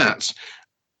do that.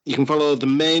 You can follow the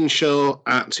main show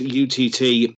at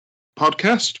UTT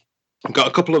Podcast. I've got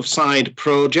a couple of side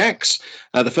projects.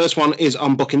 The first one is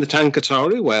on Booking the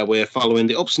Tankatori, where we're following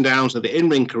the ups and downs of the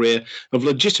in-ring career of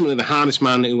legitimately the hardest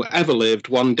man who ever lived,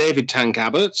 one David Tank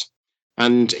Abbott.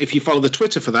 And if you follow the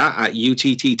Twitter for that, at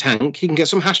UTT Tank, you can get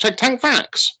some hashtag Tank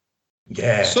facts.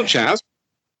 Yeah. Such as,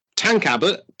 Tank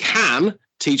Abbott can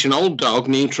teach an old dog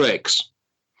new tricks.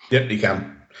 Yep, he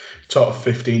can. Taught a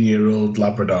 15-year-old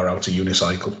Labrador how to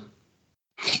unicycle.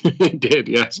 He did,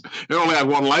 yes. He only had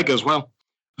one leg as well.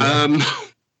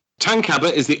 Tank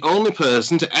Abbott is the only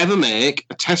person to ever make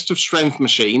a test of strength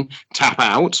machine tap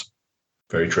out.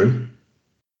 Very true.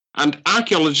 And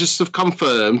archaeologists have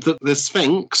confirmed that the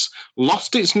Sphinx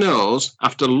lost its nose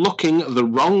after looking the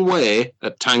wrong way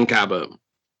at Tank Abbott.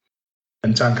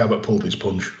 And Tank Abbott pulled his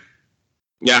punch.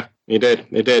 Yeah, he did.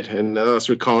 He did. And that's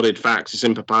recorded facts. It's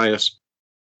in Papyrus.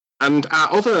 And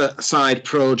our other side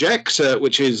project,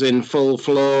 which is in full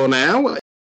flow now,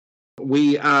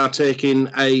 we are taking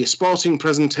a sporting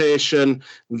presentation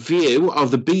view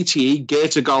of the BTE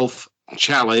Gator Golf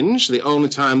Challenge, the only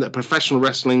time that a professional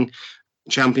wrestling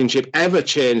championship ever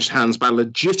changed hands by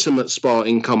legitimate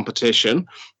sporting competition.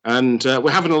 And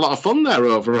we're having a lot of fun there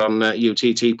over on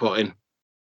UTT Putting.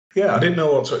 Yeah, I didn't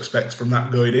know what to expect from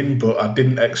that going in, but I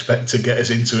didn't expect to get as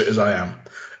into it as I am.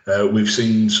 We've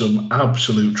seen some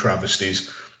absolute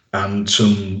travesties and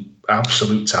some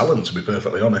absolute talent, to be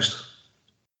perfectly honest.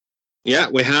 Yeah,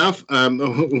 we have.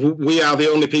 We are the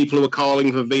only people who are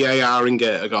calling for VAR in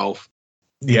Gator Golf.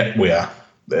 Yeah, we are.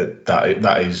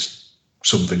 That is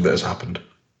something that has happened.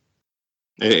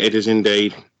 It is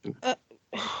indeed.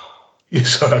 Yeah,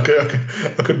 sorry,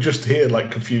 I could just hear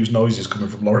like confused noises coming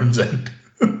from Lauren's end.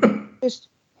 Just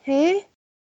here?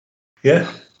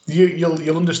 Yeah,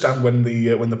 you'll understand when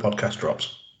the podcast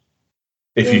drops,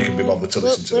 if you can be bothered to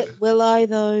listen to it. Will I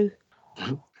though?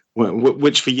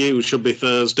 Which for you should be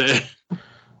Thursday.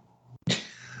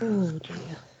 Oh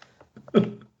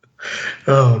dear.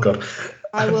 Oh God.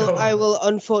 I will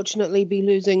unfortunately be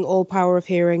losing all power of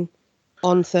hearing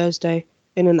on Thursday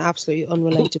in an absolutely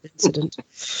unrelated incident.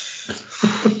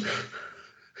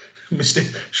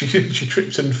 She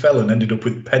tripped and fell and ended up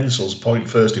with pencils point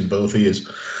first in both ears.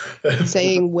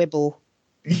 Saying wibble.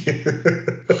 Yeah.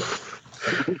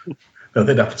 No,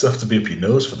 they'd have to be up your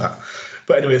nose for that.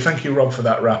 But anyway, thank you, Rob, for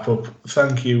that wrap up.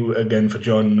 Thank you again for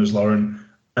joining us, Lauren.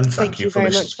 And thank you for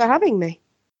very much for having me.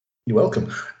 You're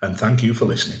welcome. And thank you for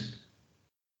listening.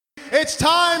 It's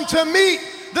time to meet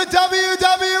the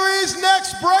WWE's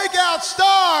next breakout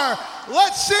star.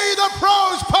 Let's see the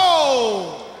pros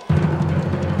poll.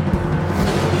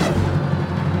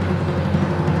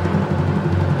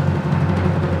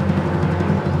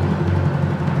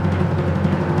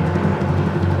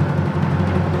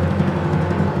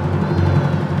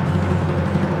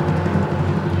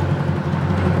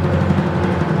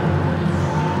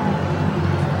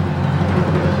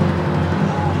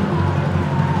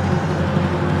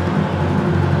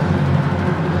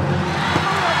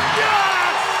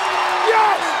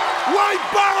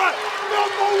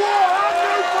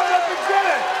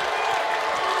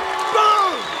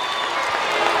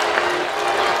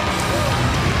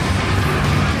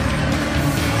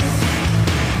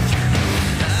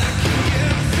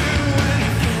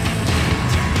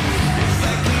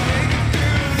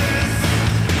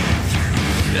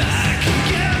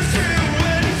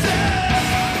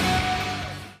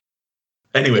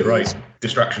 Anyway, right,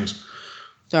 distractions.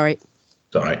 Sorry.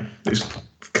 It's all right. It's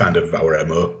kind of our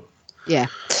MO. Yeah.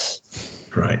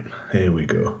 Right, here we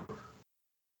go.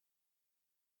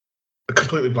 I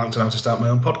completely blanked on how to start my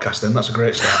own podcast then. That's a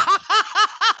great start.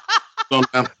 Well,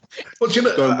 do you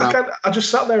know, I just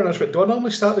sat there and I just went, do I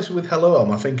normally start this with hello, or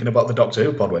am I thinking about the Doctor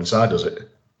Who pod when Si does it?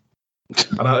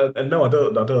 And no, I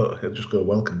don't. It'll just go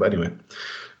welcome. But anyway,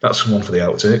 that's one for the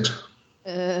outtakes.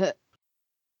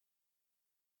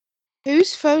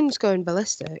 Whose phone's going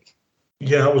ballistic?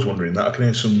 Yeah, I was wondering that. I can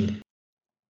hear some...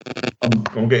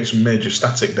 I'm getting some major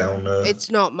static down. It's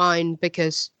not mine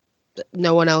because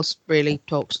no one else really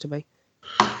talks to me.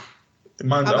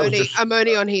 I'm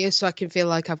only on here so I can feel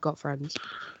like I've got friends.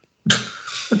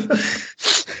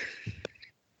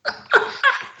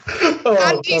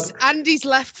 Andy's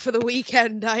left for the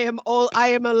weekend. I am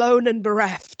alone and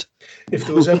bereft. If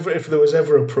there was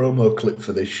ever a promo clip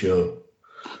for this show.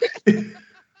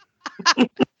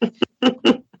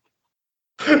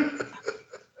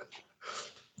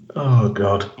 Oh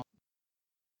God.